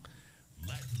avanzando.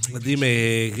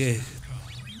 Dime,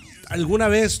 ¿alguna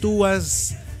vez tú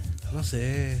has, no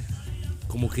sé,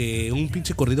 como que un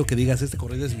pinche corrido que digas, este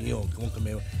corrido es mío, como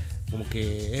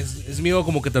que es mío,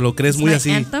 como que te lo crees muy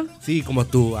así? Anthem? Sí, como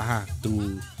tu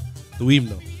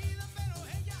himno.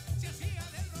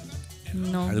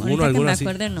 No, ¿Alguno ahorita que me así?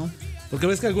 acuerde no. Porque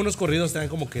ves que algunos corridos te dan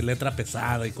como que letra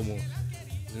pesada y como,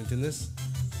 ¿me entiendes?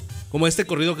 Como este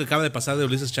corrido que acaba de pasar de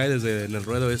Ulises Chaides en el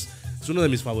ruedo es uno de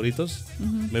mis favoritos.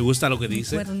 Me gusta lo que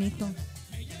dice. Cuernito.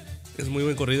 Es muy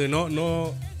buen corrido y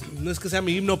no es que sea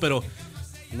mi himno, pero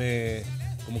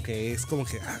como que cabrón,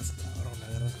 la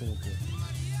verdad es como que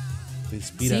te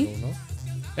inspira, ¿Sí? ¿no?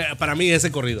 Para mí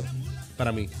ese corrido,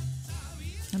 para mí.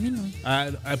 A mí no.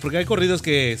 Porque hay corridos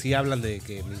que sí hablan de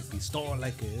que mi pistola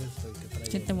y que esto, y que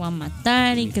traigo Que te voy a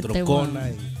matar y mi que te voy trocona a...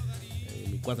 y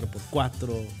mi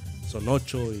 4x4 son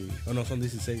 8 y no son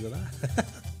 16, ¿verdad?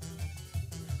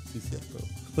 Sí, cierto.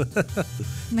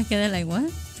 Me quedé la igual.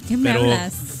 ¿Qué me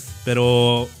hablas?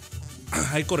 Pero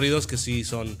hay corridos que sí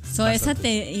son. Esa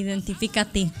te identifica a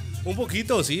ti. Un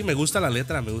poquito, sí, me gusta la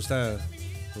letra, me gusta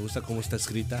cómo está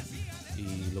escrita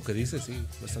y lo que dice, sí,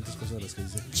 bastantes cosas de las que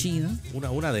dice. Chido.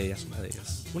 Una de ellas.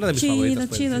 Una de mis favoritas.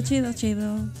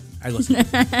 Chido. Algo así.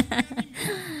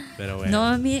 Pero bueno. No,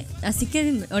 a mí, así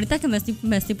que ahorita que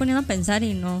me estoy poniendo a pensar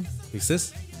y no. ¿Viste?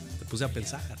 puse a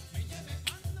pensar.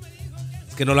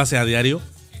 Es que no lo hace a diario.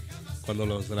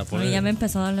 Cuando se la pone. Pero ya me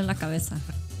empezó a darle la cabeza.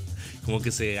 Como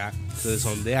que se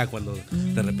desondea cuando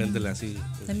de repente le así.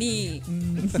 De mí.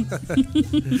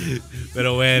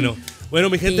 Pero bueno. Bueno,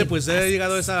 mi gente, Sí. pues ha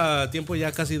llegado ese tiempo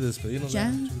ya casi de despedirnos. Ya.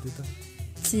 ¿Verdad, chiquitita?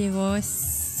 Llegó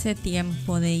ese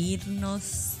tiempo de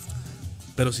irnos.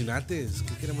 Pero sin antes,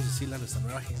 ¿qué queremos decirle a nuestra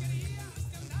nueva gente?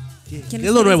 ¿Qué ¿Qué es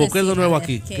les lo nuevo? quieres ¿Qué es lo decir? nuevo A ver,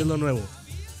 aquí? ¿qué? ¿Qué es lo nuevo?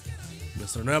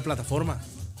 Nuestra nueva plataforma.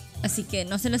 Así que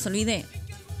no se les olvide.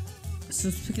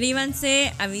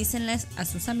 Suscríbanse, avísenles a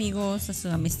sus amigos, a sus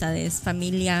amistades,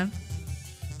 familia,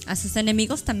 a sus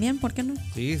enemigos también, ¿por qué no?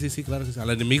 Sí, claro que sí. Al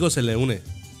enemigo se le une.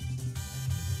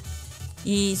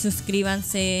 Y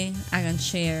suscríbanse, hagan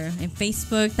share en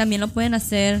Facebook, también lo pueden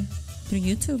hacer through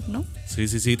YouTube, ¿no?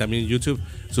 Sí, también YouTube.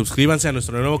 Suscríbanse a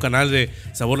nuestro nuevo canal de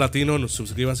Sabor Latino,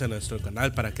 suscríbanse a nuestro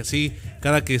canal para que así,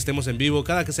 cada que estemos en vivo,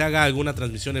 cada que se haga alguna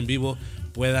transmisión en vivo,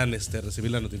 puedan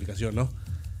recibir la notificación, ¿no?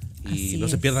 Y Así no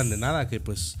se es. pierdan de nada, que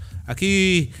pues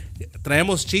aquí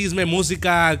traemos chisme,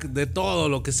 música, de todo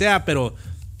lo que sea, pero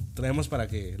traemos para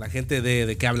que la gente dé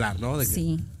de qué hablar, ¿no? De que,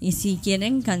 Sí, y si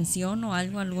quieren canción o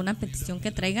algo, alguna petición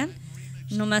que traigan,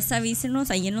 nomás avísenos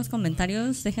ahí en los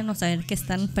comentarios, déjenos saber que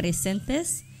están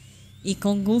presentes y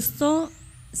con gusto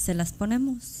se las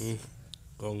ponemos.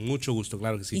 con mucho gusto,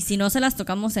 claro que sí. Y si no se las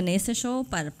tocamos en ese show,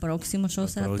 para el próximo show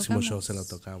se el las próximo tocamos. show se la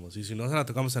tocamos. Y si no se la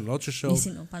tocamos en el otro show. Y si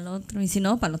no, para el otro. Y si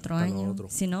no, para el otro Para el año. otro.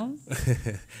 Si no,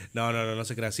 No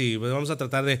se crea. Sí, pues vamos a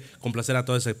tratar de complacer a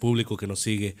todo ese público que nos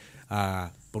sigue.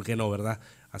 ¿Por qué no, verdad?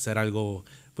 Hacer algo.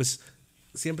 Pues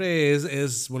siempre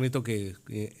es bonito que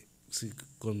sí,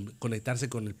 conectarse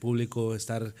con el público,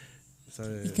 estar.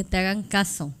 y que te hagan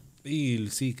caso. Y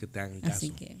sí, que te hagan caso. Así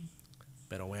que.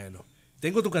 Pero bueno,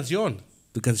 tengo tu canción.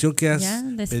 Tu canción que has Ya,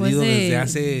 después pedido de desde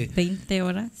hace 20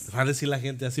 horas. Va a decir la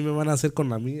gente, así me van a hacer con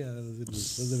la mía.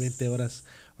 Después de 20 horas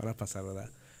van a pasar, ¿verdad?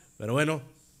 Pero bueno,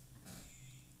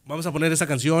 vamos a poner esa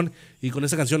canción y con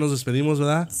esa canción nos despedimos,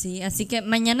 ¿verdad? Sí, así que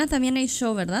mañana también hay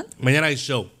show, ¿verdad? Mañana hay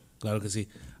show, claro que sí.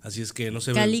 Así es que no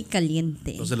se Cali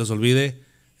Caliente. no se les olvide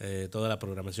toda la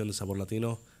programación de Sabor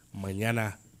Latino.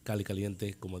 Mañana Cali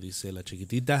Caliente, como dice la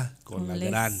chiquitita, con la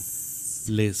gran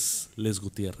Les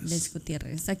Gutiérrez. Les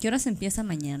Gutiérrez. ¿A qué horas empieza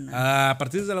mañana? A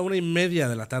partir de la 1:30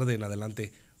 de la tarde en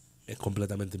adelante,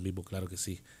 completamente en vivo, claro que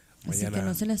sí. Así que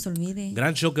no se les olvide.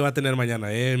 Gran show que va a tener mañana,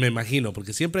 me imagino,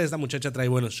 porque siempre esta muchacha trae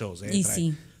buenos shows. Y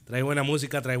sí. Trae buena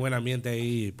música, trae buen ambiente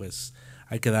ahí, y pues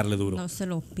hay que darle duro. No se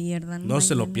lo pierdan. No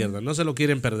se lo mañana. pierdan, no se lo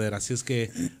quieren perder. Así es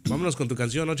que vámonos con tu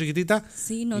canción, ¿no, chiquitita?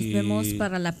 Sí, nos vemos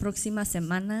para la próxima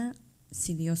semana,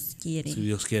 si Dios quiere. Si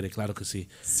Dios quiere, claro que sí.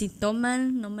 Si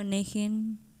toman, no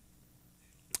manejen.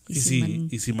 ¿Y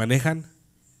si manejan?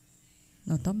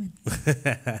 No tomen.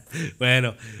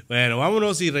 Bueno,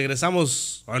 vámonos y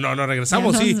regresamos. Oh, no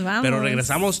regresamos, Ya nos sí, vamos. pero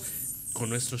regresamos con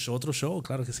nuestro show, otro show,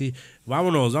 claro que sí.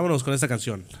 Vámonos con esta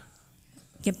canción.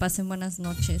 Que pasen buenas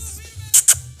noches.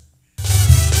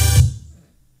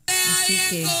 Así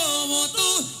que. Como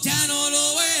tú, ya no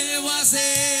lo vuelvo a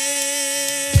hacer.